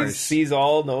 Of course, sees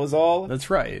all, knows all. that's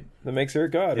right. That makes her a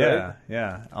god, Yeah, right?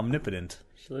 yeah. Omnipotent,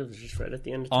 She lives just right at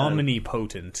the end of time.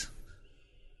 omnipotent.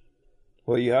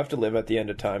 Well, you have to live at the end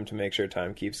of time to make sure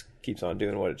time keeps on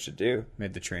doing what it should do.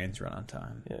 Made the trains run on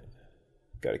time. Yeah,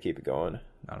 got to keep it going.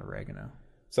 Not oregano.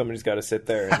 Somebody's got to sit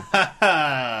there and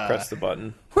press the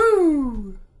button,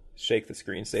 Woo! shake the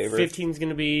screensaver. 15's going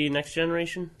to be next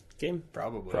generation game.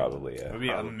 Probably. Yeah. I'd be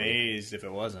amazed if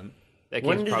it wasn't. That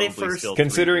When game's did they probably first- still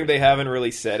Considering 3 they haven't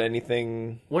really said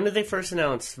anything. When did they first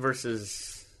announce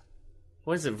versus?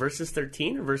 What is it? Versus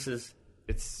 13 or versus?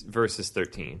 It's versus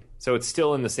 13, so it's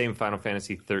still in the same Final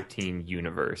Fantasy 13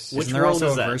 universe. Which Isn't there world also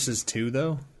is a that? Versus 2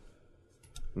 though?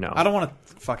 No, I don't want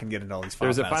to fucking get into all these.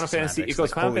 There's a Final Fantasy. It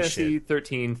goes Final Fantasy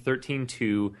 13, 13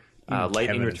 2, Lightning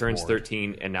Kevin is Returns bored.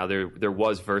 13, and now there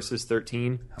was versus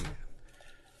 13.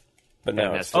 But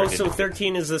now And it's that's- Oh, so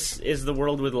 13 is the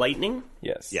world with lightning?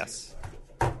 yes. Yes,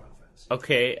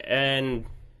 Okay, and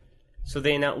so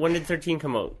they announced. When did 13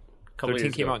 come out? A couple 13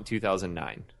 years came ago. out in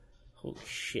 2009, Holy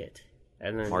shit!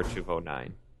 And then March of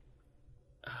 09.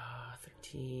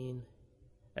 13,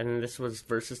 and then this was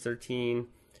versus 13,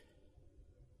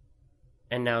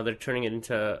 and now they're turning it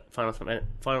into Final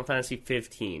Fantasy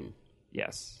 15.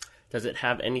 Yes, Does it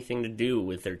have anything to do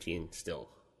with 13 still?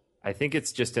 I think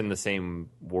it's just in the same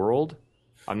world.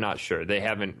 I'm not sure. They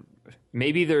haven't.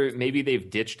 Maybe they've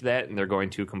ditched that and they're going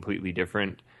to a completely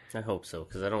different I hope so,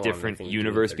 because I don't want different anything to do with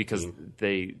universe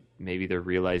 13. because they're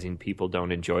realizing people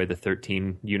don't enjoy the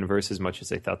 13 universe as much as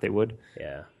they thought they would.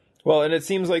 Yeah. Well, and it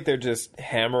seems like they're just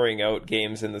hammering out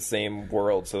games in the same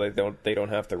world, so they don't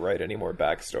have to write any more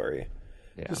backstory.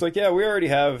 Yeah. Just like, yeah, we already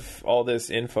have all this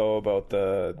info about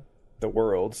the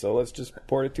world, so let's just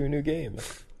port it to a new game.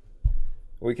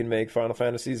 We can make Final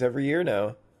Fantasies every year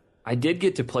now. I did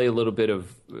get to play a little bit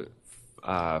of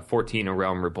 14 A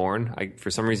Realm Reborn. For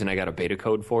some reason, I got a beta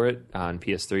code for it on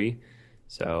PS3,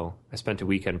 so I spent a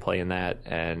weekend playing that,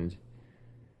 and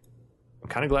I'm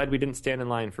kind of glad we didn't stand in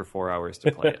line for 4 hours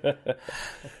to play it.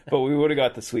 But we would have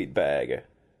got the sweet bag.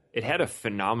 It had a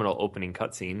phenomenal opening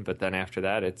cutscene, but then after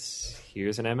that,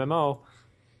 here's an MMO.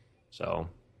 So,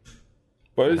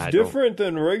 But And it's I don't- different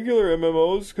than regular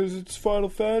MMOs because it's Final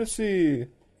Fantasy.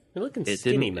 You're looking it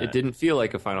skinny, didn't. man. It didn't feel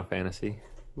like a Final Fantasy.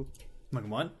 Like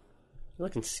what? You're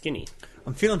looking skinny.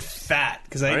 I'm feeling fat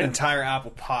because I ate Right. an entire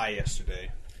apple pie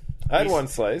yesterday. I had one Are you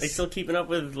slice. still keeping up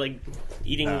with like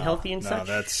eating healthy and no, such?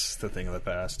 that's the thing of the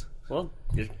past. Well,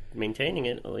 you're maintaining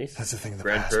it at least. That's the thing of the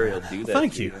Brad past. Perry man. will do that.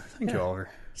 Thank to you, thank you, Oliver.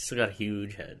 Still got a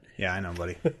huge head. Yeah, I know,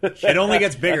 buddy. It only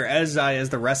gets bigger as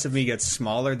the rest of me gets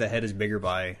smaller. The head is bigger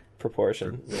by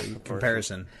Proportion.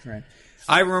 comparison. Right.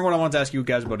 I remember what I wanted to ask you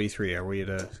guys about E3. Are we at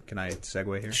a? Can I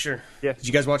segue here? Sure. Did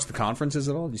you guys watch the conferences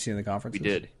at all? Did you see the conferences? We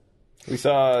did. We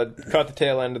caught the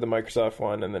tail end of the Microsoft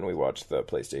one, and then we watched the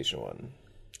PlayStation one.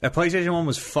 That PlayStation one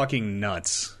was fucking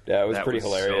nuts. Yeah, it was That pretty was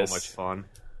hilarious. so much fun.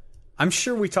 I'm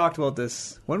sure we talked about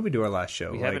this. When did we do our last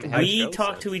show? haven't had- We shows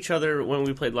talked to each other when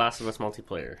we played Last of Us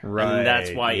multiplayer. Right, And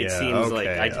that's why it yeah, seems like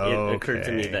okay, it occurred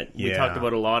to me okay, that we yeah. talked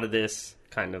about a lot of this,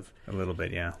 kind of. a little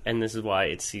bit, yeah. And this is why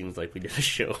it seems like we did a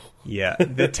show. Yeah,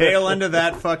 the tail end of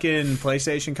that fucking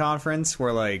PlayStation conference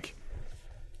where, like,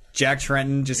 Jack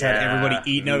Trenton just had Yeah.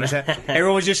 everybody eating out of his head.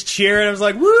 Everyone was just cheering. I was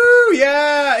like, woo,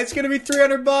 yeah, it's going to be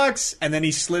 $300. And then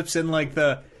he slips in, like,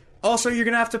 also, you're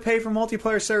going to have to pay for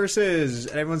multiplayer services.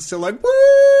 And everyone's still like, woo,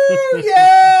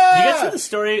 yeah. Did you guys see the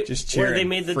story Just where cheering, they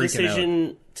made the freaking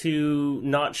decision to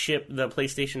not ship the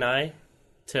PlayStation Eye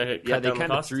to cut Yeah, they down the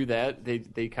kind of cost? threw that.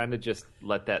 They kind of just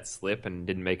let that slip and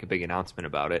didn't make a big announcement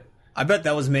about it. I bet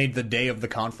that was made the day of the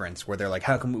conference where they're like,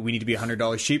 how come we need to be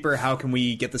 $100 cheaper? How can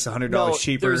we get this $100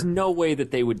 cheaper? There's no way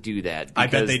that they would do that. I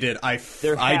bet because they did. I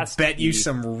there has to bet you be-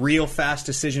 some real fast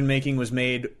decision making was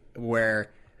made where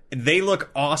they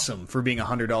look awesome for being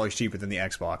 $100 cheaper than the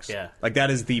Xbox. Yeah. Like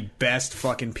that is the best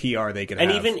fucking PR they could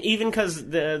And have. even because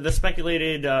the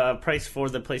speculated price for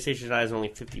the PlayStation Eye is only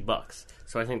 $50,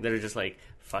 so I think they're just like,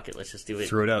 fuck it, let's just do it.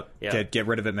 Threw it out. Yeah. Get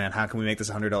rid of it, man. How can we make this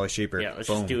 $100 cheaper? Yeah, let's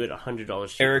Boom. just do it $100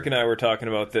 cheaper. Eric and I were talking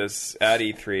about this at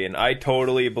E3, and I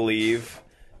totally believe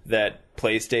that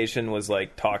PlayStation was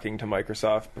like talking to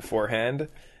Microsoft beforehand.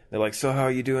 They're like, "So how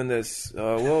are you doing this?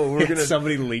 Well, we're gonna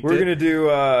Somebody leaked we're it. gonna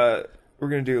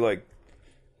do like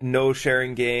no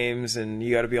sharing games, and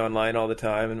you got to be online all the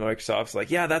time." And Microsoft's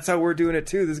like, "Yeah, that's how we're doing it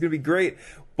too. This is gonna be great.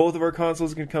 Both of our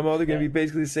consoles can come out. They're gonna be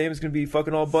basically the same. It's gonna be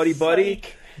fucking all buddy buddy."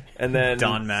 And then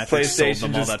Don Matrix sold PlayStation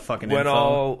them all just that fucking went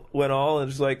info. all and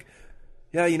just like,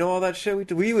 "Yeah, you know all that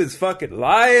shit we was fucking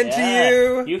lying to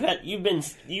you." You've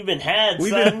been had, You've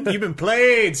son. been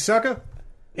played, sucker.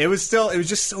 It was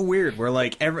just so weird. Where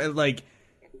like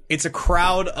it's a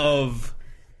crowd of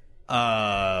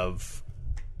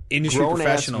industry Grown-ass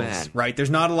professionals, man. right? There's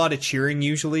not a lot of cheering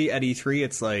usually at E3.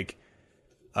 It's like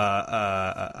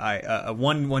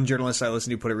one journalist I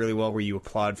listened to put it really well, where you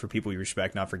applaud for people you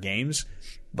respect, not for games.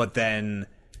 But then,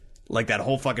 like, that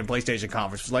whole fucking PlayStation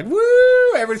conference was like,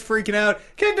 woo! Everyone's freaking out.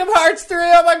 Kingdom Hearts 3,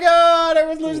 oh my god!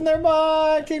 Everyone's losing their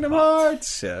mind! Kingdom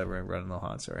Hearts! Yeah, we're running a little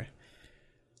hot, sorry.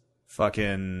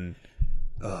 Fucking...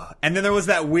 And then there was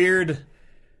that weird...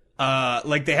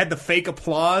 like, they had the fake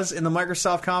applause in the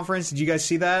Microsoft conference. Did you guys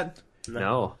see that?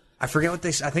 No. I forget what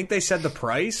I think they said the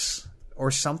price or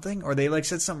something, or they like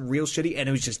said something real shitty, and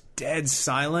it was just dead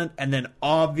silent, and then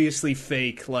obviously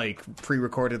fake, like,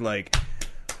 pre-recorded, like...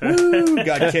 Woo!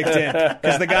 Got kicked in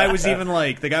because the guy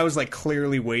was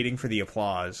clearly waiting for the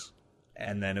applause,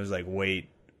 and then it was like wait,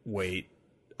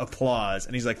 applause,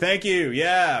 and he's like, "Thank you,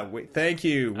 yeah, thank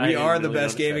you. We are the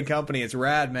best gaming company. It's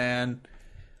rad, man."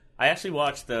 I actually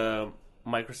watched the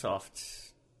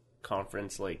Microsoft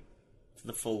conference, like,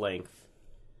 the full length.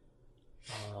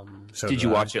 So Did you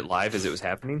watch it live as it was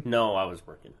happening? No, I was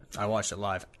working. I watched it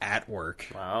live at work.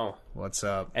 Wow. What's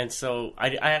up? And so I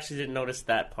actually didn't notice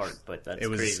that part, but that's It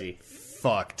was crazy.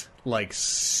 fucked, like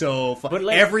so. But,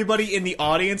 like- everybody in the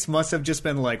audience must have just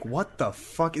been like, "What the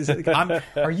fuck is it?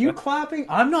 Are you clapping?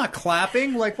 I'm not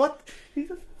clapping. Like what?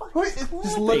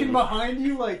 Just looking behind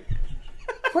you, like,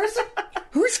 where's the,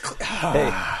 who's?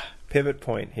 Hey, pivot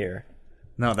point here.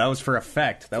 No, that was for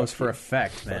effect. That was for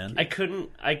effect, man. I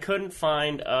couldn't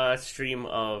find a stream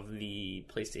of the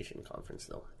PlayStation conference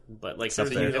though. But like It's up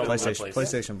there's there. a usual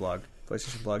PlayStation blog.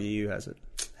 PlayStation blog EU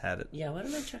had it. Yeah, why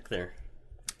didn't I check there?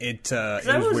 It That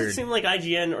was was weird. It seemed like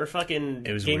IGN or fucking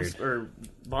It was Games weird. or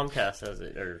Bombcast has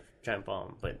it or Giant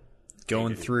Bomb, but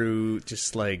Going through,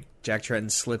 just like Jack Tretton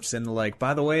slips into like,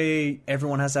 by the way,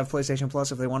 everyone has to have PlayStation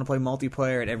Plus if they want to play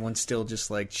multiplayer, and everyone's still just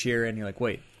like cheering. You're like,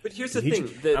 wait. But here's the Did he thing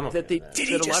just- that, I'm okay that, they, with that. Did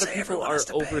he that a just lot of say people everyone are has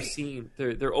to pay? overseeing.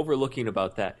 They're overlooking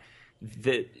about that.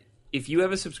 That if you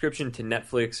have a subscription to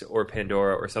Netflix or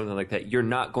Pandora or something like that, you're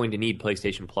not going to need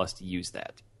PlayStation Plus to use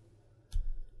that.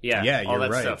 Yeah, all you're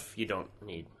that right. stuff you don't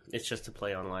need. It's just to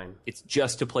play online. It's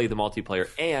just to play the multiplayer,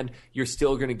 and you're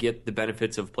still going to get the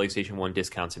benefits of PlayStation 1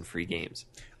 discounts and free games.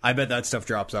 I bet that stuff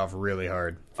drops off really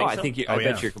hard. I so? think Oh, I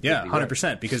yeah. bet you're completely Yeah, right.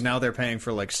 100%. Because now they're paying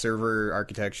for like server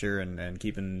architecture and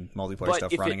keeping multiplayer But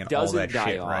stuff if running it and all doesn't that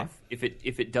die shit, off, right?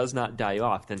 if it does not die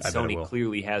off, then bet it Sony will.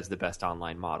 clearly has the best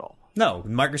online model. No,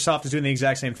 Microsoft is doing the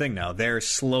exact same thing now. They're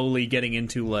slowly getting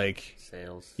into like,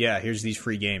 Sales. yeah, here's these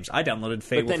free games. I downloaded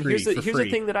Fable But then 3 here's the for here's free.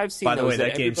 the thing that I've seen. By the though, way, is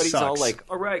that game everybody's sucks. all like,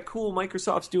 "All right, cool,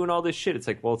 Microsoft's doing all this shit." It's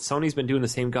like, well, Sony's been doing the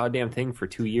same goddamn thing for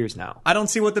 2 years now. I don't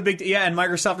see what the big... Yeah, and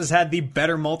Microsoft has had the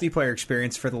better multiplayer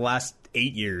experience for the last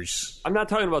 8 years. I'm not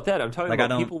talking about that. I'm talking Like, I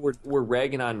about don't- people were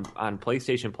ragging on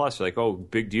PlayStation Plus. They're like, "Oh,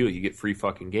 big deal, you get free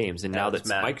fucking games." And now that was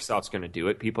mad. Microsoft's going to do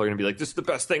it, people are going to be like, "This is the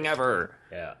best thing ever."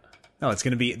 Yeah. No, it's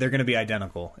going to be... They're going to be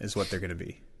identical, is what they're going to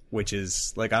be. Which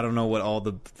is, like, I don't know what all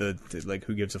the like,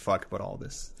 who gives a fuck about all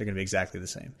this. They're going to be exactly the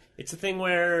same. It's a thing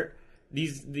where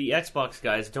the Xbox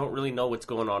guys don't really know what's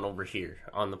going on over here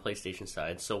on the PlayStation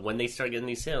side. So when they start getting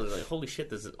these sales, they're like, "Holy shit,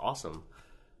 this is awesome."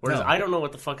 Whereas No. I don't know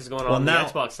what the fuck is going on Well, on now-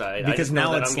 the Xbox side. because I just know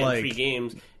now that it's I'm getting like- free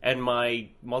games and my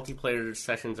multiplayer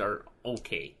sessions are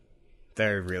okay.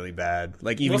 They're really bad.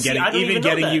 Like, even Well, see, getting I don't even know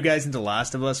getting that. you guys into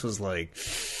Last of Us was like...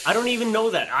 I don't even know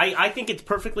that. I think it's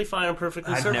perfectly fine and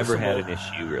perfectly I've serviceable. never had an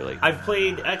issue really. I've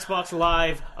played Xbox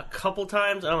Live a couple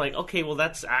times, and I'm like, okay, well,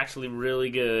 that's actually really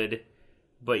good.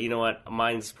 But you know what?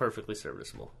 Mine's perfectly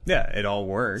serviceable. Yeah, it all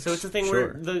works. So it's a thing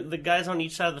Sure. where the guys on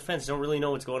each side of the fence don't really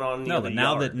know what's going on in the No, other but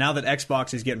now yard. that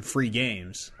Xbox is getting free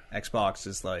games, Xbox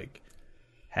is like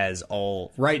has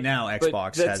all right now. But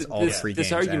Xbox that's- has all the free games.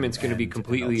 This argument's going to be and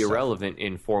completely stuff. irrelevant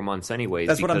in 4 months anyway.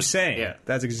 That's what I'm saying. yeah.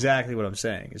 That's exactly what I'm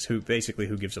saying. Is who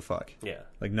gives a fuck? Yeah.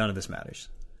 Like, none of this matters.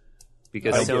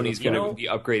 Because I get Sony's it. going You know- to be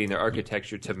upgrading their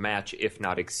architecture to match, if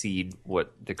not exceed,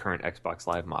 what the current Xbox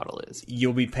Live model is.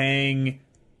 You'll be paying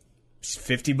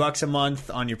 $50 a month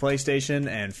on your PlayStation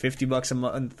and $50 a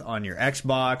month on your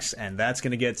Xbox, and that's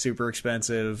going to get super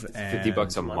expensive. And,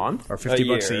 $50 a month or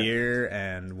 $50 a year.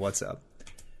 And what's up?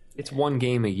 It's one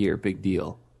game a year, big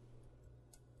deal.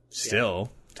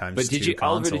 Still, times But did two you,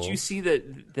 Oliver? consoles. Did you see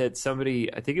that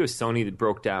somebody? I think it was Sony that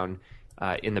broke down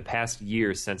in the past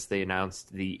year since they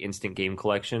announced the Instant Game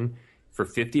Collection. For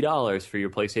 $50 for your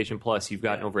PlayStation Plus, you've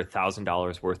gotten over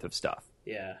 $1,000 worth of stuff.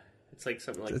 Yeah. It's like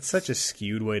something like It's such a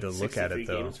skewed way to look at 63 it,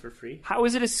 though. games for free. How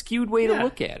is it a skewed way to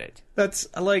look at it? That's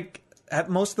like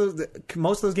most of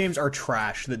those games are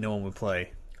trash that no one would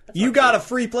play. You got a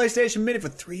free PlayStation Mini for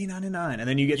 $3.99, and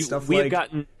then you get stuff we like have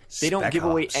gotten. They don't Spec give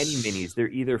away Ops. any minis. They're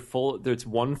either full. There's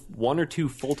one or two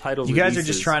full title. You guys are releases.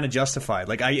 just trying to justify it.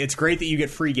 Like, it's great that you get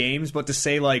free games, but to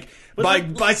say like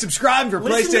by subscribing for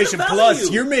listen to the PlayStation Plus,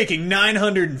 value. you're making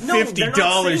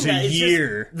 $950 a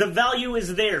year. The value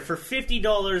is there for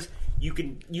 $50.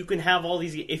 You can have all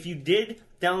these. If you did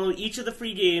download each of the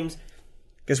free games,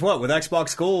 Guess what? With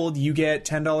Xbox Gold, you get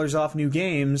 $10 off new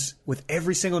games. With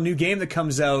every single new game that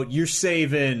comes out, you're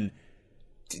saving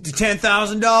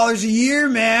 $10,000 a year,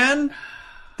 man.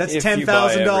 That's If you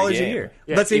buy $10,000 a every game. year.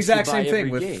 Yeah, That's the if you exact buy same thing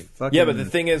every with game. fucking... Yeah, but the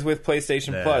thing is with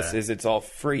PlayStation Plus is it's all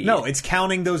free. No, it's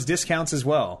counting those discounts as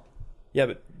well. Yeah,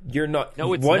 but you're not.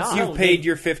 No, it's once not. you've paid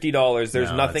your $50, there's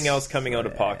No, nothing it's- else coming out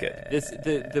of pocket.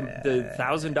 The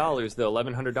 $1,000, the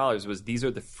 $1,100 was these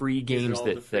are the free games all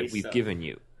the that free we've stuff. given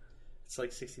you. it's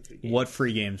like 63 games. What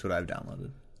free games would I have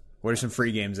downloaded? What are some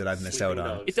free games that I've missed Sleeping out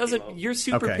on? Dogs. It doesn't. You're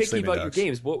super Okay, picky Sleeping about your Dogs.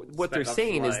 games. What they're Spec Ops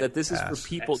saying is Live. that this is Pass. for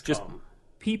people, just XCOM.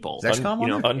 people. Is XCOM on you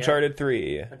know, there? Uncharted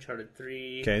 3. Uncharted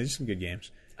 3. Okay, these are some good games.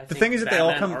 I The think thing is that they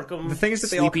all Batman come. Arkham, The thing is that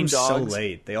they all Sleeping come so Dogs.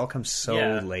 late. They all come so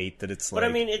Yeah. late that it's But like.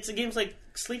 I mean, it's games like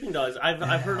Sleeping Dogs.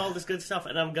 I've heard all this good stuff,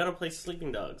 and I'm gonna play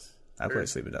Sleeping Dogs. I play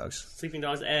Sleeping Dogs. Sleeping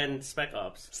Dogs and Spec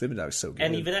Ops. Sleeping Dogs is so good.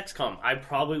 And even XCOM. I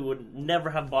probably would never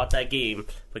have bought that game,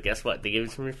 but guess what? They gave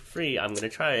it to me for free. I'm going to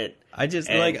try it. I just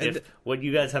And like. if what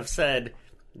you guys have said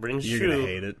rings You're true. gonna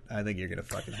hate it. I think you're gonna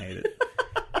fucking hate it.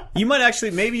 You might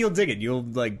actually. Maybe you'll dig it. You'll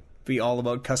like be all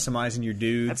about customizing your I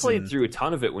dudes. played and- through a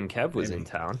ton of it when Kev was in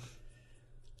town.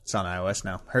 It's on iOS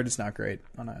now. Heard it's not great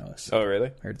on iOS. Oh,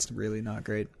 really? Heard it's really not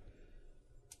great.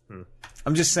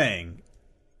 I'm just saying,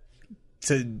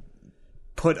 to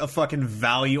put a fucking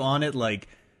value on it, like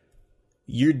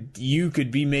you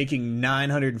could be making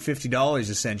 $950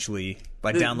 essentially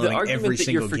by downloading the argument every that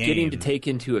single you're forgetting game. to take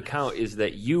into account is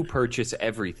that you purchase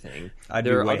everything. I'd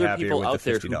there be are way other happier people with out the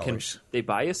there who can $50. they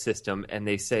buy a system and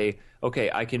they say,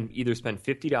 okay, I can either spend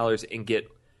 $50 and get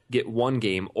one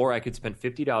game, or I could spend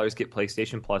 $50, get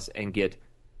PlayStation Plus, and get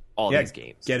all Yeah, these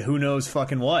games. get who knows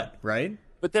fucking what, right?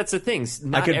 But that's the thing.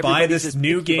 I could buy this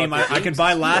new game. I could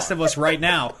buy Last of Us right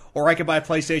now, or I could buy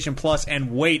PlayStation Plus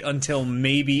and wait until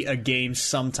maybe a game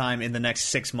sometime in the next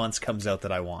 6 months comes out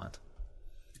that I want.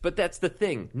 But that's the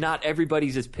thing. Not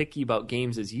everybody's as picky about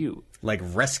games as you. Like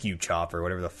Rescue Chopper,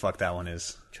 whatever the fuck that one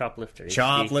is. Choplifter.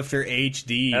 Choplifter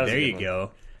HD. That was a There good you one.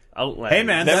 go. Outland. Hey,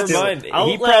 man, Never that's mind. He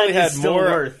Outland probably had is still more.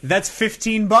 worth. That's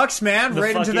 $15, man, The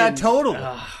right into that fucking-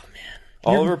 total.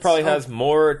 Oliver probably has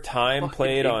more time fucking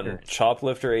played on ignorant.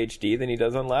 Choplifter HD than he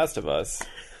does on Last of Us.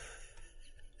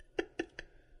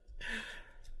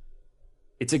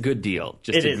 It's a good deal.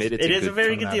 Just It is. admit it's It a is good a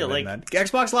very I'm good not deal. admitting Like, that.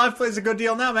 Xbox Live plays a good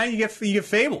deal now, man. You get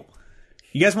Fable.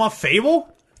 You guys want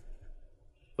Fable?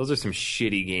 Those are some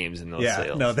shitty games in those Yeah,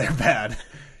 sales. no, they're bad.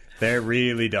 They're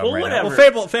really dumb Well, right now.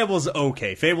 whatever. Well, Fable's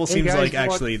okay. Fable Hey, seems guys, like you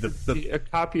want actually the a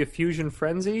copy of Fusion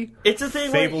Frenzy. it's a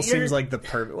thing. Fable where seems you're- like the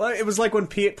perfect. Well, it was like when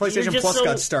PlayStation just Plus so-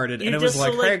 got started, and you're it was just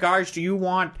like, so, "Hey like- guys, do you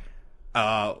want?"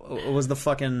 What was the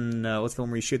fucking? What's the one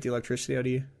where you shoot the electricity out of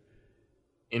you?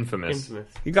 Infamous. Infamous.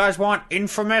 You guys want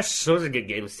Infamous? Those are good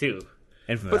games too.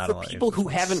 Infamous. I But for don't know, people who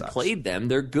Infamous haven't sucks. played them,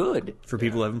 they're good. For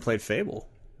people who haven't played Fable,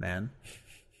 man,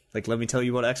 like let me tell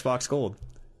you about Xbox Gold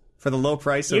for the low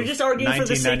price. You're of just arguing for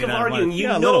the sake of $19.99 a arguing. month. You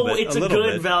Yeah, know little bit, it's a little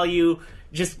good bit. value.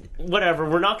 Just whatever.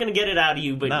 We're not going to get it out of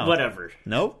you, but No. whatever.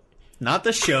 Nope, not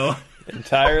the show.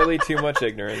 Entirely too much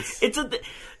ignorance. It's a.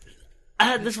 I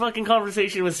had this fucking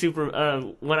conversation with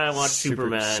when I watched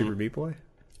Superman, Super Meat Boy.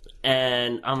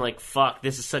 and I'm like, "Fuck,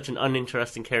 this is such an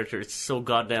uninteresting character. It's so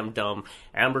goddamn dumb."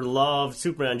 Amber loved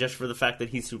Superman just for the fact that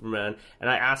he's Superman, and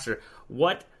I asked her,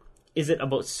 "What is it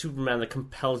about Superman that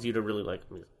compels you to really like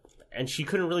him?" And she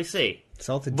couldn't really say. It's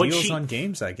all the But deals she- on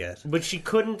games I get. But she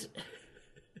couldn't.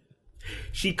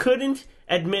 She couldn't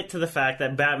admit to the fact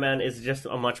that Batman is just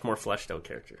a much more fleshed out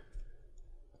character.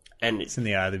 And It's in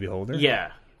the eye of the beholder.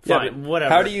 yeah, Yeah, fine, but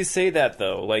whatever. How do you say that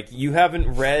though? Like you haven't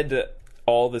read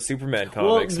all the Superman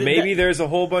Well, comics. Maybe there's a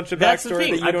whole bunch of That's the backstory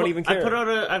thing. that you don't even care.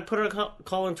 I put out a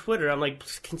call on Twitter. I'm like,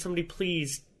 can somebody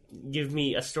please give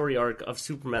me a story arc of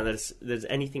Superman that's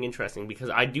anything interesting, because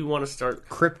I do want to start...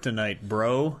 Kryptonite,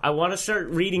 bro. I want to start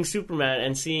reading Superman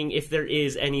and seeing if there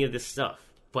is any of this stuff.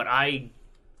 But I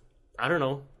don't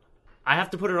know. I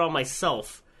have to put it on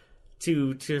myself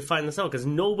to find this out, because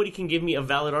nobody can give me a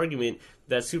valid argument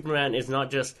that Superman is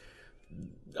not just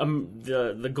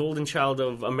the golden child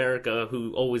of America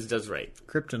who always does right.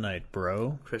 Kryptonite,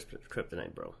 bro.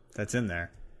 Kryptonite, bro. That's in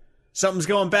there. Something's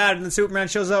going bad, and then Superman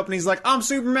shows up, and he's like, I'm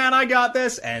Superman, I got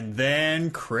this. And then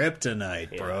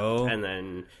Kryptonite, bro. And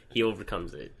then he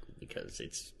overcomes it, because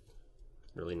it's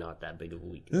really not that big of a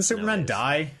weakness. Didn't Superman nowadays.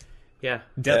 die? Yeah.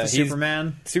 Death of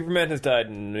Superman? Superman has died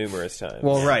numerous times.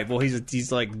 Well, right. Well,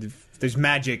 he's like... There's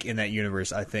magic in that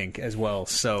universe, I think, as well.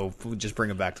 So we'll just bring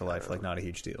him back to life. Like, not a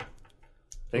huge deal.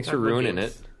 Thanks for ruining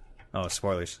it. Oh,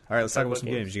 spoilers. All right, let's talk about some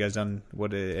games. You guys done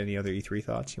any other E3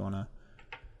 thoughts you want to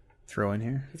throw in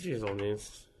here? It's just old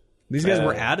news. These guys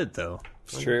were at it, though.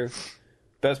 It's true.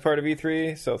 Best part of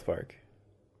E3, South Park.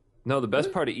 No, the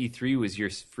best part of E3 was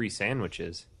your free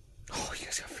sandwiches. Oh, you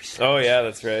guys got free sandwiches. Oh, yeah,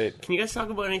 that's right. Can you guys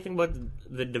talk about anything about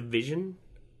the Division?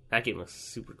 That game was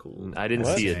super cool. I didn't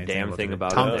see a damn thing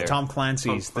about it there. Tom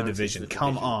Clancy's The Division.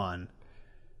 Come on.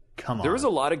 There was a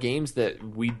lot of games that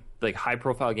we, like,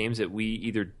 high-profile games that we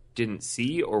either didn't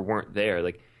see or weren't there.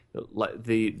 Like,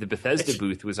 the Bethesda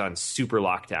booth was on super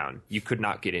lockdown. You could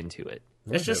not get into it.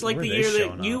 It's just like the year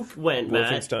that you went, Matt,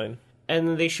 Wolfenstein.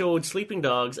 and they showed Sleeping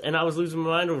Dogs, and I was losing my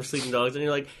mind over Sleeping Dogs, and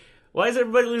you're like, why is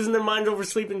everybody losing their mind over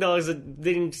Sleeping Dogs that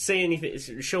they didn't say anything,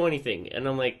 show anything? And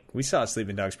I'm like... We saw a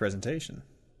Sleeping Dogs presentation.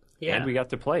 Yeah. And we got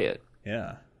to play it.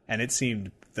 Yeah. And it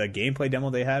seemed the gameplay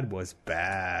demo they had was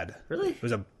bad. Really? It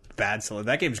was a bad selection.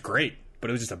 That game's great,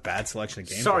 but it was just a bad selection of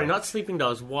gameplay. Sorry, not Sleeping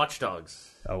Dogs, Watch Dogs.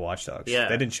 Oh, Watch Dogs. Yeah.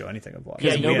 They didn't show anything of Watch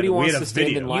Yeah, Dogs. nobody wants we had to a stand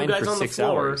video. in line You guys for on the 6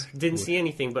 floor hours. didn't see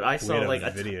anything, but I saw had a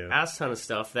like video. ass ton of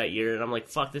stuff that year, and I'm like,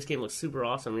 fuck, this game looks super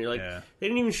awesome. And you're like, Yeah. they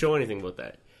didn't even show anything about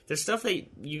that. There's stuff that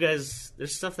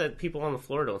there's stuff that people on the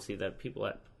floor don't see that people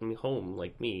at home,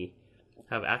 like me,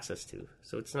 have access to.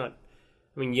 So it's not...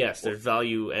 I mean, yes, there's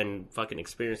value and fucking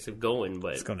experience of going,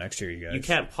 but Let's go next year, you guys. you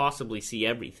can't possibly see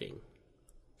everything.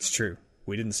 It's true.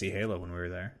 We didn't see Halo when we were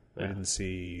there. We didn't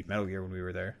see Metal Gear when we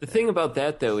were there. The thing about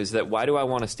that, though, is that why do I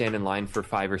want to stand in line for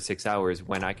 5 or 6 hours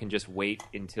when I can just wait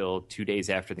until 2 days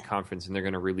after the conference and they're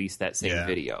going to release that same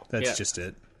video? That's just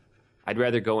it. I'd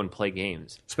rather go and play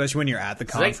games. Especially when you're at the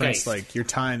conference, Zeitgeist. like, your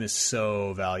time is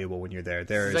so valuable when you're there.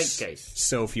 There's Zeitgeist.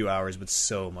 so few hours, but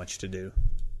so much to do.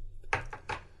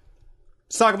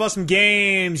 Let's talk about some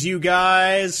games, you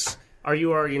guys. Are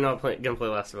you not gonna play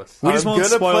Last of Us? We just I'm won't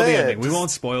gonna spoil play the it. ending. We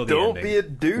won't spoil the Don't ending. be a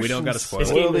douche We don't got to and spoil This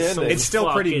it. game the is so ending. It's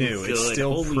still pretty fucking new. It's good.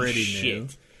 still Holy pretty shit. new.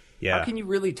 Yeah. How can you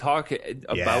really talk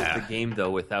about Yeah. the game, though,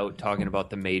 without talking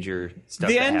about the major stuff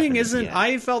The that ending happened at isn't... the end?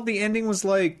 I felt the ending was,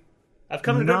 like, I've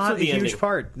come to grips not with a the huge ending.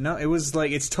 part. No, it was,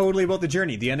 like, it's totally about the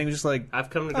journey. The ending was just, like... I've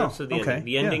come to grips with the okay, ending.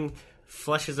 The ending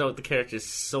fleshes out the characters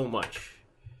so much.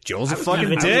 Joel's a fucking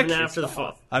Even dick. after the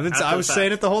fuck. I was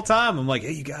saying it the whole time. I'm like,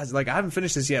 hey, you guys, like, I haven't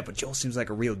finished this yet, but Joel seems like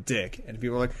a real dick. And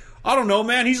people are like, I don't know,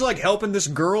 man. He's like helping this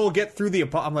girl get through the.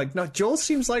 I'm like, no, Joel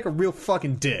seems like a real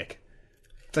fucking dick.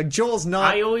 It's like Joel's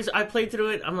not. I played through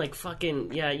it. I'm like,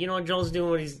 fucking yeah. You know what? Joel's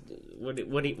doing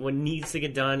what needs to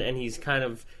get done, and he's kind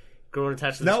of growing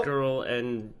attached to this Nope. girl.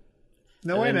 And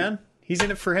No way, man. He's in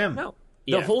it for him. No.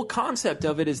 Yeah. The whole concept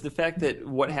of it is the fact that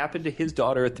what happened to his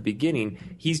daughter at the beginning,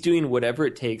 he's doing whatever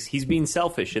it takes. He's being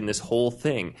selfish in this whole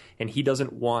thing, and he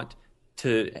doesn't want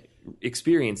to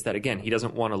experience that again. He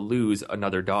doesn't want to lose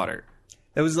another daughter.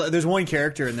 There's one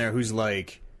character in there who's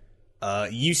like,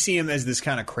 you see him as this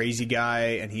kind of crazy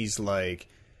guy, and he's like,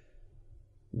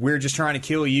 we're just trying to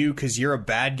kill you because you're a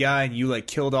bad guy and you like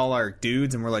killed all our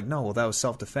dudes, and we're like, no, well that was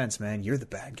self-defense, man. You're the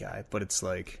bad guy. But it's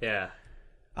like, yeah,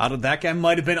 out of that guy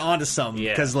might have been onto something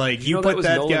Yeah. because like You know put that was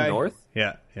that Nolan guy. North?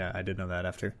 Yeah, I did know that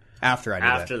after I knew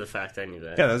after that. the fact, I knew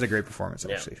that. Yeah, that was a great performance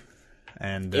actually.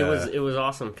 And It was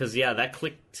awesome because that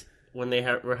clicked when they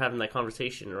were having that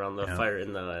conversation around the fire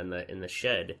in the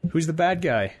shed, who's the bad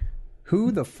guy?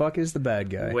 Who the fuck is the bad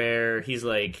guy? where he's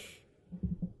like,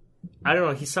 I don't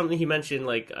know, he mentioned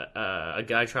like a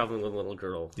guy traveling with a little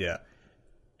girl, Yeah.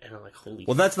 and I'm like, holy.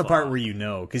 Well, that's the part fuck. where you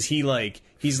know, because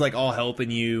he's like all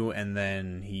helping you, and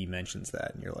then he mentions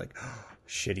that, and you're like, oh,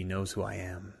 shit, he knows who I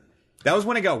am. That was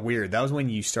when it got weird. That was when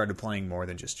you started playing more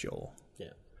than just Joel. Yeah.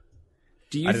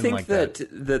 Do I you didn't think like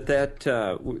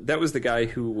that was the guy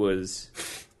who was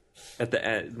at the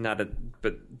end,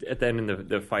 but at the end in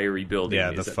the fiery building?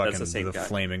 Yeah, that's the same guy.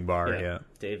 flaming bar. Yeah.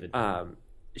 David.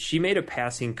 She made a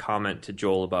passing comment to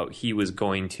Joel about he was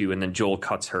going to, and then Joel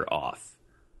cuts her off.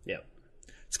 Yeah.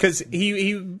 It's because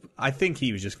I think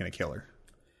he was just going to kill her.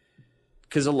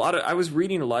 Because I was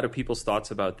reading a lot of people's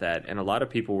thoughts about that, and a lot of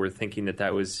people were thinking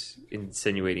that was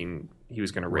insinuating he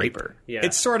was going to rape her. Yeah,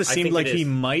 It sort of I seemed think like it he is.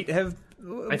 might have.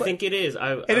 I think it is.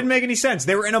 It didn't make any sense.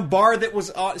 They were in a bar that was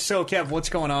so. Kev, what's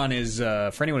going on is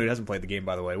for anyone who hasn't played the game,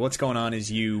 by the way, what's going on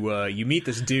is you meet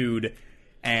this dude,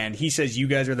 and he says you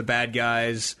guys are the bad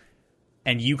guys,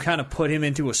 and you kind of put him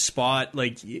into a spot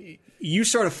like you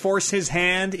sort of force his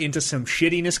hand into some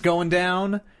shittiness going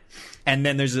down. And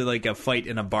then there's a fight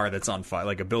in a bar that's on fire,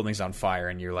 like a building's on fire,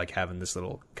 and you're like having this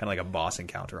little kind of like a boss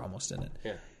encounter almost in it.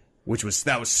 Yeah.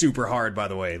 That was super hard, by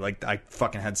the way. Like I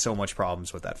fucking had so much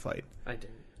problems with that fight. I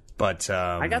didn't. But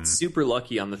I got super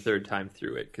lucky on the third time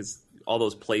through it because all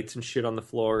those plates and shit on the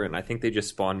floor, and I think they just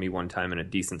spawned me one time in a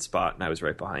decent spot, and I was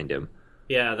right behind him.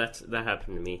 Yeah, that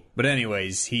happened to me. But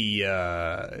anyways,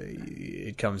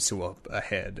 it comes to a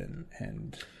head,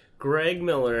 and Greg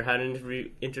Miller had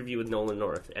an interview with Nolan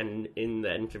North, and in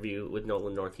that interview with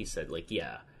Nolan North, he said, like,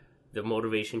 yeah, the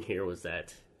motivation here was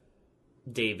that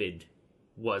David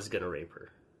was gonna rape her.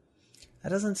 that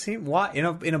doesn't seem why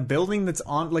in a building that's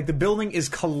on like the building is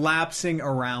collapsing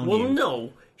around you. Well,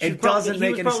 no. It doesn't make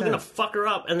any He was probably sense. gonna fuck her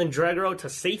up and then drag her out to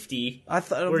safety. I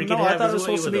thought where he could I have thought it his was way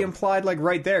supposed to with be him. implied like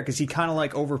right there because he kind of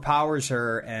like overpowers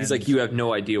her. And He's like, you have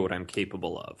no idea what I'm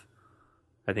capable of.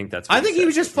 I think that's what I think he said.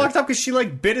 was just fucked up because she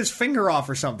like bit his finger off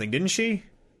or something, didn't she?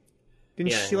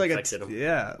 Didn't Yeah, she like infected him.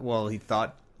 yeah? Well, he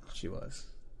thought she was.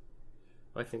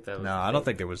 I think that was No, I don't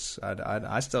think there was.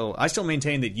 I still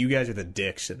maintain that you guys are the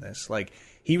dicks in this. Like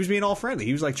he was being all friendly.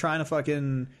 He was like trying to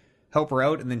fucking help her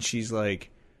out, and then she's like,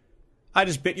 "I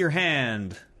just bit your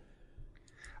hand."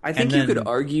 I think and you could then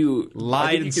argue lied I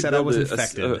think and you could said I build was a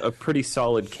infected. A pretty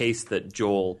solid case that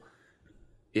Joel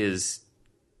is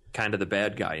kind of the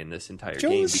bad guy in this entire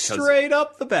Joel game is because straight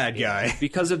up the bad guy.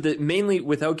 because of the mainly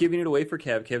without giving it away for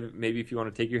Kev. Kev, maybe if you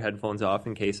want to take your headphones off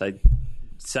in case I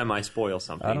semi-spoil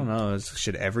something. I don't know.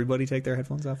 Should everybody take their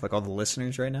headphones off? Like all the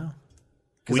listeners right now?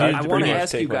 Because need I to want pretty to much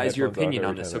ask take you my guys your headphones off opinion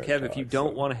on every this. So time I Kev, if you talk,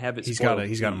 don't so- want to have it He's spoiled, got him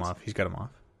please. off. He's got him off.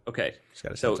 Okay.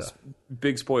 got his So heads up.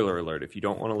 big spoiler alert. If you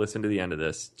don't want to listen to the end of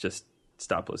this, just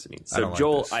stop listening. I So don't like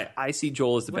Joel, this. I see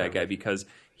Joel as the bad guy because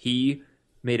he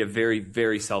made a very,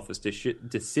 very selfish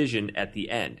decision at the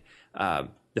end.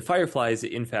 The Fireflies,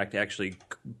 in fact, actually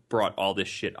brought all this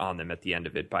shit on them at the end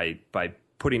of it by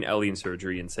putting Ellie in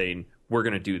surgery and saying, we're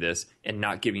going to do this, and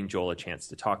not giving Joel a chance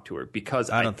to talk to her. Because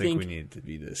I don't think we need to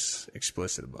be this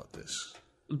explicit about this.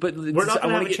 But We're not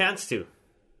going to have a chance to.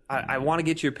 I want to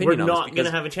get your opinion We're on this. not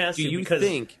gonna have a chance Do to, you because-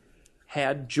 think,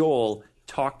 had Joel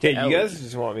talked to Yeah, Ellie... you guys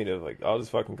just want me to like? I'll just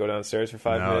fucking go downstairs for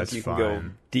 5 No, minutes. it's You can go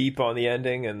fine. deep on the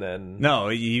ending, and then No,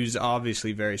 he was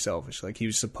obviously very selfish. Like he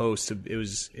was supposed to. It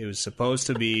was supposed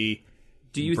to be.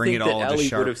 Do you bring think it that all into Ellie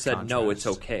sharp would have said, no, it's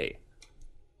contrast. okay?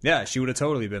 Yeah, she would have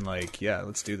totally been like, "Yeah,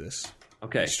 let's do this."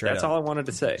 Okay, Straight that's up. all I wanted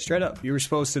to say. Straight up, you were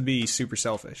supposed to be super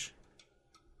selfish.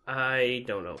 I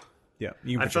don't know. Yeah,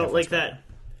 you can I put your felt like headphones that. back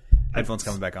on. Headphones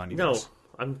coming back on. You No, guys.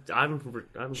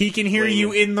 I'm. He can hear playing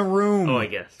you it. in the room. Oh, I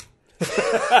guess.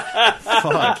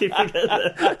 Fuck. Keep forgetting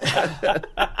that.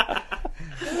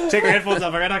 Take your headphones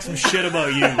off. I gotta talk some shit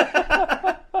about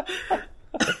you.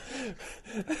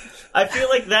 I feel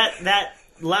like that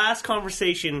last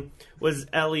conversation was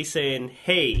Ellie saying,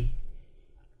 "Hey,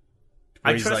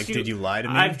 Where he's like, "Did you lie to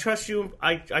me?" I trust you.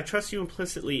 I trust you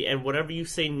implicitly, and whatever you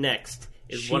say next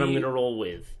is what I'm She- going to roll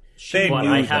with." They But both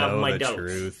I have know my the doubts.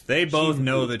 truth. They both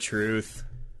know the truth.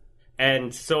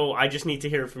 And so I just need to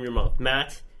hear it from your mouth,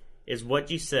 Matt. Is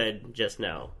what you said just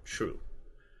now true?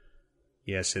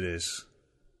 Yes, it is.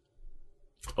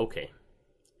 Okay.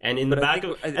 And in the But back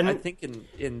I think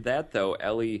in that, though,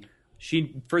 Ellie,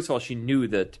 first of all, she knew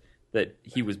that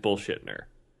he was bullshitting her.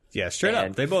 Yeah, straight up.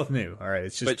 And- They both knew. All right,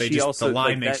 it's just But they she just also, the lie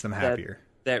like, makes them happier.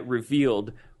 That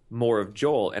revealed more of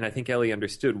Joel, and I think Ellie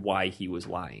understood why he was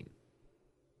lying.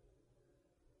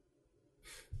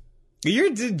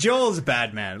 Joel's a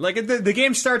bad man. Like the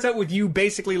game starts out with you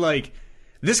basically like,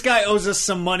 this guy owes us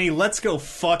some money. Let's go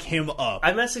fuck him up.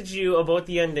 I messaged you about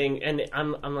the ending, and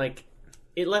I'm like,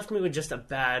 it left me with just a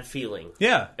bad feeling.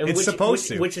 Yeah, And it's supposed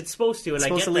to. Which it's supposed to, and It's I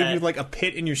supposed get to leave that. you with like a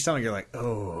pit in your stomach. You're like,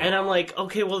 oh. And I'm like,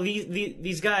 okay, well,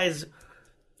 these guys,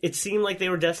 it seemed like they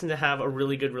were destined to have a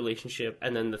really good relationship,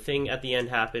 and then the thing at the end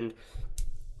happened,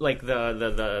 like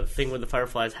the thing with the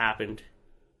Fireflies happened,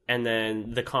 and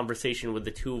then the conversation with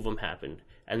the two of them happened,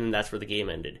 and then that's where the game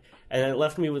ended. And it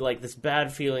left me with like this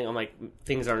bad feeling. I'm like,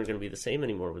 things aren't going to be the same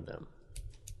anymore with them.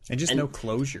 And just no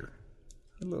closure.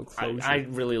 A little closure. I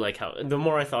really like how, the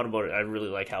more I thought about it, I really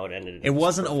like how it ended. it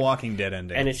wasn't a Walking Dead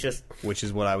ending, And it's just, which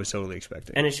is what I was totally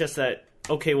expecting. and it's just that,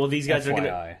 okay, well, these guys are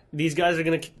FYI.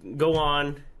 gonna go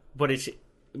on, but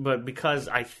but because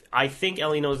I think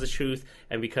Ellie knows the truth,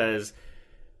 and because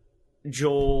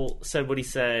Joel said what he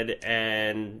said,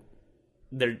 and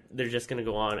they're just going to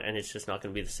go on, and it's just not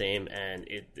going to be the same, and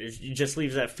it just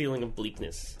leaves that feeling of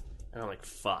bleakness. And I'm like,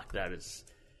 fuck, that is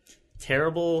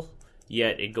terrible,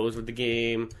 yet it goes with the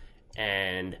game,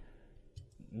 and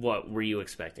what were you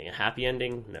expecting? A happy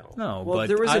ending? No. No, Well, but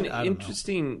there was I an don't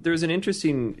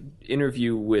interesting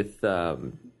interview with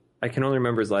I can only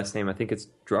remember his last name. I think it's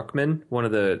Druckmann, one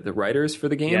of the writers for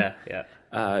the game.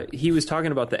 Yeah. He was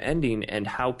talking about the ending and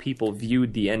how people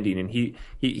viewed the ending, and he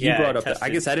Yeah, brought up. tested. I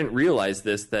guess I didn't realize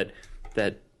this that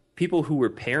people who were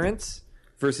parents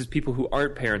versus people who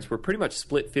aren't parents were pretty much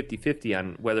split 50-50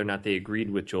 on whether or not they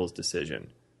agreed with Joel's decision.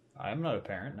 I'm not a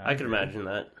parent. I can imagine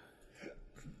that.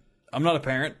 I'm not a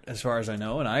parent, as far as I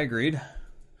know, and I agreed.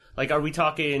 Like, are we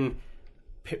talking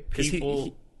 'Cause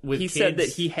people with he kids? said that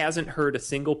he hasn't heard a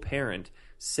single parent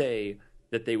say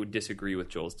that they would disagree with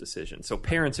Joel's decision. So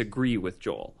parents agree with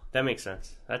Joel. That makes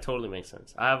sense. That totally makes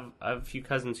sense. I have a few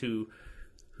cousins who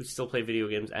still play video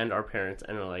games and are parents,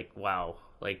 and are like, wow.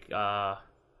 Like,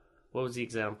 what was the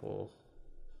example?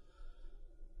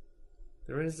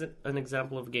 There is an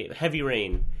example of a game, Heavy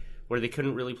Rain, where they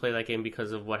couldn't really play that game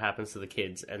because of what happens to the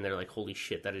kids, and they're like, holy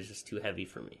shit, that is just too heavy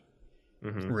for me.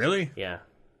 Really? Yeah.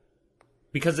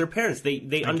 Because they're parents.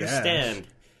 They understand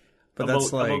But about,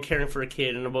 that's like... about caring for a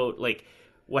kid, and about, like,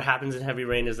 what happens in Heavy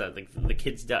Rain is that, like,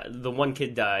 the one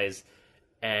kid dies,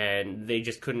 and they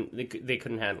just couldn't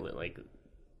handle it. Like,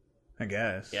 I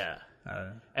guess. yeah. I don't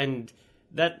know. And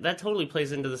that totally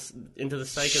plays into the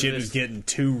psyche Shit of is this, getting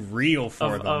too real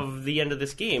for them. of the end of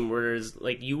this game, whereas,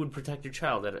 like, you would protect your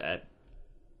child at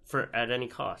any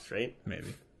cost, right?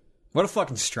 Maybe. What a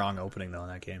fucking strong opening, though, in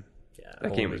that game. Yeah.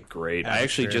 That game was great. I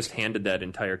actually just handed that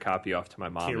entire copy off to my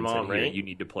mom To your and mom, said, "Here, right? you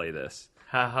need to play this."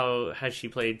 How has she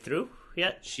played through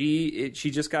yet? She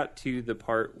just got to the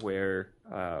part where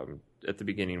at the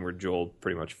beginning where Joel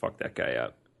pretty much fucked that guy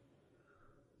up.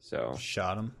 So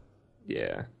Shot him.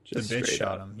 yeah, The just bitch straight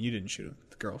shot up. him. You didn't shoot him.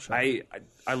 The girl shot him.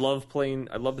 I love playing.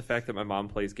 I love the fact that my mom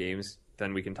plays games.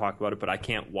 Then we can talk about it, but I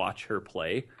can't watch her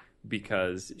play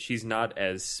because she's not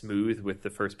as smooth with the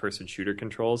first-person shooter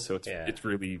controls. So it's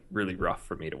really, really rough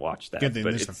for me to watch that. Good thing but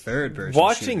there's a it's, third person.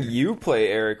 Watching shooter. you play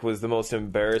Eric was the most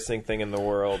embarrassing thing in the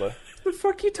world. what the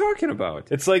fuck are you talking about?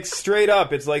 It's like straight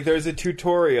up. It's like there's a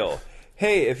tutorial.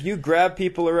 Hey, if you grab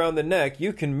people around the neck,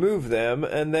 you can move them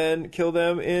and then kill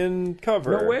them in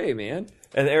cover. No way, man.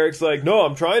 And Eric's like, no,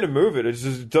 I'm trying to move it. It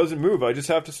just doesn't move. I just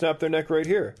have to snap their neck right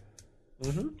here.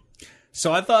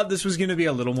 So I thought this was going to be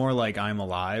a little more like I'm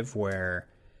Alive, where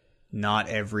not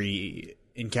every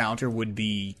encounter would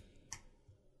be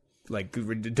like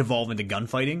devolve into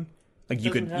gunfighting. Like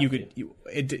you doesn't could,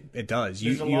 it does.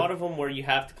 There's a lot of them where you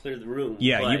have to clear the room.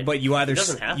 Yeah, but you either it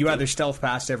doesn't have you to. either stealth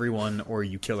past everyone or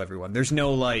you kill everyone. There's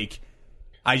no like,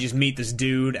 I just meet this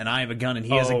dude and I have a gun and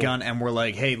he has a gun and we're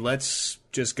like, hey, let's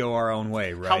just go our own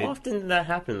way, right? How often did that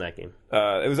happen in that game?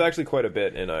 It was actually quite a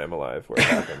bit in I Am Alive where it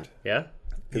happened. Yeah?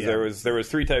 Because Yeah. there was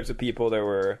three types of people. There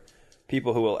were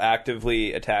people who will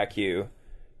actively attack you,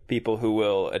 people who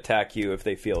will attack you if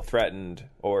they feel threatened,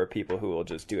 or people who will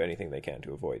just do anything they can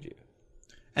to avoid you.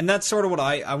 And that's sort of what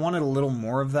I wanted a little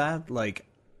more of that. Like,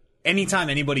 anytime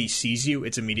anybody sees you,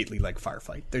 it's immediately like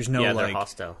firefight. There's no Yeah, like they're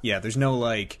hostile. Yeah, there's no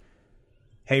like,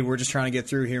 hey, we're just trying to get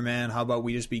through here, man. How about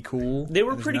we just be cool? They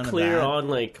were There's pretty none of clear that. on,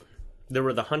 like, there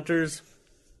were the hunters,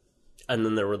 and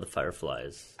then there were the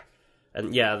fireflies.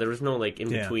 And yeah, there was no, like, in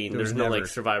Yeah, between. there There's was no, never- like,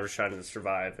 survivors trying to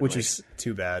survive. and, which like- is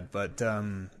too bad. But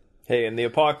Hey, in the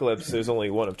apocalypse, there's only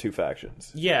one of two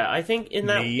factions. Yeah, I think in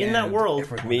that me in that and world,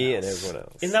 everyone Me and else. everyone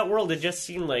else. in that world, it just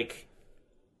seemed like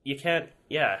you can't.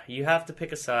 Yeah, you have to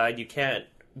pick a side. You can't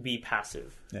be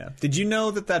passive. Yeah. Did you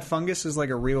know that fungus is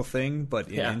like a real thing, but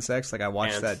in Yeah. insects? Like I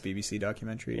watched Ants. that BBC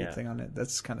documentary Yeah. thing on it.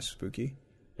 That's kind of spooky.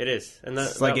 It is, and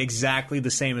that, It's like that- exactly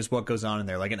the same as what goes on in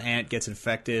there. Like an ant gets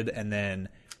infected and then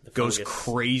goes fungus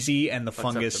crazy, and the fucks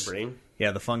up fungus, the brain.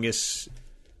 yeah, the fungus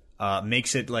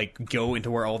makes it like go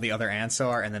into where all the other ants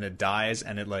are, and then it dies,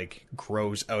 and it like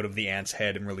grows out of the ant's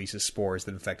head and releases spores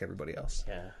that infect everybody else.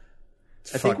 Yeah,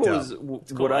 It's I think fucked what up.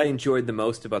 was what I enjoyed the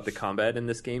most about the combat in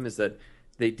this game is that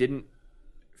they didn't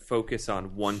focus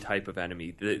on one type of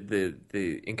enemy.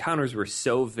 The encounters were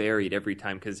so varied every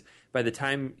time, because by the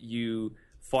time you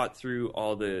fought through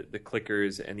all the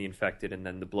clickers and the infected and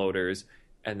then the bloaters,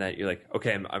 and that you're like,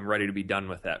 okay, I'm ready to be done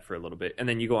with that for a little bit, and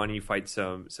then you go on and you fight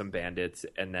some bandits,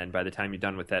 and then by the time you're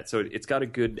done with that, so it's got a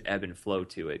good ebb and flow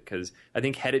to it. Because I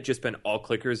think had it just been all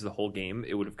clickers the whole game,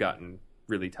 it would have gotten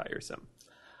really tiresome.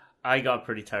 I got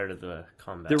pretty tired of the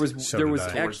combat. So there did was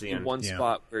I. Towards the actually end. one Yeah.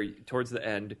 spot where towards the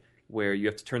end where you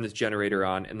have to turn this generator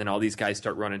on, and then all these guys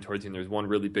start running towards you, and there's one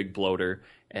really big bloater,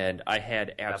 and I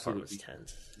had absolutely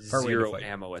tense. zero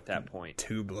ammo at that point.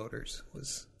 2 bloaters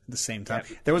was at the same time.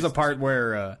 Yeah, there was a part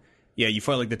where, you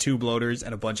fought like the 2 bloaters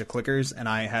and a bunch of clickers, and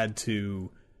I had to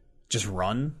just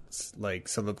run,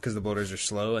 because the bloaters are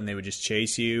slow, and they would just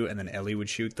chase you, and then Ellie would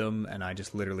shoot them, and I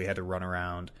just literally had to run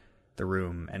around the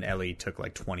room, and Ellie took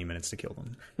like 20 minutes to kill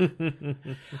them.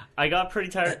 I got pretty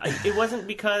tired. It wasn't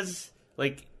because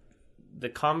like the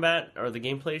combat or the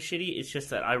gameplay is shitty. It's just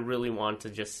that I really want to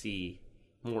just see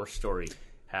more story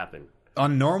happen.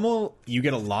 On normal, you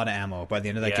get a lot of ammo by the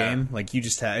end of that Yeah. game. Like, you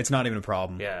just it's not even a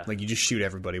problem. Yeah. Like, you just shoot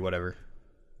everybody, whatever.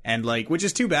 And, like, which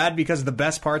is too bad, because the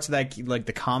best parts of that, like,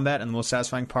 the combat and the most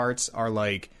satisfying parts are,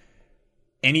 like,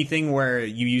 anything where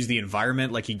you use the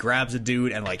environment. Like, he grabs a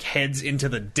dude and, like, heads into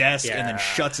the desk and then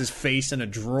shuts his face in a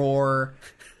drawer.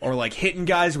 Or, like, hitting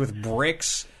guys with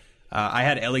bricks. I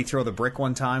had Ellie throw the brick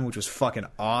one time, which was fucking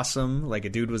awesome. Like, a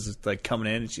dude was, like, coming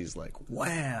in, and she's like,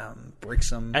 wham,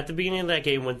 bricks him. At the beginning of that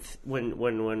game,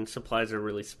 when supplies are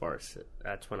really sparse,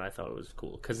 that's when I thought it was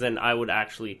cool. Because then I would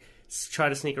actually try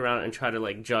to sneak around and try to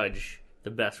like judge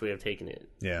the best way of taking it.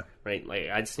 Yeah. Right? Like,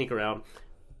 I'd sneak around,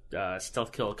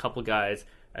 stealth kill a couple guys,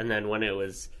 and then when it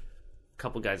was a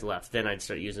couple guys left, then I'd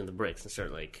start using the bricks and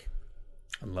start like...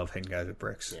 I love hitting guys with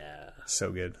bricks. Yeah.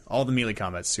 So good. All the melee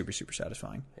combat's super, super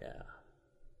satisfying. Yeah.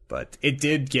 But it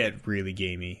did get really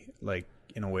gamey, like,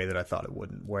 in a way that I thought it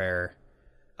wouldn't, where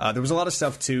there was a lot of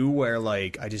stuff, too, where,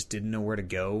 like, I just didn't know where to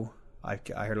go. I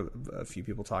heard a few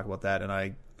people talk about that, and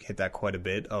I hit that quite a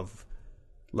bit of,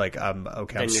 like, I'm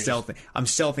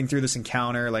stealthing through this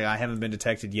encounter, like, I haven't been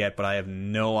detected yet, but I have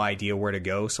no idea where to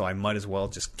go, so I might as well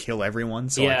just kill everyone,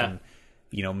 so I can...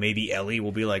 maybe Ellie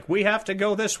will be like, we have to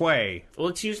go this way. Well,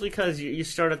 it's usually because you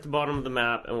start at the bottom of the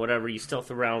map and whatever, you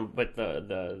stealth around, but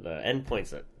the endpoint's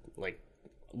that, like,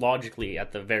 logically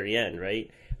at the very end, right?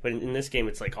 But in this game,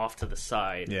 it's, like, off to the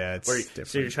side. Yeah, it's different.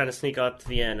 So you're trying to sneak up to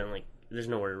the end, and, like, there's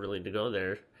nowhere really to go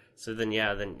there. So then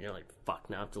you're like, fuck,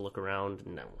 now I have to look around,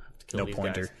 and now I have to kill these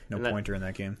guys. No pointer in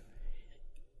that game.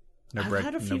 I've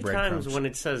had a few times when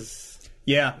it says...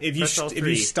 Yeah, if you Press L3. if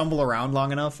you stumble around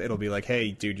long enough, it'll be like,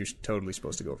 "Hey, dude, you're totally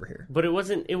supposed to go over here." But it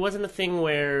wasn't a thing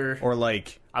where Or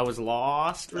like I was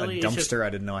lost. Really, a dumpster,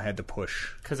 I didn't know I had to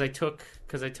push. Because I took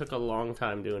a long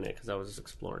time doing it because I was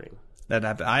exploring. That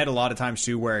happened. I had a lot of times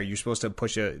too where you're supposed to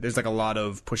push there's like a lot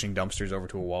of pushing dumpsters over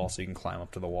to a wall so you can climb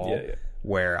up to the wall. Yeah.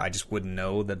 Where I just wouldn't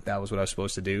know that was what I was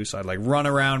supposed to do, so I'd like run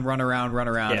around,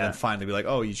 and then finally be like,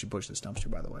 "Oh, you should push this dumpster,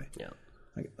 by the way." Yeah.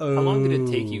 Like, How long did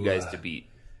it take you guys to beat?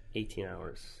 18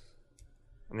 hours.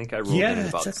 I think I rolled in it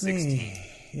about took 16. me.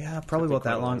 Yeah, probably about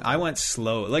that long. I went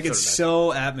slow. Like, it's did I.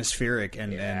 so atmospheric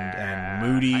and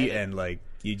moody, and like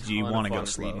you want to go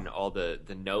slow. Reading all the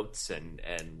notes and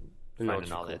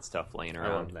finding all that stuff laying I love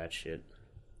around. that shit.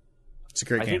 It's a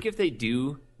great I game. think if they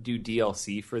do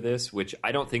DLC for this, which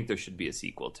I don't think there should be a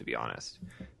sequel, to be honest.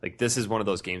 Like, this is one of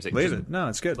those games that Leave just it. No,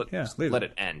 it's good. let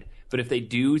it end. But if they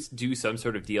do some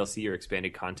sort of DLC or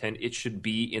expanded content, it should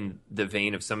be in the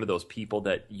vein of some of those people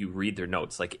that you read their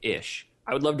notes, like Ish.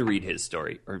 I would love to read his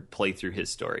story or play through his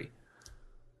story.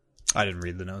 I didn't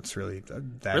read the notes really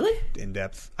that Really? in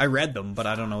depth. I read them, but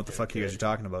I don't know what the fuck you guys are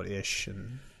talking about. Ish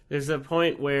and There's a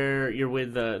point where you're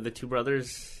with the two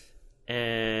brothers,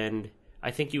 and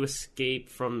I think you escape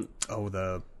from...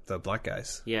 the black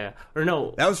guys. Yeah. Or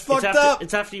no. That was fucked it's after, up!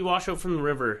 It's after you wash out from the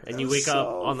river, and you was wake up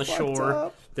so on the fucked shore.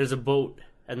 up. There's a boat,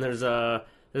 and there's a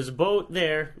boat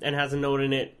there, and has a note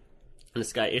in it. And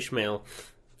this guy, Ishmael...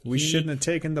 We shouldn't have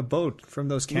taken the boat from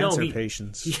those cancer he-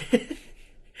 patients.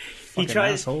 He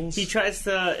tries assholes.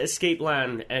 to escape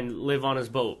land and live on his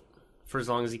boat for as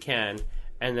long as he can,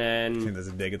 and I think then there's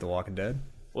a dig at The Walking Dead.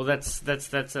 well,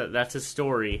 that's his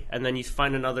story, and then you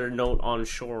find another note on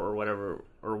shore or whatever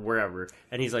or wherever,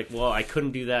 and he's like, well, I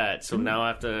couldn't do that, so now I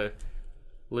have to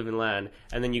live in land,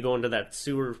 and then you go into that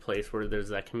sewer place where there's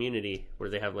that community where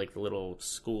they have like the little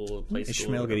school place.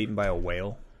 Ishmael get eaten by a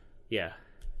whale. Yeah,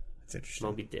 It's interesting.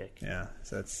 Moby Dick. Yeah,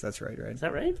 so that's right. Is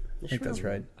that right? I think that's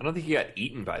right. I don't think he got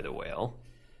eaten by the whale.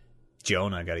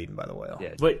 Jonah got eaten by the whale.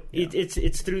 Yeah. But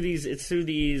it's through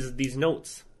these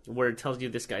notes where it tells you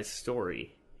this guy's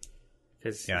story.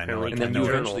 Because Yeah, I know it. And then I know you it.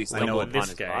 eventually I stumble know it. upon This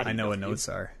his guy. body. I know what don't you? notes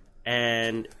are.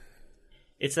 And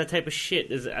it's that type of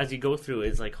shit as you go through it,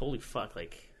 it's like, holy fuck,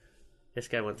 like this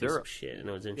guy went through There- some shit and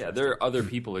it was interesting. Yeah, there are other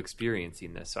people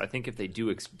experiencing this, so I think if they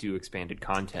do do expanded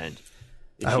content,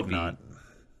 it I should hope be not.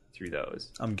 through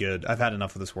those. I'm good. I've had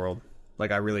enough of this world.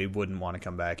 Like, I really wouldn't want to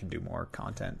come back and do more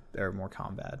content or more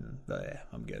combat. And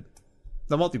I'm good.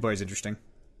 The multiplayer is interesting.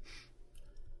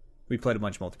 We played a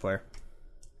bunch of multiplayer.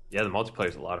 Yeah, the multiplayer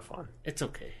is a lot of fun. It's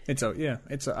okay. I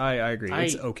agree.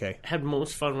 It's okay. Had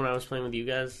most fun when I was playing with you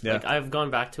guys. Yeah. Like I've gone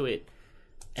back to it,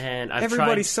 and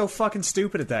Everybody's so fucking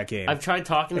stupid at that game. I've tried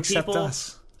talking to except people.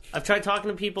 us. I've tried talking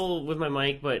to people with my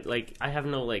mic, but like I have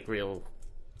no like real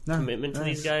commitment to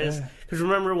these guys. Because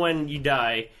remember when you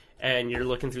die and you're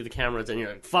looking through the cameras and you're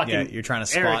like, "Fucking, you're trying to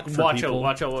spot Eric, for watch people.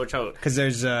 out, watch out." Because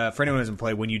there's for anyone who doesn't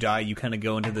play, when you die, you kind of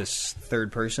go into this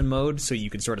third person mode, so you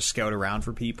can sort of scout around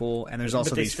for people. And there's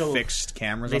also these fixed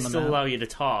cameras They on the still map. allow you to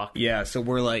talk. Yeah, so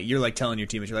you're like telling your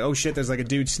teammates, you're like, "Oh shit, there's like a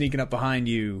dude sneaking up behind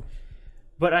you."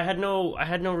 But I had no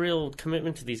real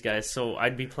commitment to these guys, so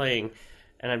I'd be playing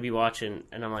and I'd be watching,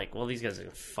 and I'm like, well, these guys are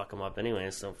gonna fuck them up anyway,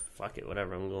 so fuck it,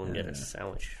 whatever. I'm going to get a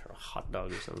sandwich or a hot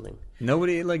dog or something.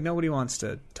 Nobody wants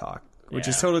to talk, which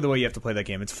is totally the way you have to play that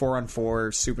game. It's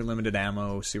 4-on-4, super limited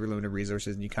ammo, super limited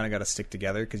resources, and you kind of got to stick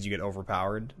together because you get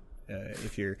overpowered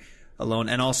if you're alone.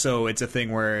 And also, it's a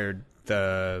thing where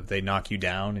they knock you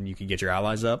down and you can get your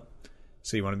allies up,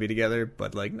 so you want to be together.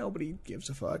 But like nobody gives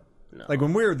a fuck. No. Like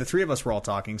when the three of us were all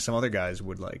talking, some other guys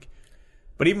would like.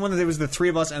 But even when it was the three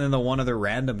of us and then the one other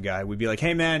random guy, we'd be like,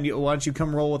 "Hey man, why don't you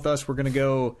come roll with us? We're gonna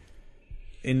go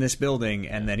in this building."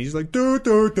 And then he's like, "Do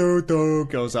do do do,"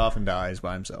 goes off and dies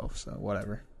by himself. So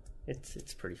whatever.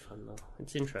 It's pretty fun though.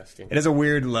 It's interesting. It has a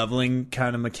weird leveling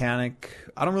kind of mechanic.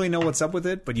 I don't really know what's up with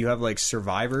it, but you have like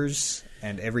survivors,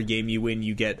 and every game you win,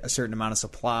 you get a certain amount of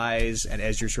supplies. And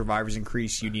as your survivors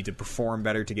increase, you need to perform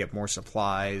better to get more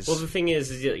supplies. Well, the thing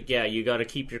is you got to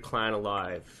keep your clan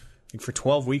alive For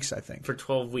 12 weeks, I think. for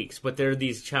 12 weeks. But there are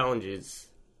these challenges,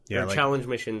 Yeah, like- challenge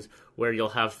missions where you'll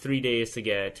have 3 days to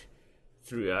get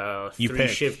through You three pick.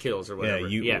 shiv kills or whatever.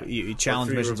 You Or challenge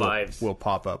 3 missions revives. will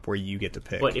pop up where you get to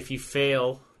pick. But if you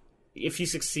fail, if you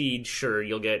succeed, sure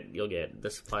you'll get the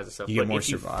supplies and stuff. You get but more if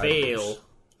you survivors. fail,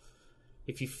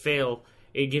 it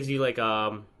gives you like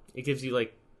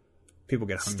people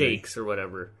get hungry. stakes or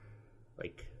whatever.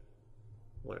 Like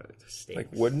what are the stakes? Like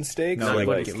wooden stakes? No, Not like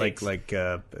wooden stakes. like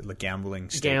gambling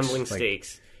stakes. Gambling Like,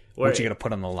 stakes. What you got to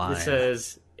put on the line? It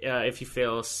says if you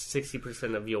fail,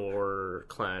 60% of your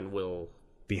clan will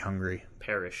Be hungry.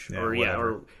 perish, Yeah, or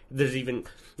whatever.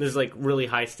 there's like really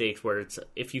high stakes where it's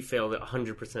if you fail, that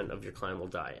 100% of your clan will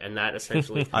die, and that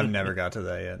essentially I've never got to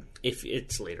that yet. if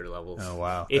it's later levels. Oh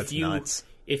wow, If that's you nuts.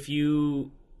 if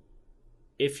your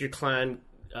clan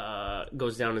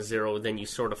goes down to 0, then you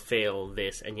sort of fail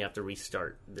this, and you have to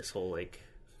restart this whole like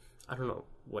I don't know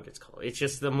what it's called. It's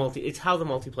just It's how the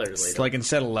multiplayer is laid It's out. like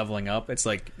instead of leveling up, it's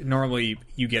like normally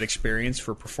you get experience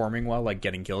for performing well, like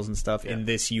getting kills and stuff. In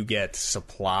this, you get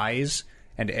supplies,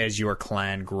 and as your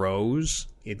clan grows,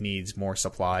 it needs more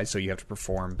supplies, so you have to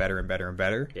perform better and better and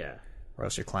better, Yeah, or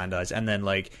else your clan dies. And then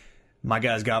like my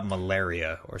guy's got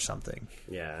malaria or something.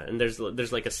 yeah, and there's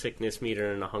like a sickness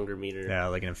meter and a hunger meter. Yeah,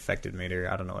 like an infected meter.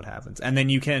 I don't know what happens. And then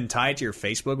you can tie it to your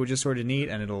Facebook, which is sort of neat,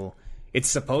 and it's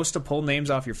supposed to pull names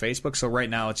off your Facebook. So right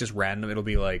now it's just random. It'll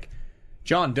be like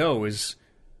John Doe is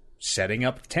setting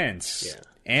up tents. Yeah.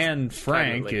 And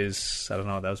Frank like- is, I don't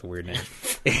know, that was a weird name,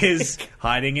 is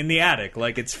hiding in the attic.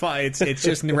 Like, it's fine. It's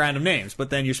just random names. But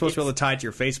then you're supposed to be able to tie it to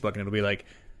your Facebook, and it'll be like,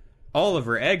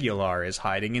 Oliver Aguilar is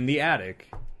hiding in the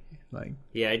attic. Like,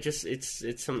 Yeah,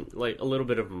 it's some like a little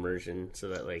bit of immersion, so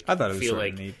that like I thought it was feel sort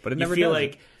of like neat, but it you never feel does it.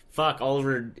 like fuck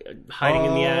Oliver hiding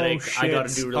in the attic. I got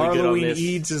to do really good on Arloene this.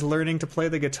 Eads is learning to play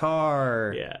the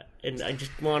guitar. Yeah, and I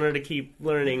just want her to keep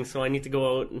learning, so I need to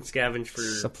go out and scavenge for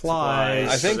Supplies.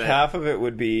 I so think that- half of it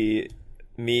would be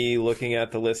me looking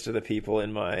at the list of the people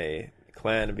in my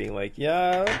clan and being like,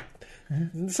 yeah,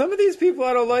 some of these people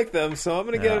I don't like them, so I'm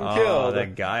going to get them Oh, killed.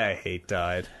 that guy I hate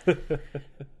died.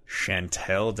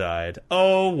 Chantel died.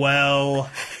 Oh, well.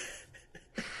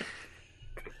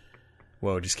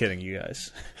 Whoa, just kidding, you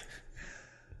guys.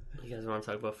 You guys want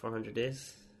to talk about 400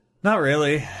 days? Not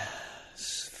really.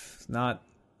 It's not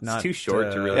too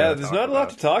short to really Yeah, talk there's not a lot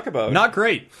to about. talk about. Not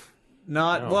great.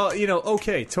 Well,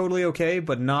 okay, totally okay,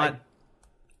 but not.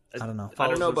 I don't know. I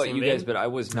don't know Follows the about same you vein? guys, but I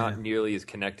was not nearly as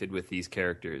connected with these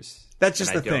characters. That's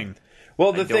just and the I don't. thing.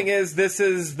 Well, the I don't- thing is, this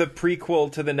is the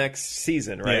prequel to the next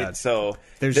season, right? Yeah. So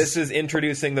this is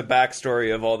introducing the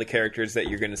backstory of all the characters that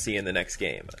you're going to see in the next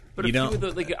game. But You a few don't- of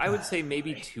the, like I would say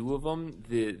maybe 2 of them.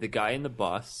 The guy in the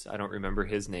bus, I don't remember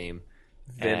his name.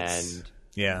 Vince. And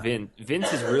Yeah.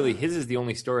 Vince is really his is the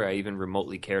only story I even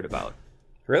remotely cared about.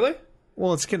 Really?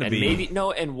 Well, it's going to And be. maybe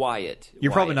and Wyatt.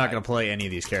 You're probably not Wyatt, going to play any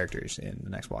of these characters in the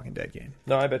next Walking Dead game.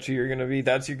 No, I bet you're going to be.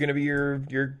 That's going to be your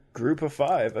group of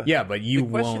 5. Yeah, but you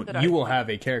question won't. that You I- will have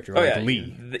a character Oh like yeah,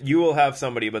 Lee. You will have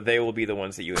somebody, but they will be the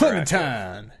ones that you interact with.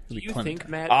 Clementine. Do you Clementine. think,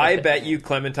 Matt? I that- bet you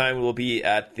Clementine will be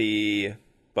at the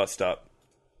bus stop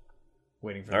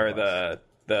Waiting for or bus.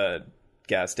 the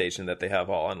gas station that they have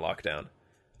all on lockdown.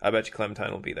 I bet you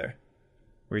Clementine will be there.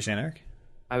 What are you saying, Eric?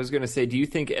 I was going to say, do you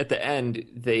think at the end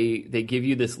they give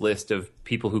you this list of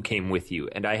people who came with you,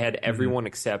 and I had everyone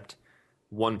except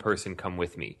one person come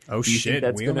with me? Oh do you shit! think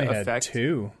that's We gonna only had affect,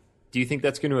 2. Do you think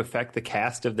that's going to affect the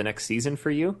cast of the next season for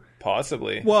you?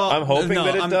 Possibly. Well, I'm hoping no,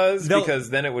 that it does, they'll- because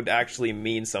then it would actually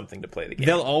mean something to play the game.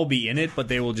 They'll all be in it,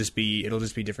 but it'll just be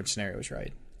different scenarios,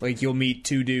 right? Like you'll meet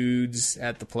 2 dudes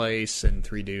at the place and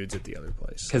 3 dudes at the other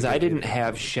place. Because I didn't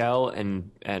have Shell,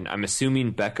 and I'm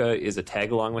assuming Becca is a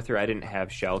tag along with her. I didn't have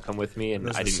Shell come with me, and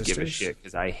Those I the didn't give a sisters? shit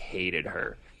because I hated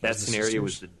her. That the scenario sisters?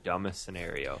 was the dumbest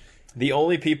scenario. The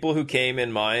only people who came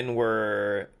in mine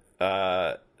were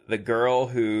the girl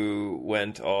who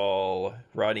went all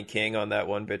Rodney King on that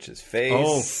one bitch's face.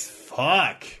 Oh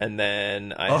fuck! And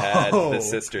then I had Oh. the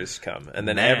sisters come. And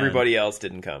then Man. everybody else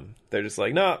didn't come. They're just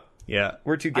like, no, Yeah,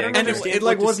 we're too I don't gangster. and understand it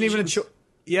like what wasn't even a decisions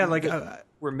yeah, like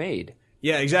were made.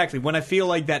 yeah, exactly. When I feel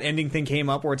like that ending thing came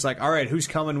up, where it's like, all right, who's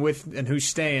coming with and who's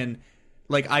staying?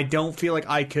 Like, I don't feel like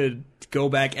I could go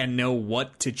back and know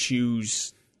what to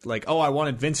choose. Like, oh, I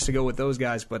wanted Vince to go with those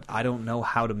guys, but I don't know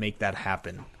how to make that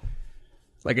happen.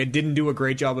 Like, I didn't do a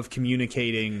great job of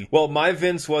communicating. Well, my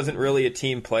Vince wasn't really a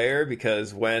team player,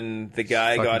 because when the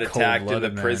guy Fucking got attacked in the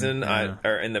cold-blooded, man. prison, Yeah.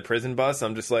 or in the prison bus,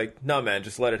 I'm just like, no, man,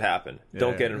 just let it happen.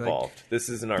 Don't get like- involved. This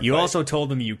isn't our You fight. also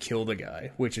told him you killed a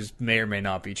guy, which is may or may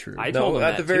not be true. I told No, him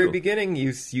at the that, very too. beginning,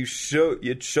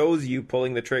 it shows you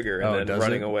pulling the trigger and Oh, then does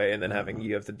running it? away, and then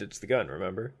you have to ditch the gun.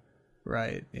 Remember?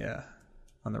 Right? Yeah,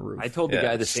 on the roof. I told the Yeah,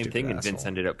 guy the same stupid thing, and Vince asshole.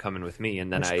 ended up coming with me.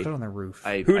 And then Just I put it on the roof. Who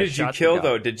I did you shot the kill, guy.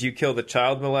 though? Did you kill the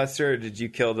child molester, or did you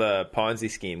kill the Ponzi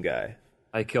scheme guy?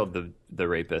 I killed the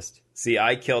rapist. See,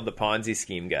 I killed the Ponzi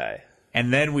scheme guy.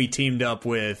 And then we teamed up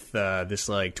with this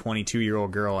like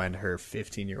 22-year-old girl and her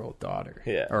 15-year-old daughter,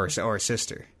 Yeah. or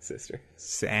sister, Sister.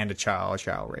 and a child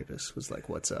rapist was like,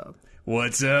 "What's up?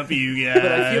 What's up, you guys?"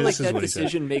 But I feel like is that what he said.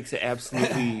 decision makes it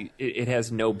absolutely. It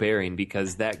has no bearing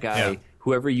because that guy, Yeah.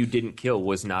 whoever you didn't kill,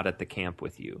 was not at the camp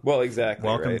with you. Well, exactly.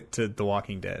 Welcome right? to The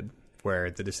Walking Dead, where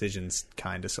the decisions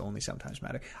kind of only sometimes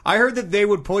matter. I heard that they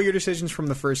would pull your decisions from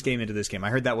the first game into this game.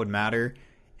 I heard that would matter,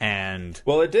 and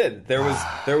Well, it did. There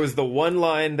was the one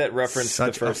line that referenced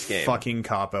such the first a game. fucking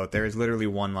cop out. There is literally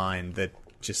one line that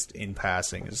just in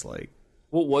passing is like,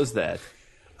 What was that?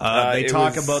 they it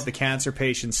talk was- about the cancer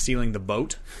patient stealing the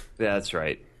boat. That's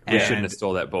right. We And- shouldn't have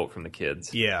stole that boat from the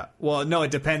kids. Yeah. Well, no,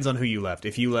 it depends on who you left.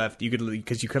 If you left, you could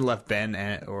have left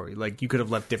Ben, or like you could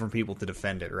have left different people to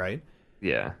defend it, right?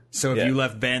 Yeah. So if Yeah. you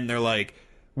left Ben, they're like,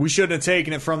 we shouldn't have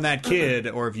taken it from that kid.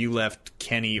 Or if you left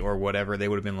Kenny or whatever, they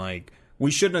would have been like, we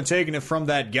shouldn't have taken it from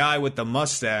that guy with the That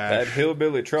mustache.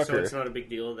 hillbilly So trucker it's not a big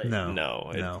deal that No,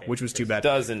 No, it which was too bad.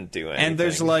 doesn't do anything. And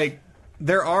there's like,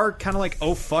 there are kind of like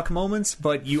oh fuck moments,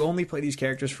 but you only play these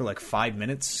characters for like 5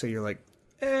 minutes, so you're like,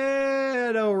 I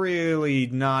don't really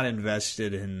not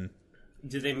invested in.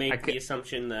 Do they make the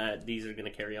assumption that these are going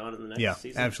to carry on in the next Yeah,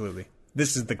 season? absolutely.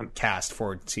 This is the cast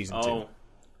for season 2. Oh,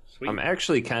 sweet. I'm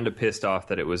actually kind of pissed off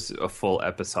that it was a full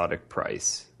episodic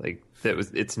price. Like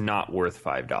it's not worth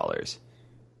 $5.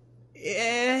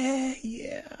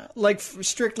 Yeah. Like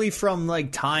strictly from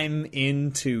like time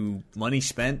into money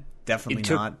spent, definitely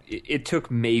not. It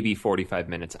took maybe 45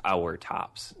 minutes, hour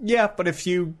tops. Yeah, but if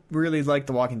you really like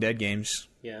the Walking Dead games,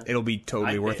 Yeah. it'll be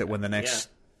totally I'd worth pay it when the that, next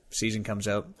season comes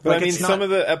out. But Like, I mean, it's some not- of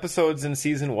the episodes in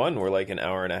season 1 were like an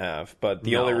hour and a half. But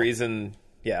the No. only reason,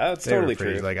 yeah, it's they were totally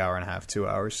pretty, true. like hour and a half, 2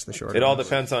 hours. The short. It all ones.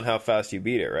 depends on how fast you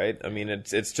beat it, right? I mean,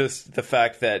 it's just the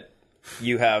fact that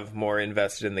you have more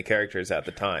invested in the characters at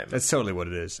the time. That's totally what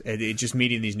it is. It just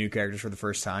meeting these new characters for the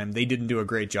first time. They didn't do a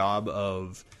great job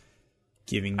of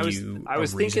giving I was you. I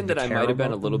was a thinking reason that to I care might have been a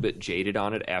about little them. bit jaded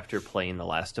on it after playing The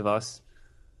Last of Us.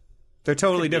 They're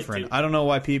totally Could be, different. too. I don't know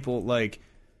why people like.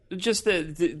 Just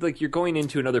like you're going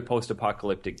into another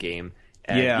post-apocalyptic game.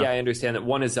 And Yeah. I understand that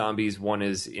one is zombies, one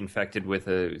is infected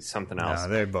with something else. No,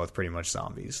 they're both pretty much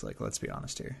zombies. Like, let's be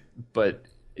honest here. But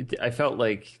I felt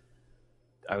like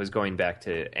I was going back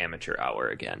to amateur hour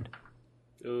again.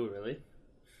 Oh, really?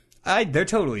 They're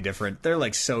totally different. They're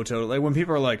like so totally. Like when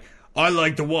people are like, "I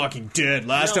like The Walking Dead.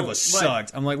 Last No, of Us but-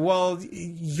 sucked." I'm like, "Well,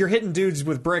 you're hitting dudes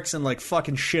with bricks and like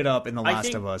fucking shit up in The I Last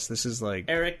think- of Us. This is like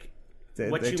Eric,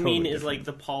 what they're you totally mean is different. like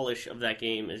the polish of that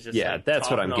game is just Yeah, like, that's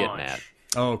what I'm top-notch. getting at.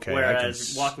 Oh, okay."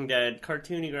 Whereas Walking Dead,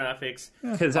 cartoony graphics.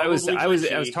 Because I was probably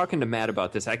glitchy. talking to Matt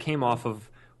about this. I came off of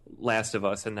Last of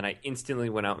Us, and then I instantly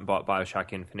went out and bought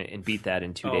BioShock Infinite and beat that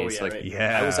in 2 Oh, days. yeah, Like right.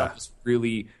 Yeah. I was on this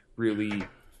really, really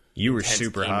you were intense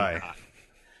super gaming high,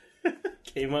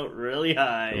 Came out really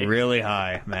high. really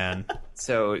high, man.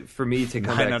 So for me to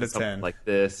come 9 back out to of something 10. like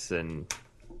this, and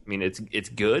I mean, it's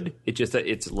good. It's just that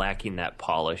it's lacking that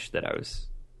polish that I was.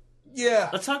 Yeah.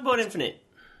 Let's talk about Infinite.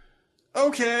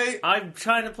 Okay. I'm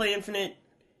trying to play Infinite,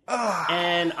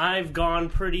 and I've gone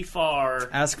pretty far.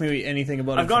 Ask me anything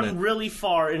about I've Infinite. gone really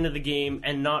far into the game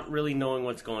and not really knowing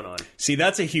what's going on. See,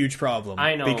 that's a huge problem.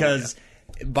 I know. Because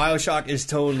BioShock is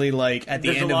totally like, at the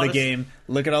There's end a of lot the of game,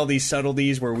 look at all these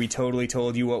subtleties where we totally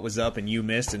told you what was up and you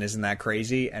missed, and isn't that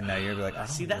crazy? And now you're like, I don't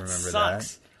See, that remember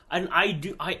sucks. that. And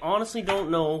I honestly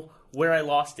don't know where I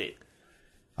lost it.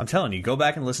 I'm telling you, go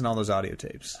back and listen to all those audio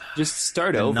tapes. Just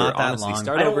start And over. not that Honestly, long.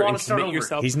 start I don't over wanna and start commit over.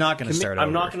 yourself. He's not going to start over.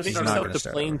 I'm not gonna He's start not over. gonna to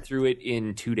start playing over. through it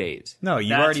in 2 days. No, you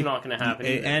That's already not gonna happen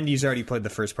either. And he's already played the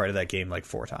first part of that game like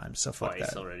 4 times. So fuck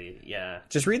Twice that. already, yeah.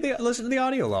 Just listen to the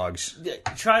audio logs.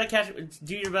 Try to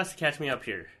do your best to catch me up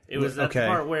here. It was at the Okay.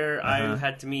 part where I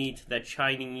had to meet that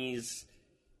Chinese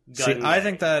gun See, guy. I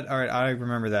think that. All right, I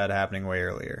remember that happening way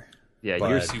earlier. Yeah, But-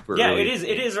 you're super. Yeah, early.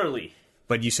 it is early.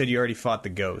 But you said you already fought the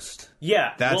ghost.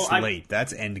 Yeah, That's well, late.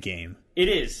 That's end game. It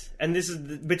is, and this is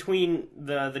between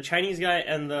the Chinese guy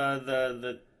and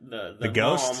the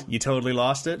Ghost? mom. You totally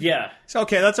lost it? Yeah, So,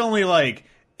 okay, that's only like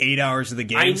 8 hours of the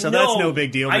game, I so know. that's no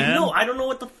big deal, man. I know. I don't know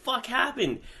what the fuck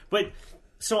happened, but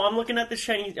so I'm looking at this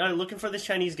Chinese, looking for this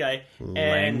Chinese guy, Ling.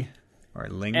 and Or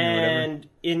Ling or whatever. and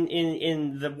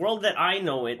in the world that I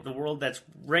know it, the world that's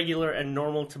regular and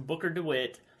normal to Booker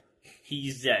DeWitt,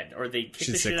 he's dead, or they kick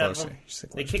Should the sit shit out of closer. him. Should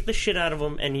sit They closer. kick the shit out of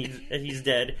him, and he's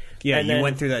dead. Yeah, and you then-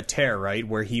 went through that tear, right?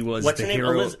 Where he was What's the her name?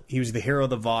 hero. He was the hero of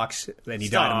the Vox, and he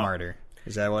died a Stop. martyr.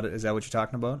 Is that what you're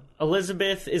talking about?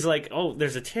 Elizabeth is like, oh,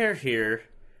 there's a tear here,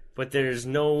 but there's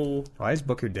no. Why is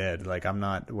Booker dead? Like, I'm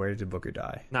not. Where did Booker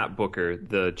die? Not Booker.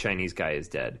 The Chinese guy is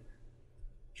dead.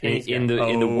 Chinese In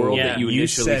guy. the world yeah. that you You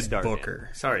initially said started. Booker,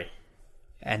 Sorry.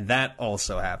 and that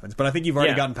also happens. But I think you've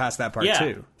already Yeah. gotten past that part Yeah.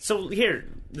 too. So here,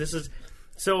 this is.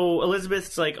 So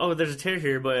Elizabeth's like, oh, there's a tear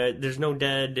here, but there's no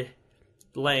dead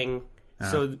Lang,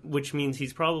 so which means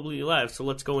he's probably alive. So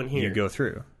let's go in here. You go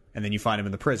through, and then you find him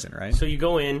in the prison, right? So you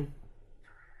go in.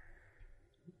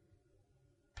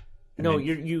 No,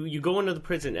 then- you go into the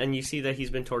prison and you see that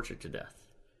he's been tortured to death,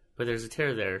 but there's a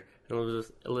tear there. And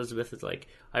Elizabeth is like,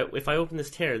 if I open this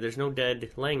tear, there's no dead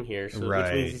Lang here, so which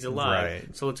Right, means he's alive.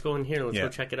 right. So let's go in here and let's Yeah. go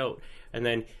check it out. And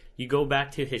then you go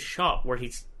back to his shop where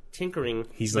he's tinkering.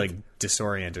 He's with- like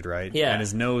disoriented, right? Yeah. And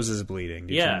his nose is bleeding.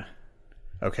 Did yeah.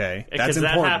 you- Okay. Because That's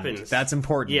that important. happens. That's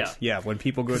important. Yeah. Yeah. When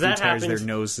people go 'Cause through that tears, their happens.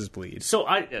 noses bleed. So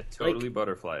I Yeah, totally like,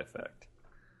 butterfly effect.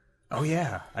 Oh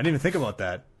yeah. I didn't even think about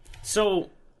that. so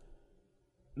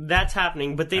that's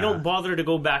happening, but they don't bother to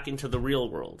go back into the real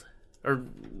world or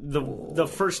the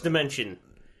first dimension.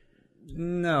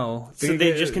 No. So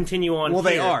they just continue on. Well,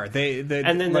 they here. are. They And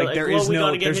then they're like like, there well, is we no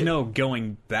gotta get there's him- no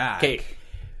going back. Okay,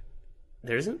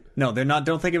 there isn't. No, they're not.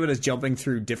 Don't think of it as jumping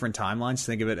through different timelines.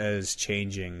 Think of it as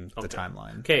changing the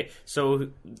timeline. Okay, so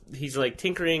he's like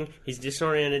tinkering, he's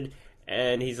disoriented,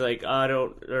 and he's like, I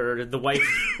don't. Or the wife,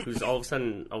 who's all of a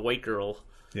sudden a white girl,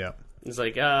 Yeah. is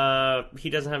like, he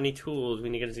doesn't have any tools. We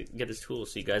need to get his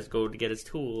tools. So you guys go to get his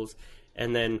tools,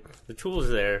 and then the tools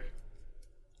are there.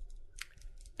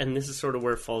 And this is sort of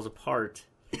where it falls apart,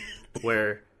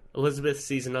 where Elizabeth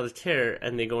sees another tear,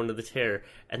 and they go into the tear,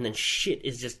 and then shit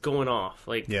is just going off.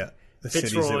 Like, Yeah. The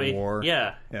Fitzroy, city's at war.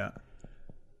 yeah. Yeah.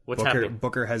 What's Booker, happening?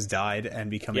 Booker has died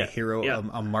and become Yeah, a hero, yeah.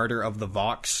 a martyr of the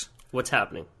Vox. What's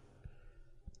happening?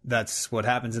 That's what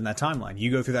happens in that timeline.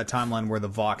 You go through that timeline where the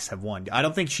Vox have won. I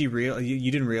don't think you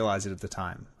didn't realize it at the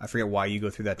time. I forget why you go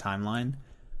through that timeline,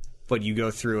 but you go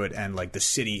through it and like the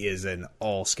city is an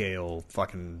all-scale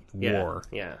fucking war.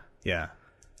 Yeah. Yeah.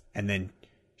 And then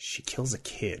she kills a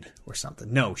kid or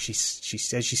something. No, she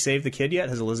says she saved the kid yet?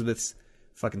 Has Elizabeth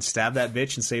fucking stabbed that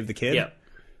bitch and saved the kid? Yeah.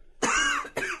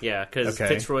 Yeah, because Okay.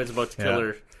 Fitzroy's about to kill Yeah.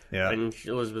 her. Yeah. And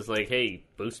Elizabeth's like, hey,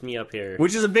 boost me up here.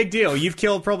 Which is a big deal. You've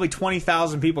killed probably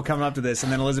 20,000 people coming up to this,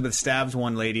 and then Elizabeth stabs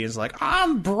one lady and is like,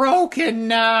 I'm broken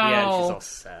now. Yeah, and she's all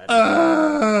sad.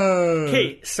 Ugh.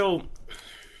 Okay, so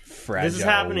Fragile this is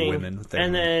happening. women with their-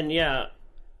 And then, yeah,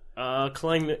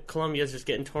 Columbia's just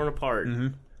getting torn apart. Mm-hmm.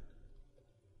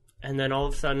 And then all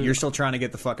of a sudden... You're still trying to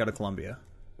get the fuck out of Columbia.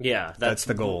 Yeah, That's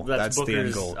the goal. That's the end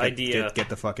Booker's goal. idea. Get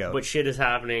the fuck out. But shit is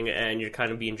happening, and you're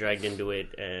kind of being dragged into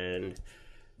it, and...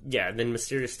 Yeah, then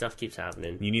mysterious stuff keeps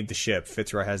happening. You need the ship.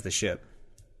 Fitzroy has the ship.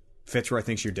 Fitzroy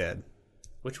thinks you're dead.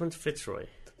 Which one's Fitzroy?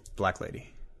 Black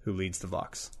lady who leads the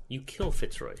Vox. You kill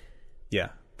Fitzroy. Yeah.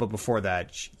 But before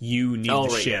that, you need Oh,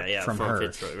 the right, ship yeah, from from her.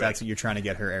 Fitzroy, right. That's what you're trying to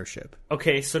get her airship.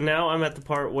 Okay, so now I'm at the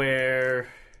part where...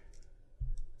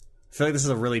 I feel like this is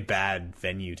a really bad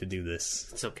venue to do this.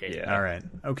 It's okay. Yeah. All right.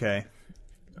 Okay.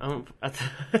 At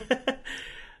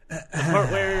the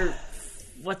part where...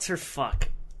 What's her fuck?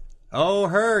 Oh,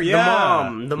 her, yeah.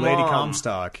 The Lady mom.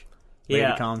 Comstock. Lady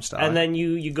Yeah. Comstock. And then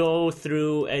you go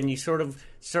through and you sort of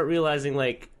start realizing,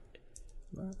 like,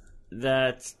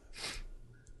 that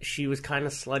she was kind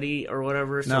of slutty or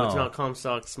whatever, so No. it's not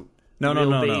Comstock's no, real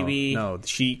no. baby. No,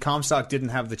 Comstock didn't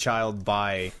have the child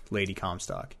by Lady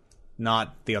Comstock.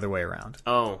 Not the other way around.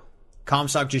 Oh.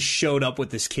 Comstock just showed up with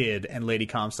this kid, and Lady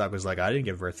Comstock was like, I didn't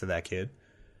give birth to that kid.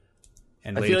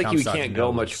 And I Lady feel like we Comstock can't go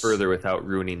knows. much further without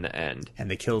ruining the end. And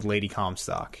they killed Lady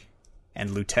Comstock.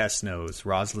 And Lutece knows.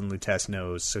 Rosalind Lutece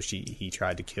knows, so he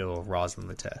tried to kill Rosalind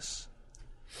Lutece.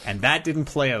 And that didn't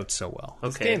play out so well.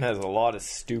 This Okay. game has a lot of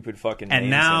stupid fucking names And in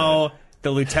now it.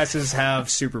 the Luteces have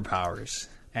superpowers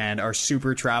and are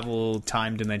super travel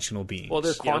time dimensional beings. Well,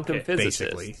 they're quantum okay. physicists.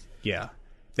 basically. Yeah.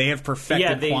 They have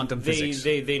perfected quantum physics.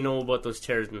 They know about those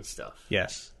tears and stuff.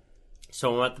 Yes.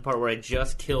 So I'm at the part where I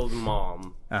just killed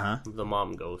Mom, Uh-huh. the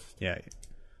mom ghost, Yeah.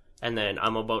 and then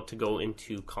I'm about to go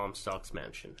into Comstock's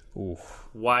mansion. Oof.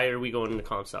 Why are we going into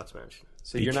Comstock's mansion?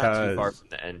 So you're not too Because far from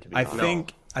the end, to be I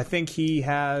honest. think he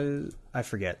has. I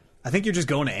forget. I think you're just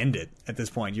going to end it at this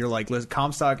point. You're like, listen,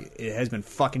 Comstock it has been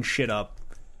fucking shit up.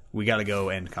 We got to go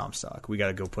end Comstock. We got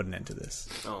to go put an end to this.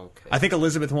 Oh, okay. I think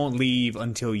Elizabeth won't leave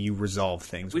until you resolve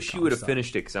things. Wish with you would have Comstock,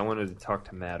 finished it because I wanted to talk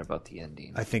to Matt about the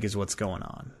ending. I think is what's going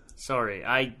on. Sorry,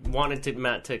 I wanted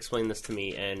Matt to explain this to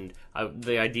me, and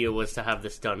the idea was to have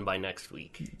this done by next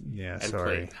week. Yeah, And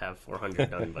sorry. have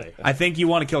 400 done by... I think you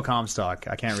want to kill Comstock.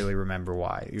 I can't really remember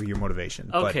why. Your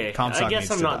motivation. Okay, But Comstock I guess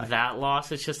needs I'm to not die. that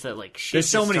lost. It's just that, like, shit There's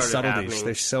so just many started subtleties. happening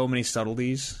There's so many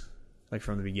subtleties, like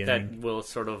from the beginning. that will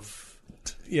sort of...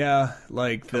 Yeah,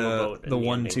 like Come about in the the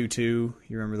 122.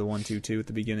 You remember the 122 at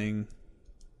the beginning?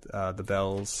 The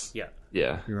bells. Yeah.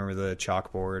 Yeah. You remember the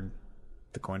chalkboard,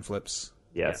 the coin flips.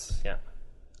 Yes. Yeah.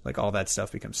 Like all that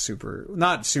stuff becomes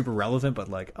not super relevant, but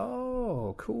like,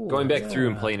 oh, cool. Going back yeah. through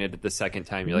and playing it the second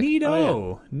time, you're like, Neato,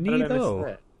 oh, yeah. How did I miss neato.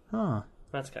 that? Huh?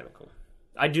 That's kind of cool.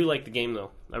 I do like the game,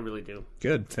 though. I really do.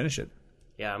 Good. Finish it.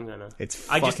 Yeah, I'm gonna. It's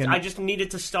I fucking. just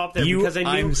needed to stop there because I knew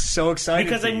I'm so excited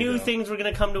because for I you, knew though. things were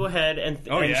gonna come to a head and shit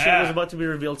yeah. was about to be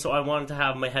revealed. So I wanted to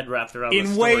have my head wrapped around the in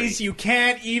story ways you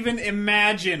can't even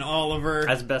imagine, Oliver.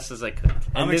 as best as I could.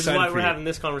 I'm And this is excited why for we're you. having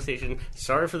this conversation.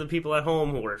 Sorry for the people at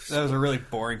home who are That was a really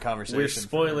boring conversation. we're for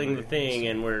spoiling the everybody. thing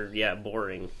and we're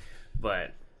boring,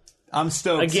 but. I'm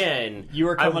stoked. Again, you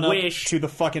are I coming up wish- to the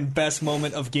fucking best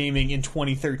moment of gaming in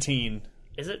 2013.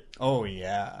 Is it? Oh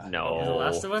yeah, No. Is it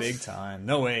Last of Us? big time.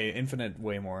 No way, Infinite,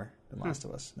 way more than Last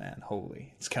of Us. Man,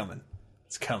 holy, it's coming.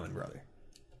 It's coming, brother.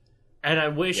 And I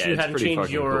wish Yeah, you it's hadn't pretty changed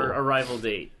fucking your cool. arrival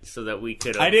date so that we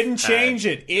could. I didn't change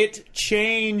it. It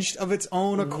changed of its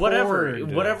own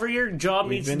accord. Whatever your job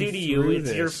We've needs to been do to you, through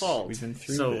it's your this. fault. We've been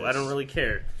through so this. I don't really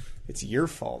care. It's your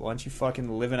fault. Why don't you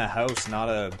fucking live in a house, not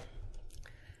a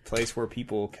place where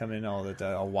people come in all the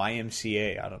time? A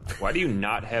YMCA. I don't know. Why do you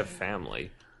not have family?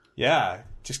 Yeah,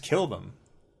 just kill them.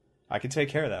 I can take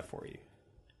care of that for you.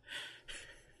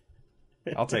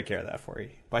 I'll take care of that for you.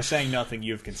 By saying nothing,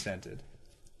 you've consented.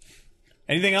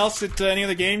 Anything else that any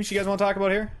other games you guys want to talk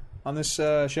about here on this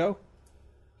show?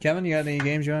 Kevin, you got any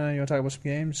games you want to talk about? Some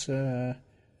games? No,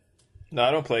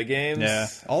 I don't play games. Yeah.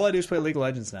 All I do is play League of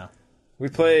Legends now. We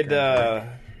played.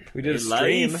 We did a Your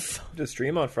stream. life. Did a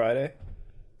stream on Friday.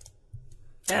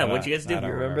 Yeah, what'd you guys do? I don't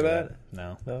You remember that?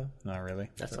 No, No. not really.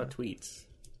 That's not tweets.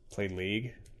 Played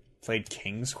League. Played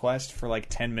King's Quest for like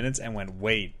 10 minutes and went,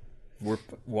 wait, we're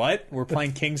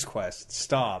playing King's Quest.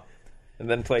 Stop. And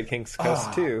then played King's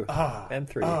Quest 2 and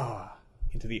 3.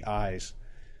 Into the eyes.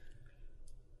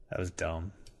 That was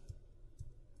dumb.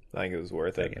 I think it was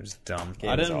worth That it. game's dumb.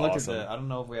 Game's I didn't look awesome. at the. I don't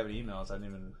know if we have any emails. I didn't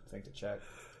even think to check.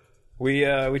 We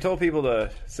told people to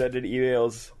send in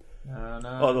emails on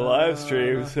the live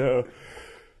stream, so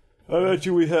I bet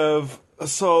you we have a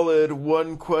solid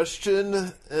one question,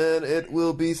 and it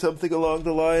will be something along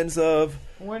the lines of,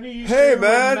 When are you "Hey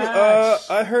man,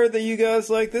 I heard that you guys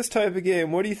like this type of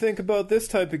game. What do you think about this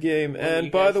type of game? are And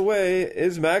you by guys- the way,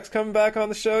 is Max coming back on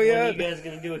the show When are yet?" you guys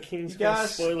gonna do a King's guys-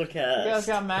 Quest spoiler cast?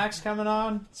 got Max coming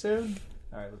on soon?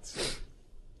 Alright, let's see.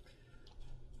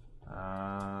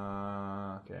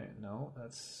 Okay, no,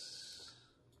 that's.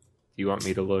 Do you want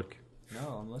me to look? No,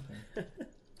 I'm looking.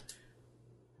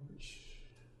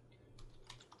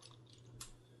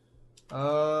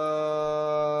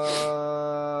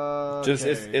 Just-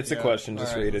 okay, it's a question,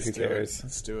 just read it, let's who do cares?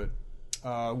 Let's do it.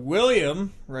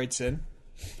 William writes in.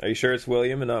 Are you sure it's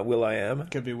William and not Will I Am?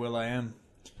 Could be Will I Am.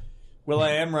 Will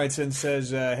I Am writes in,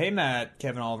 says, "Hey Matt,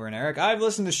 Kevin, Oliver, and Eric. I've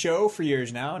listened to the show for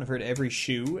years now and have heard every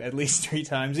shoe at least 3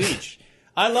 times each.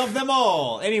 I love them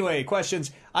all. Anyway,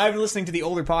 questions. I've been listening to the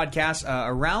older podcasts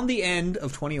around the end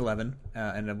of 2011,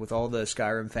 and with all the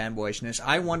Skyrim fanboyishness,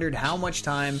 I wondered how much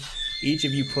time each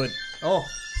of you put... Oh,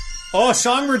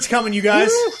 Songbird's coming, you guys.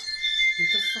 What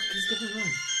the fuck is going on?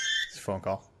 It's a phone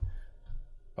call.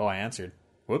 Oh, I answered.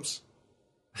 Whoops.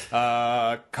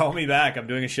 Call me back. I'm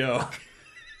doing a show.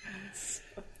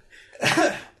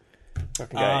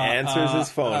 Fucking guy answers his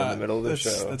phone in the middle of the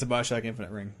show. That's a Bioshock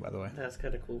Infinite ring, by the way. That's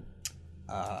kind of cool.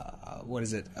 What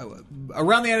is it?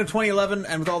 Around the end of 2011,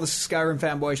 and with all the Skyrim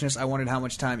fanboyishness, I wondered how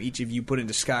much time each of you put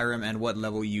into Skyrim and what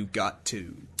level you got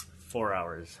to. 4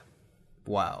 hours.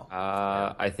 Wow.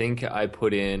 I think I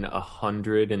put in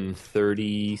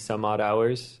 130 some odd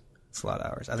hours. It's a lot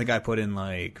of hours. I think I put in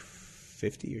like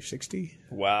 50 or 60.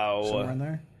 Wow. Somewhere in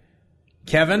there.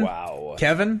 Kevin? Wow.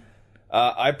 Kevin?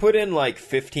 I put in like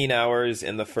 15 hours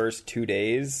in the first 2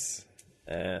 days.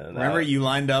 And Remember you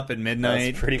lined up at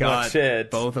midnight, That's pretty got much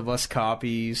it. both of us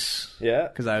copies. Yeah.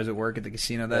 Because I was at work at the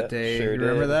casino that day. Sure You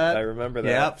remember did. that? I remember that.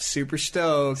 Yep, super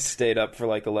stoked. Stayed up for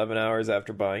like 11 hours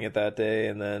after buying it that day,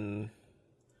 and then...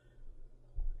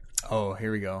 Oh,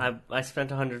 here we go. I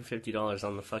spent $150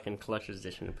 on the fucking collector's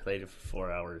edition and played it for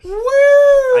 4 hours. Woo!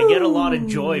 I get a lot of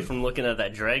joy from looking at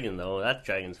that dragon, though. That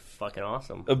dragon's fucking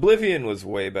awesome. Oblivion was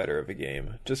way better of a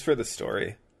game, just for the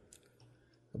story.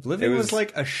 Oblivion was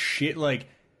like a shit, like...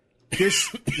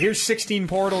 Here's 16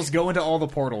 portals, go into all the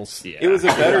portals. Yeah. It was a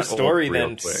better Got old story real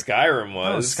than quick. Skyrim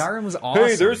was. No, Skyrim was awesome.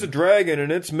 Hey, there's a dragon and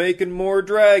it's making more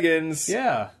dragons.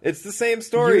 Yeah. It's the same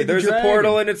story. You're the There's dragon. a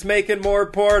portal and it's making more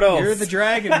portals. You're the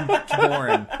dragon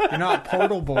born. You're not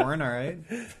portal born, all right?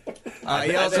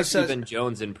 He also I've says been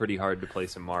Jones in pretty hard to play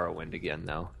some Morrowind again,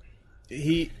 though.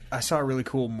 I saw a really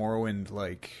cool Morrowind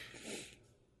like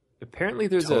Apparently,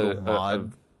 there's Total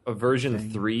mod a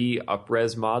version 3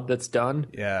 upres mod that's done,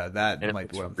 that and might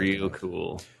it's be what I'm thinking real of.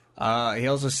 cool. He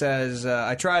also says,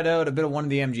 I tried out a bit of one of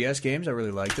the MGS games. I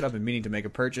really liked it. I've been meaning to make a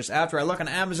purchase. After I looked on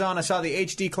Amazon, I saw the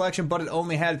HD collection, but it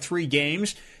only had 3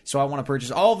 games. So I want to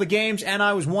purchase all the games, and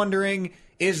I was wondering,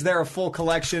 is there a full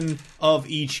collection of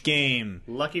each game?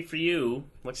 Lucky for you,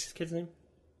 what's his kid's name?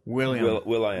 William.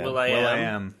 Will I am. Will I Am.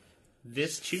 Will.i.am.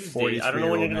 This Tuesday. I don't know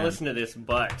when you're going to listen to this,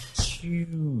 but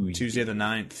Tuesday the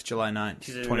 9th, July 9th,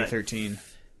 Tuesday the 2013.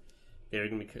 they're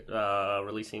going to be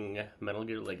releasing Metal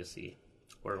Gear Legacy,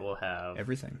 where we'll have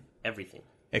Everything. everything.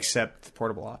 Except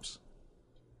portable ops.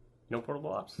 No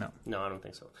portable ops? No. No, I don't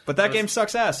think so. But that game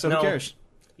sucks ass, so No. who cares?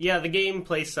 Yeah, the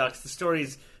gameplay sucks. The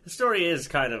story is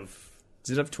kind of...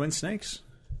 Does it have twin snakes?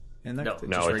 In there? No. Just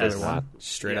No, it regular does one? not.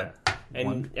 Straight yeah. up. And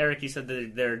One. Eric, you said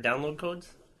that they're download codes?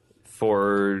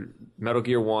 For Metal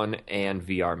Gear 1 and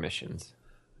VR missions.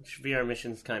 Which VR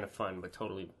mission's kind of fun, but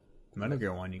totally... Metal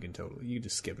Gear 1, you can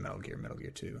just skip Metal Gear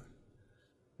 2.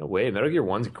 No way, Metal Gear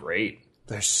 1's great.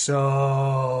 They're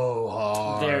so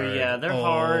hard. They're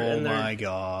hard, and they're... Oh my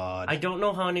god. I don't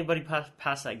know how anybody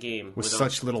passed that game. With without-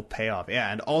 such little payoff.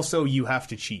 Yeah, and also you have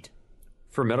to cheat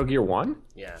For Metal Gear 1?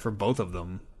 Yeah. for both of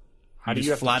them. How do just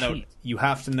you have to flat out cheat? you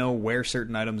have to know where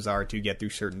certain items are to get through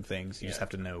certain things. You just have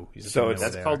to know. You just So have to know it's- where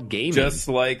That's they called are. gaming. Just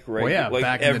like Well,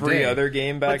 back in the every day. other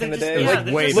game back But in the they're day. just- yeah, like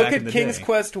they're way just- Look back in at the King's day.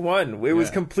 Quest 1. It was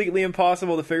Yeah. completely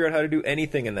impossible to figure out how to do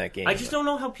anything in that game. I just don't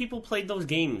know how people played those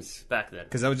games back then.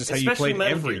 Because that was just how you Especially played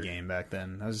Metal every Gear. game back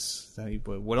then. That was how you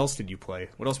played. What else did you play?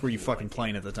 What else were you fucking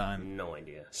playing at the time? No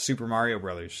idea, Super Mario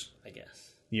Brothers. I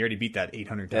guess. You already beat that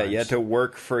 800 Yeah, times. you had to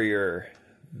work for your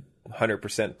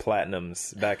 100%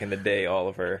 platinums back in the day,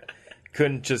 Oliver.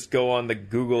 Couldn't just go on the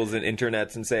Googles and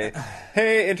internets and say,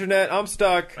 "Hey, internet, I'm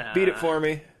stuck. Beat it for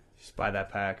me." Just buy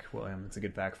that pack, William. It's a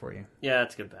good pack for you. Yeah,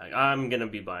 it's a good bag. I'm gonna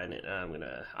be buying it.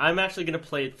 I'm actually gonna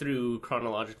play it through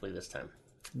chronologically this time.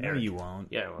 No, Eric. you won't.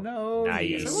 Yeah, I will. No, Nice.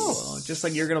 you won't. Just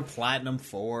like you're gonna platinum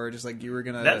 4, just like you were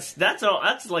gonna. That's all.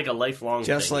 That's like a lifelong.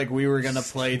 just thing. like we were gonna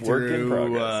play Work in through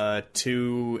progress.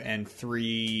 2 and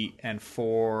 3 and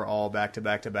 4 all back to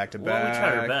back to back to Well, we back.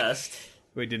 tried our best.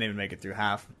 We didn't even make it through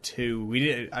half 2. We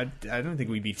did. I don't think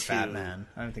we beat Fat 2. Man.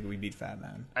 I don't think we beat Fat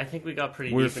Man. I think we got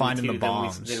pretty. We were deep finding into the two,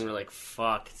 bombs. Then we're like,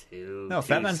 "Fuck, two." No,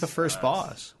 Fat Man's the first sucks.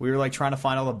 boss. We were like trying to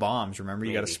find all the bombs. Remember,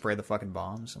 you got to Maybe. spray the fucking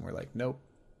bombs, and we're like, nope,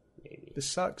 Maybe. this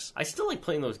sucks. I still like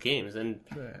playing those games, and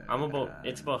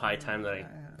It's about high time that I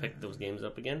pick those games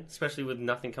up again, especially with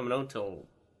nothing coming out till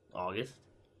August.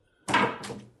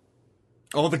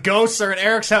 Oh, the ghosts are at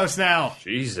Eric's house now.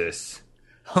 Jesus.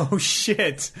 Oh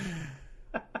shit.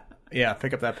 Yeah,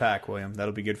 pick up that pack, William.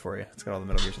 That'll be good for you. It's got all the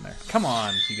Metal Gears in there. Come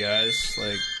on, you guys.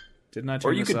 Like, didn't I turn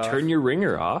Or you this could off? turn your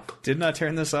ringer off. Didn't I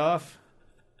turn this off?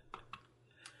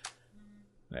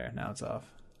 There, now it's off.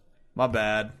 My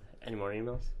bad. Any more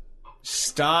emails?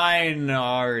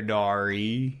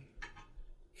 Steinardari.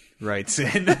 writes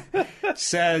in,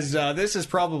 says, this is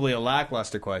probably a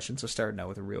lackluster question, so starting out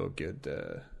with a real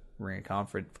good ring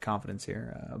of confidence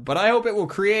here. But I hope it will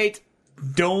create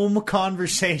dome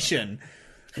conversation.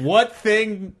 What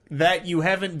thing that you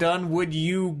haven't done would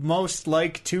you most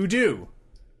like to do?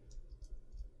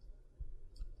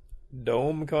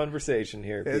 Dome conversation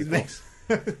here, people.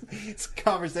 This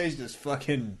conversation is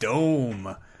fucking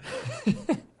dome.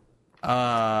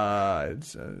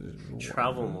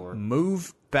 Travel more.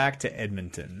 Move back to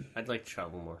Edmonton. I'd like to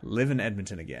travel more. Live in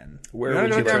Edmonton again. Where No, would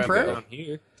no, you Grand like to Prairie. go?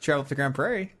 Here. Travel up to Grand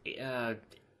Prairie.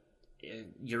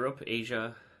 Europe,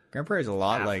 Asia, Grand Prairie is a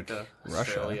lot Africa, like Russia.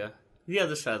 Australia. The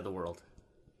other side of the world.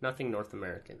 Nothing North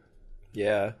American.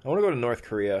 Yeah, I want to go to North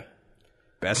Korea.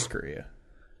 Best Korea.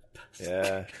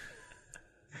 Yeah.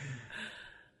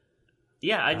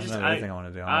 Yeah, I That's another thing I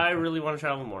want to do. I really want to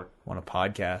travel more. Want a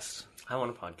podcast, I want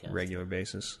a podcast. regular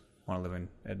basis. Want to live in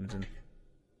Edmonton.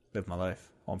 Live my life.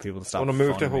 Want people to I stop. want to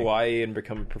move to phoning me. Hawaii and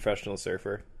become a professional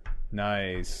surfer.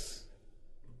 Nice.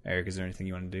 Eric, is there anything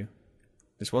you want to do?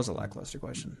 This was a lackluster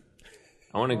question.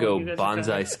 I want to go you guys are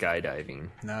bonsai skydiving.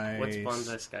 Nice. What's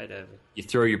bonsai skydiving? You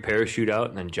throw your parachute out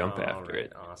and then jump All after right,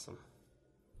 it. Awesome.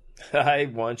 I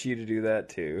want you to do that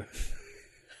too.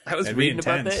 I was That'd be reading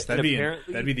about intense. that.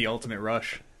 That'd be the ultimate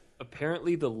rush.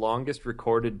 Apparently, the longest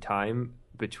recorded time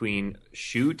between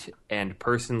shoot and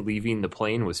person leaving the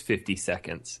plane was 50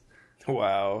 seconds.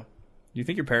 Wow. Do you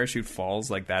think your parachute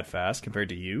falls like that fast compared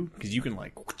to you? Because you can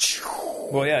like.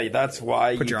 Well, yeah, that's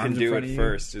why Put you your can arms in do front it of you.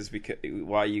 first. Is because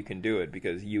why you can do it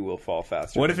because you will fall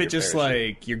faster. What than if it your just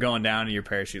parachute. like you're going down and your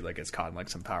parachute like gets caught in like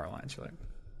some power lines? You're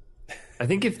like, I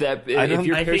think if don't- your I think,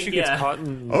 parachute yeah. gets caught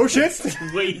in... oh shit!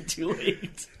 Way too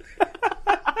late.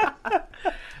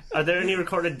 Are there any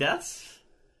recorded deaths?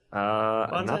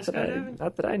 not skydiving?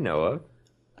 that I know of.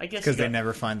 I guess Because you they got-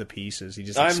 never find the pieces. He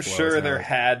just. I'm explodes sure and there they're like,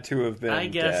 had to have been. I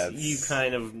guess deaths. you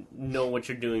kind of know what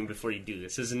you're doing before you do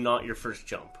this. This is not your first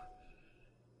jump.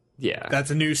 Yeah. That's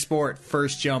a new sport.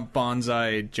 First jump,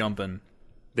 bonsai jumping.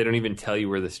 They don't even tell you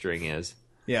where the string is.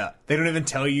 Yeah, they don't even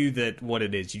tell you that what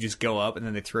it is. You just go up and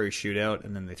then they throw your chute out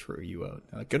and then they throw you out.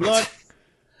 They're like, good luck.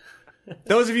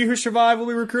 Those of you who survive will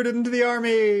be recruited into the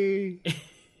army.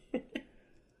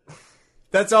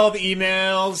 That's all the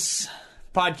emails.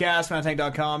 Podcast,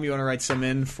 ManaTank.com. You want to write some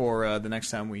in for the next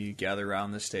time we gather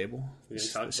around this table? We're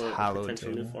This going to talk about the hallowed potential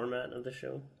new table. format of the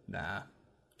show. Nah,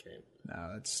 Okay,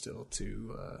 that's still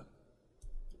too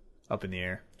up in the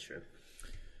air. sure.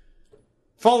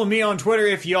 Follow me on Twitter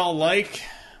if y'all like.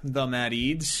 The Matt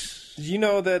Eads. Did you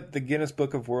know that the Guinness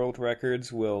Book of World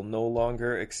Records will no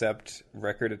longer accept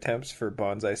record attempts for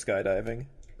bonsai skydiving?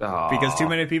 Because too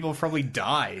many people probably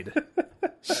died.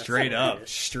 Straight up.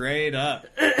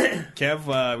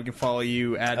 Kev, we can follow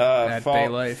you at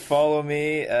Baylife. Follow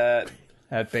me at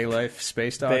At Baylife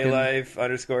Space Talking. Baylife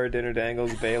 _ Dinner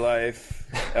Dangles Baylife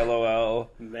LOL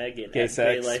Megan Gay at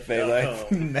sex,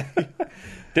 baylife.com.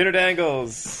 Dinner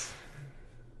Dangles.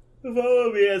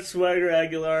 Follow me at Swagger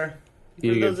Aguilar.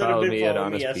 You For can those that have follow been me at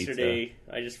following me Honest yesterday,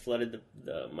 I just flooded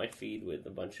my feed with a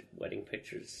bunch of wedding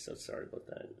pictures, so sorry about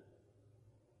that.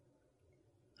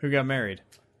 Who got married?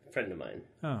 A friend of mine.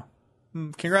 Oh.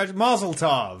 Congrats. Mazel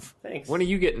tov. Thanks. When are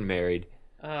you getting married?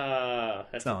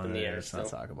 That's up in the air Let's not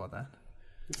still. talk about that.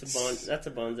 That's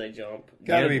a bonsai jump.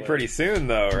 Gotta be Good pretty soon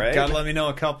though, right? Gotta let me know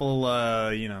a couple,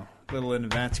 little in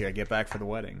advance here. I get back for the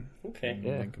wedding. Okay.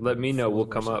 Yeah. Let me know. We'll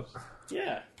come up.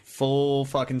 Yeah. Full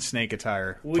fucking snake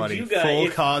attire, Would buddy. you guys, Full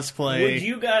cosplay. Would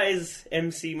you guys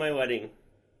MC my wedding?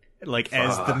 Like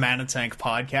as the ManaTank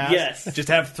podcast? Yes. Just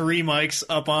have 3 mics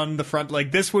up on the front.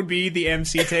 Like this would be the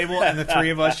MC table and the 3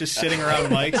 of us just sitting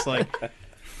around mics like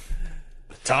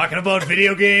talking about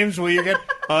video games. Well, you get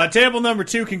table number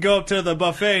 2 can go up to the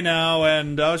buffet now,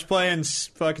 and I was playing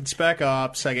fucking Spec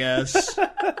Ops, I guess.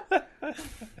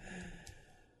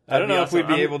 I don't be know if we'd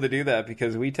awesome. be able to do that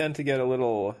because we tend to get a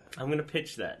little I'm gonna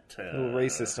pitch that to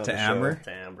racist on to the Amber? show.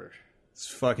 To Amber. It's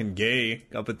fucking gay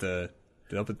up at the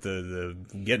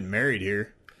getting married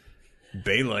here.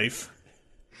 Bay life.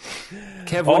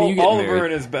 Kev, when are you getting Oliver married?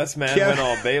 and his best man Kev- went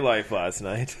all Bay Life last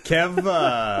night. Kev,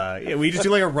 yeah, we just do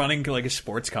like a running, like a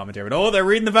sports commentary. But, they're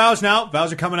reading the vows now.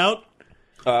 Vows are coming out.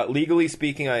 Legally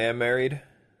speaking, I am married.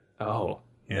 Oh.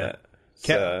 Yeah.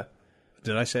 Kev-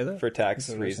 Did I say that? For tax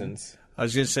reasons. I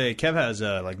was gonna say Kev has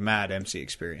like mad MC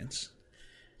experience.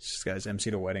 This guy's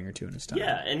MC'd a wedding or 2 in his time.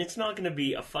 Yeah, and it's not gonna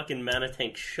be a fucking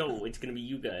ManaTank show. It's gonna be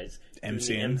you guys doing the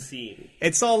MCing. MCing.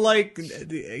 It's all like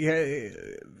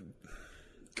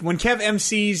when Kev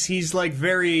MCs, he's like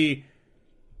very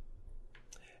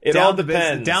It all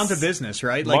depends. down to business,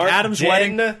 right? Like Mark Adam's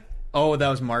Jen wedding. Oh, that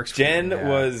was Mark's. Jen queen. Yeah.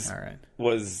 was all right.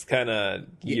 was kind of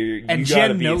you. And You Jen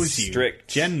gotta be knows you. strict.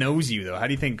 Jen knows you though. How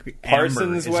do you think Parsons'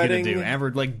 Amber is wedding? going to do?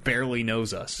 Amber like barely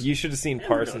knows us. You should have seen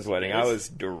Parsons' wedding. I was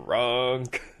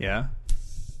drunk. Yeah.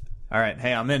 All right.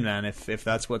 Hey, I'm in, man. If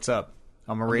that's what's up,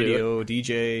 I'm a radio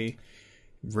DJ.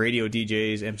 Radio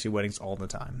DJs MC weddings all the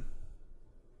time.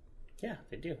 Yeah,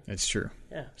 they do. It's true.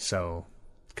 Yeah. So,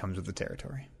 it comes with the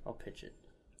territory. I'll pitch it.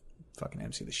 Fucking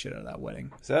MC the shit out of that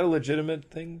wedding. Is that a legitimate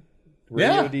thing?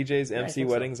 Radio Yeah. DJs I MC think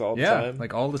so. weddings all the Yeah, time?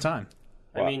 like all the time.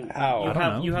 I mean, How? you I don't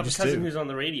have know. you have You a just cousin do. who's on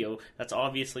the radio. That's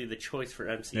obviously the choice for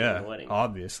MC Yeah, in the wedding.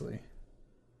 obviously.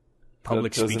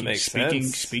 Public That doesn't speaking, make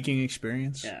sense. speaking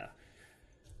experience. Yeah.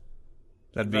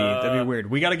 That'd be weird.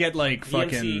 We got to get like the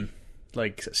fucking MC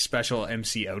like special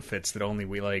MC outfits that only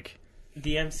we like.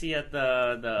 The MC at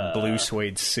the Blue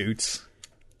suede suits,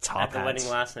 top at the hats, wedding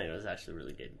last night was actually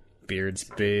really good. beards,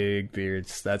 big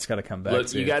beards. That's got to come back. Look,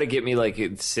 too. you got to get me like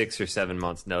 6 or 7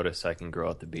 months notice so I can grow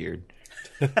out the beard.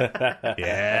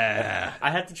 Yeah,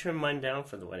 I had to trim mine down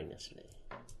for the wedding yesterday.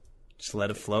 just let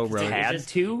it flow, bro. Had just-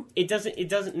 to? It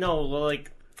doesn't. No, well,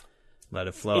 like Let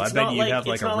it flow. I it's bet not you like have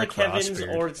like it's a not Rick like Ross Kevin's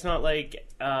beard. or it's not like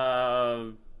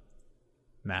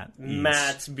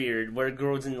Matt's beard where it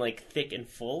grows in like thick and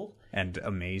full. and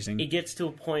amazing. It gets to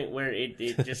a point where it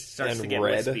just starts And to get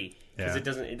red. wispy because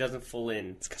Yeah. it doesn't full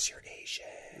in. It's because you're Asian.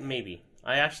 Maybe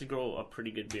I actually grow a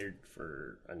pretty good beard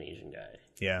for an Asian guy.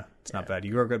 Yeah, it's not bad.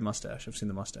 You grow a good mustache. I've seen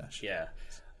the mustache. Yeah.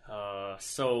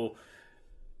 So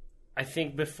I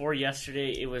think before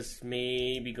yesterday it was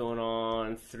maybe going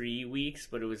on 3 weeks,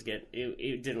 but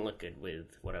it didn't look good with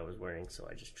what I was wearing, so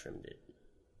I just trimmed it.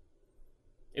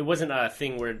 It wasn't a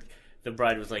thing where the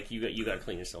bride was like, "You got to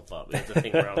clean yourself up." It was a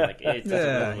thing where I'm like, "It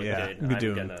doesn't really look yeah. good. Be I'm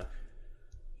doing- gonna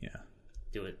Yeah,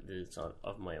 do it. It's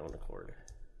of my own accord."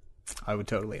 I would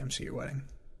totally MC your wedding.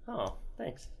 Oh,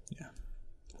 thanks.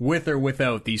 With or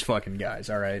without these fucking guys,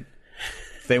 all right?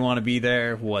 If they want to be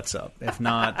there, what's up? If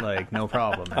not, like, no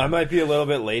problem. Man. I might be a little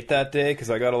bit late that day because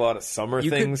I got a lot of summer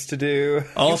things to do.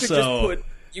 Also,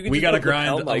 we got to grind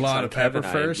a lot on of pepper Kevin and I,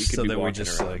 and we first could so be that we walking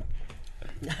just, around. like...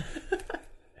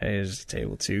 Hey, there's a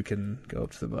table 2 can go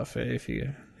up to the buffet if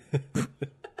you...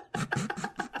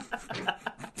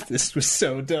 This was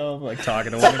so dumb, like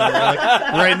talking to one another, like,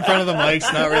 right in front of the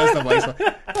mics, not realizing the mics.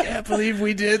 Like, can't believe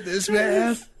we did this,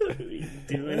 man.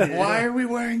 Why are we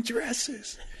wearing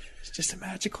dresses? It's just a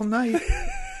magical night.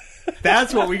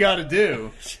 That's what we got to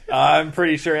do. I'm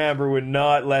pretty sure Amber would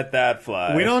not let that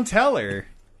fly. We don't tell her.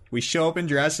 We show up in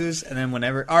dresses, and then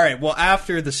whenever... All right, well,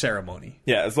 after the ceremony.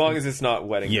 Yeah, as long as it's not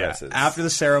wedding Yeah, dresses. after the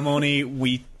ceremony,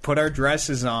 we put our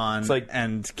dresses on like-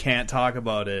 and can't talk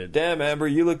about it. Damn, Amber,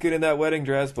 you look good in that wedding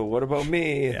dress, but what about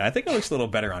me? Yeah, I think it looks a little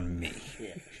better on me.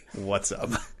 Yeah. What's up?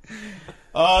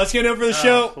 Let's get it for the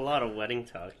show. A lot of wedding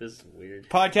talk. This is weird.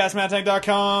 Podcast,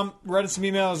 ManaTank.com. Write us some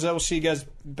emails. We'll see you guys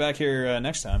back here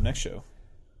next show.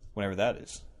 Whenever that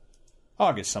is.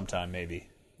 August sometime, maybe.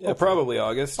 Yeah, probably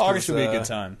August. August 'cause, would be a good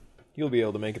time. You'll be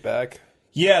able to make it back.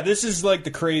 Yeah, this is like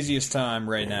the craziest time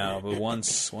right now. But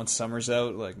once summer's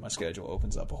out, like my schedule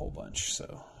opens up a whole bunch.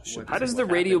 So How does the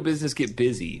radio business get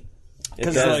busy?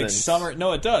 because doesn't. like summer,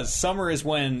 no, it does. Summer is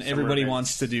when everybody events.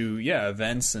 wants to do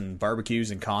events and barbecues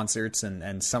and concerts,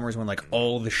 and summer's when like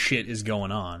all the shit is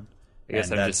going on. I guess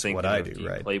And I'm that's just thinking what I of, do, you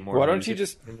right? play more Why don't you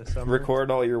music just in the summer?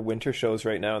 record all your winter shows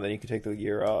right now, and then you can take the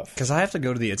year off? Because I have to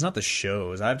go to it's not the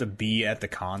shows. I have to be at the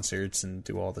concerts and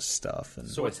do all the stuff. And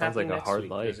So what's sounds like happening a next hard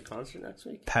week? life. There's a concert next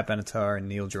week. Pat Benatar and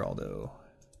Neil Giraldo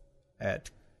at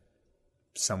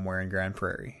somewhere in Grand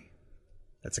Prairie.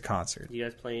 That's a concert. You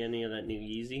guys play any of that new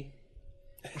Yeezy?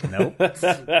 Nope.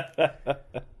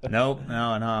 Nope.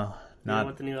 No. You know Not.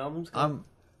 what the new album's called?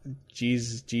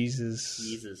 Jesus.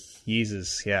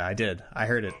 Jesus. Yeah, I did. I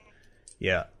heard it.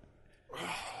 Yeah.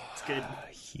 It's good.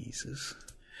 Jesus.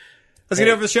 Let's get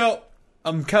over the show.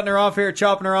 I'm cutting her off here,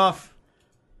 chopping her off.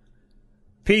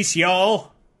 Peace,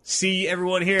 y'all. See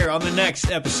everyone here on the next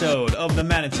episode of the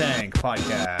ManaTank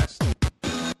Podcast.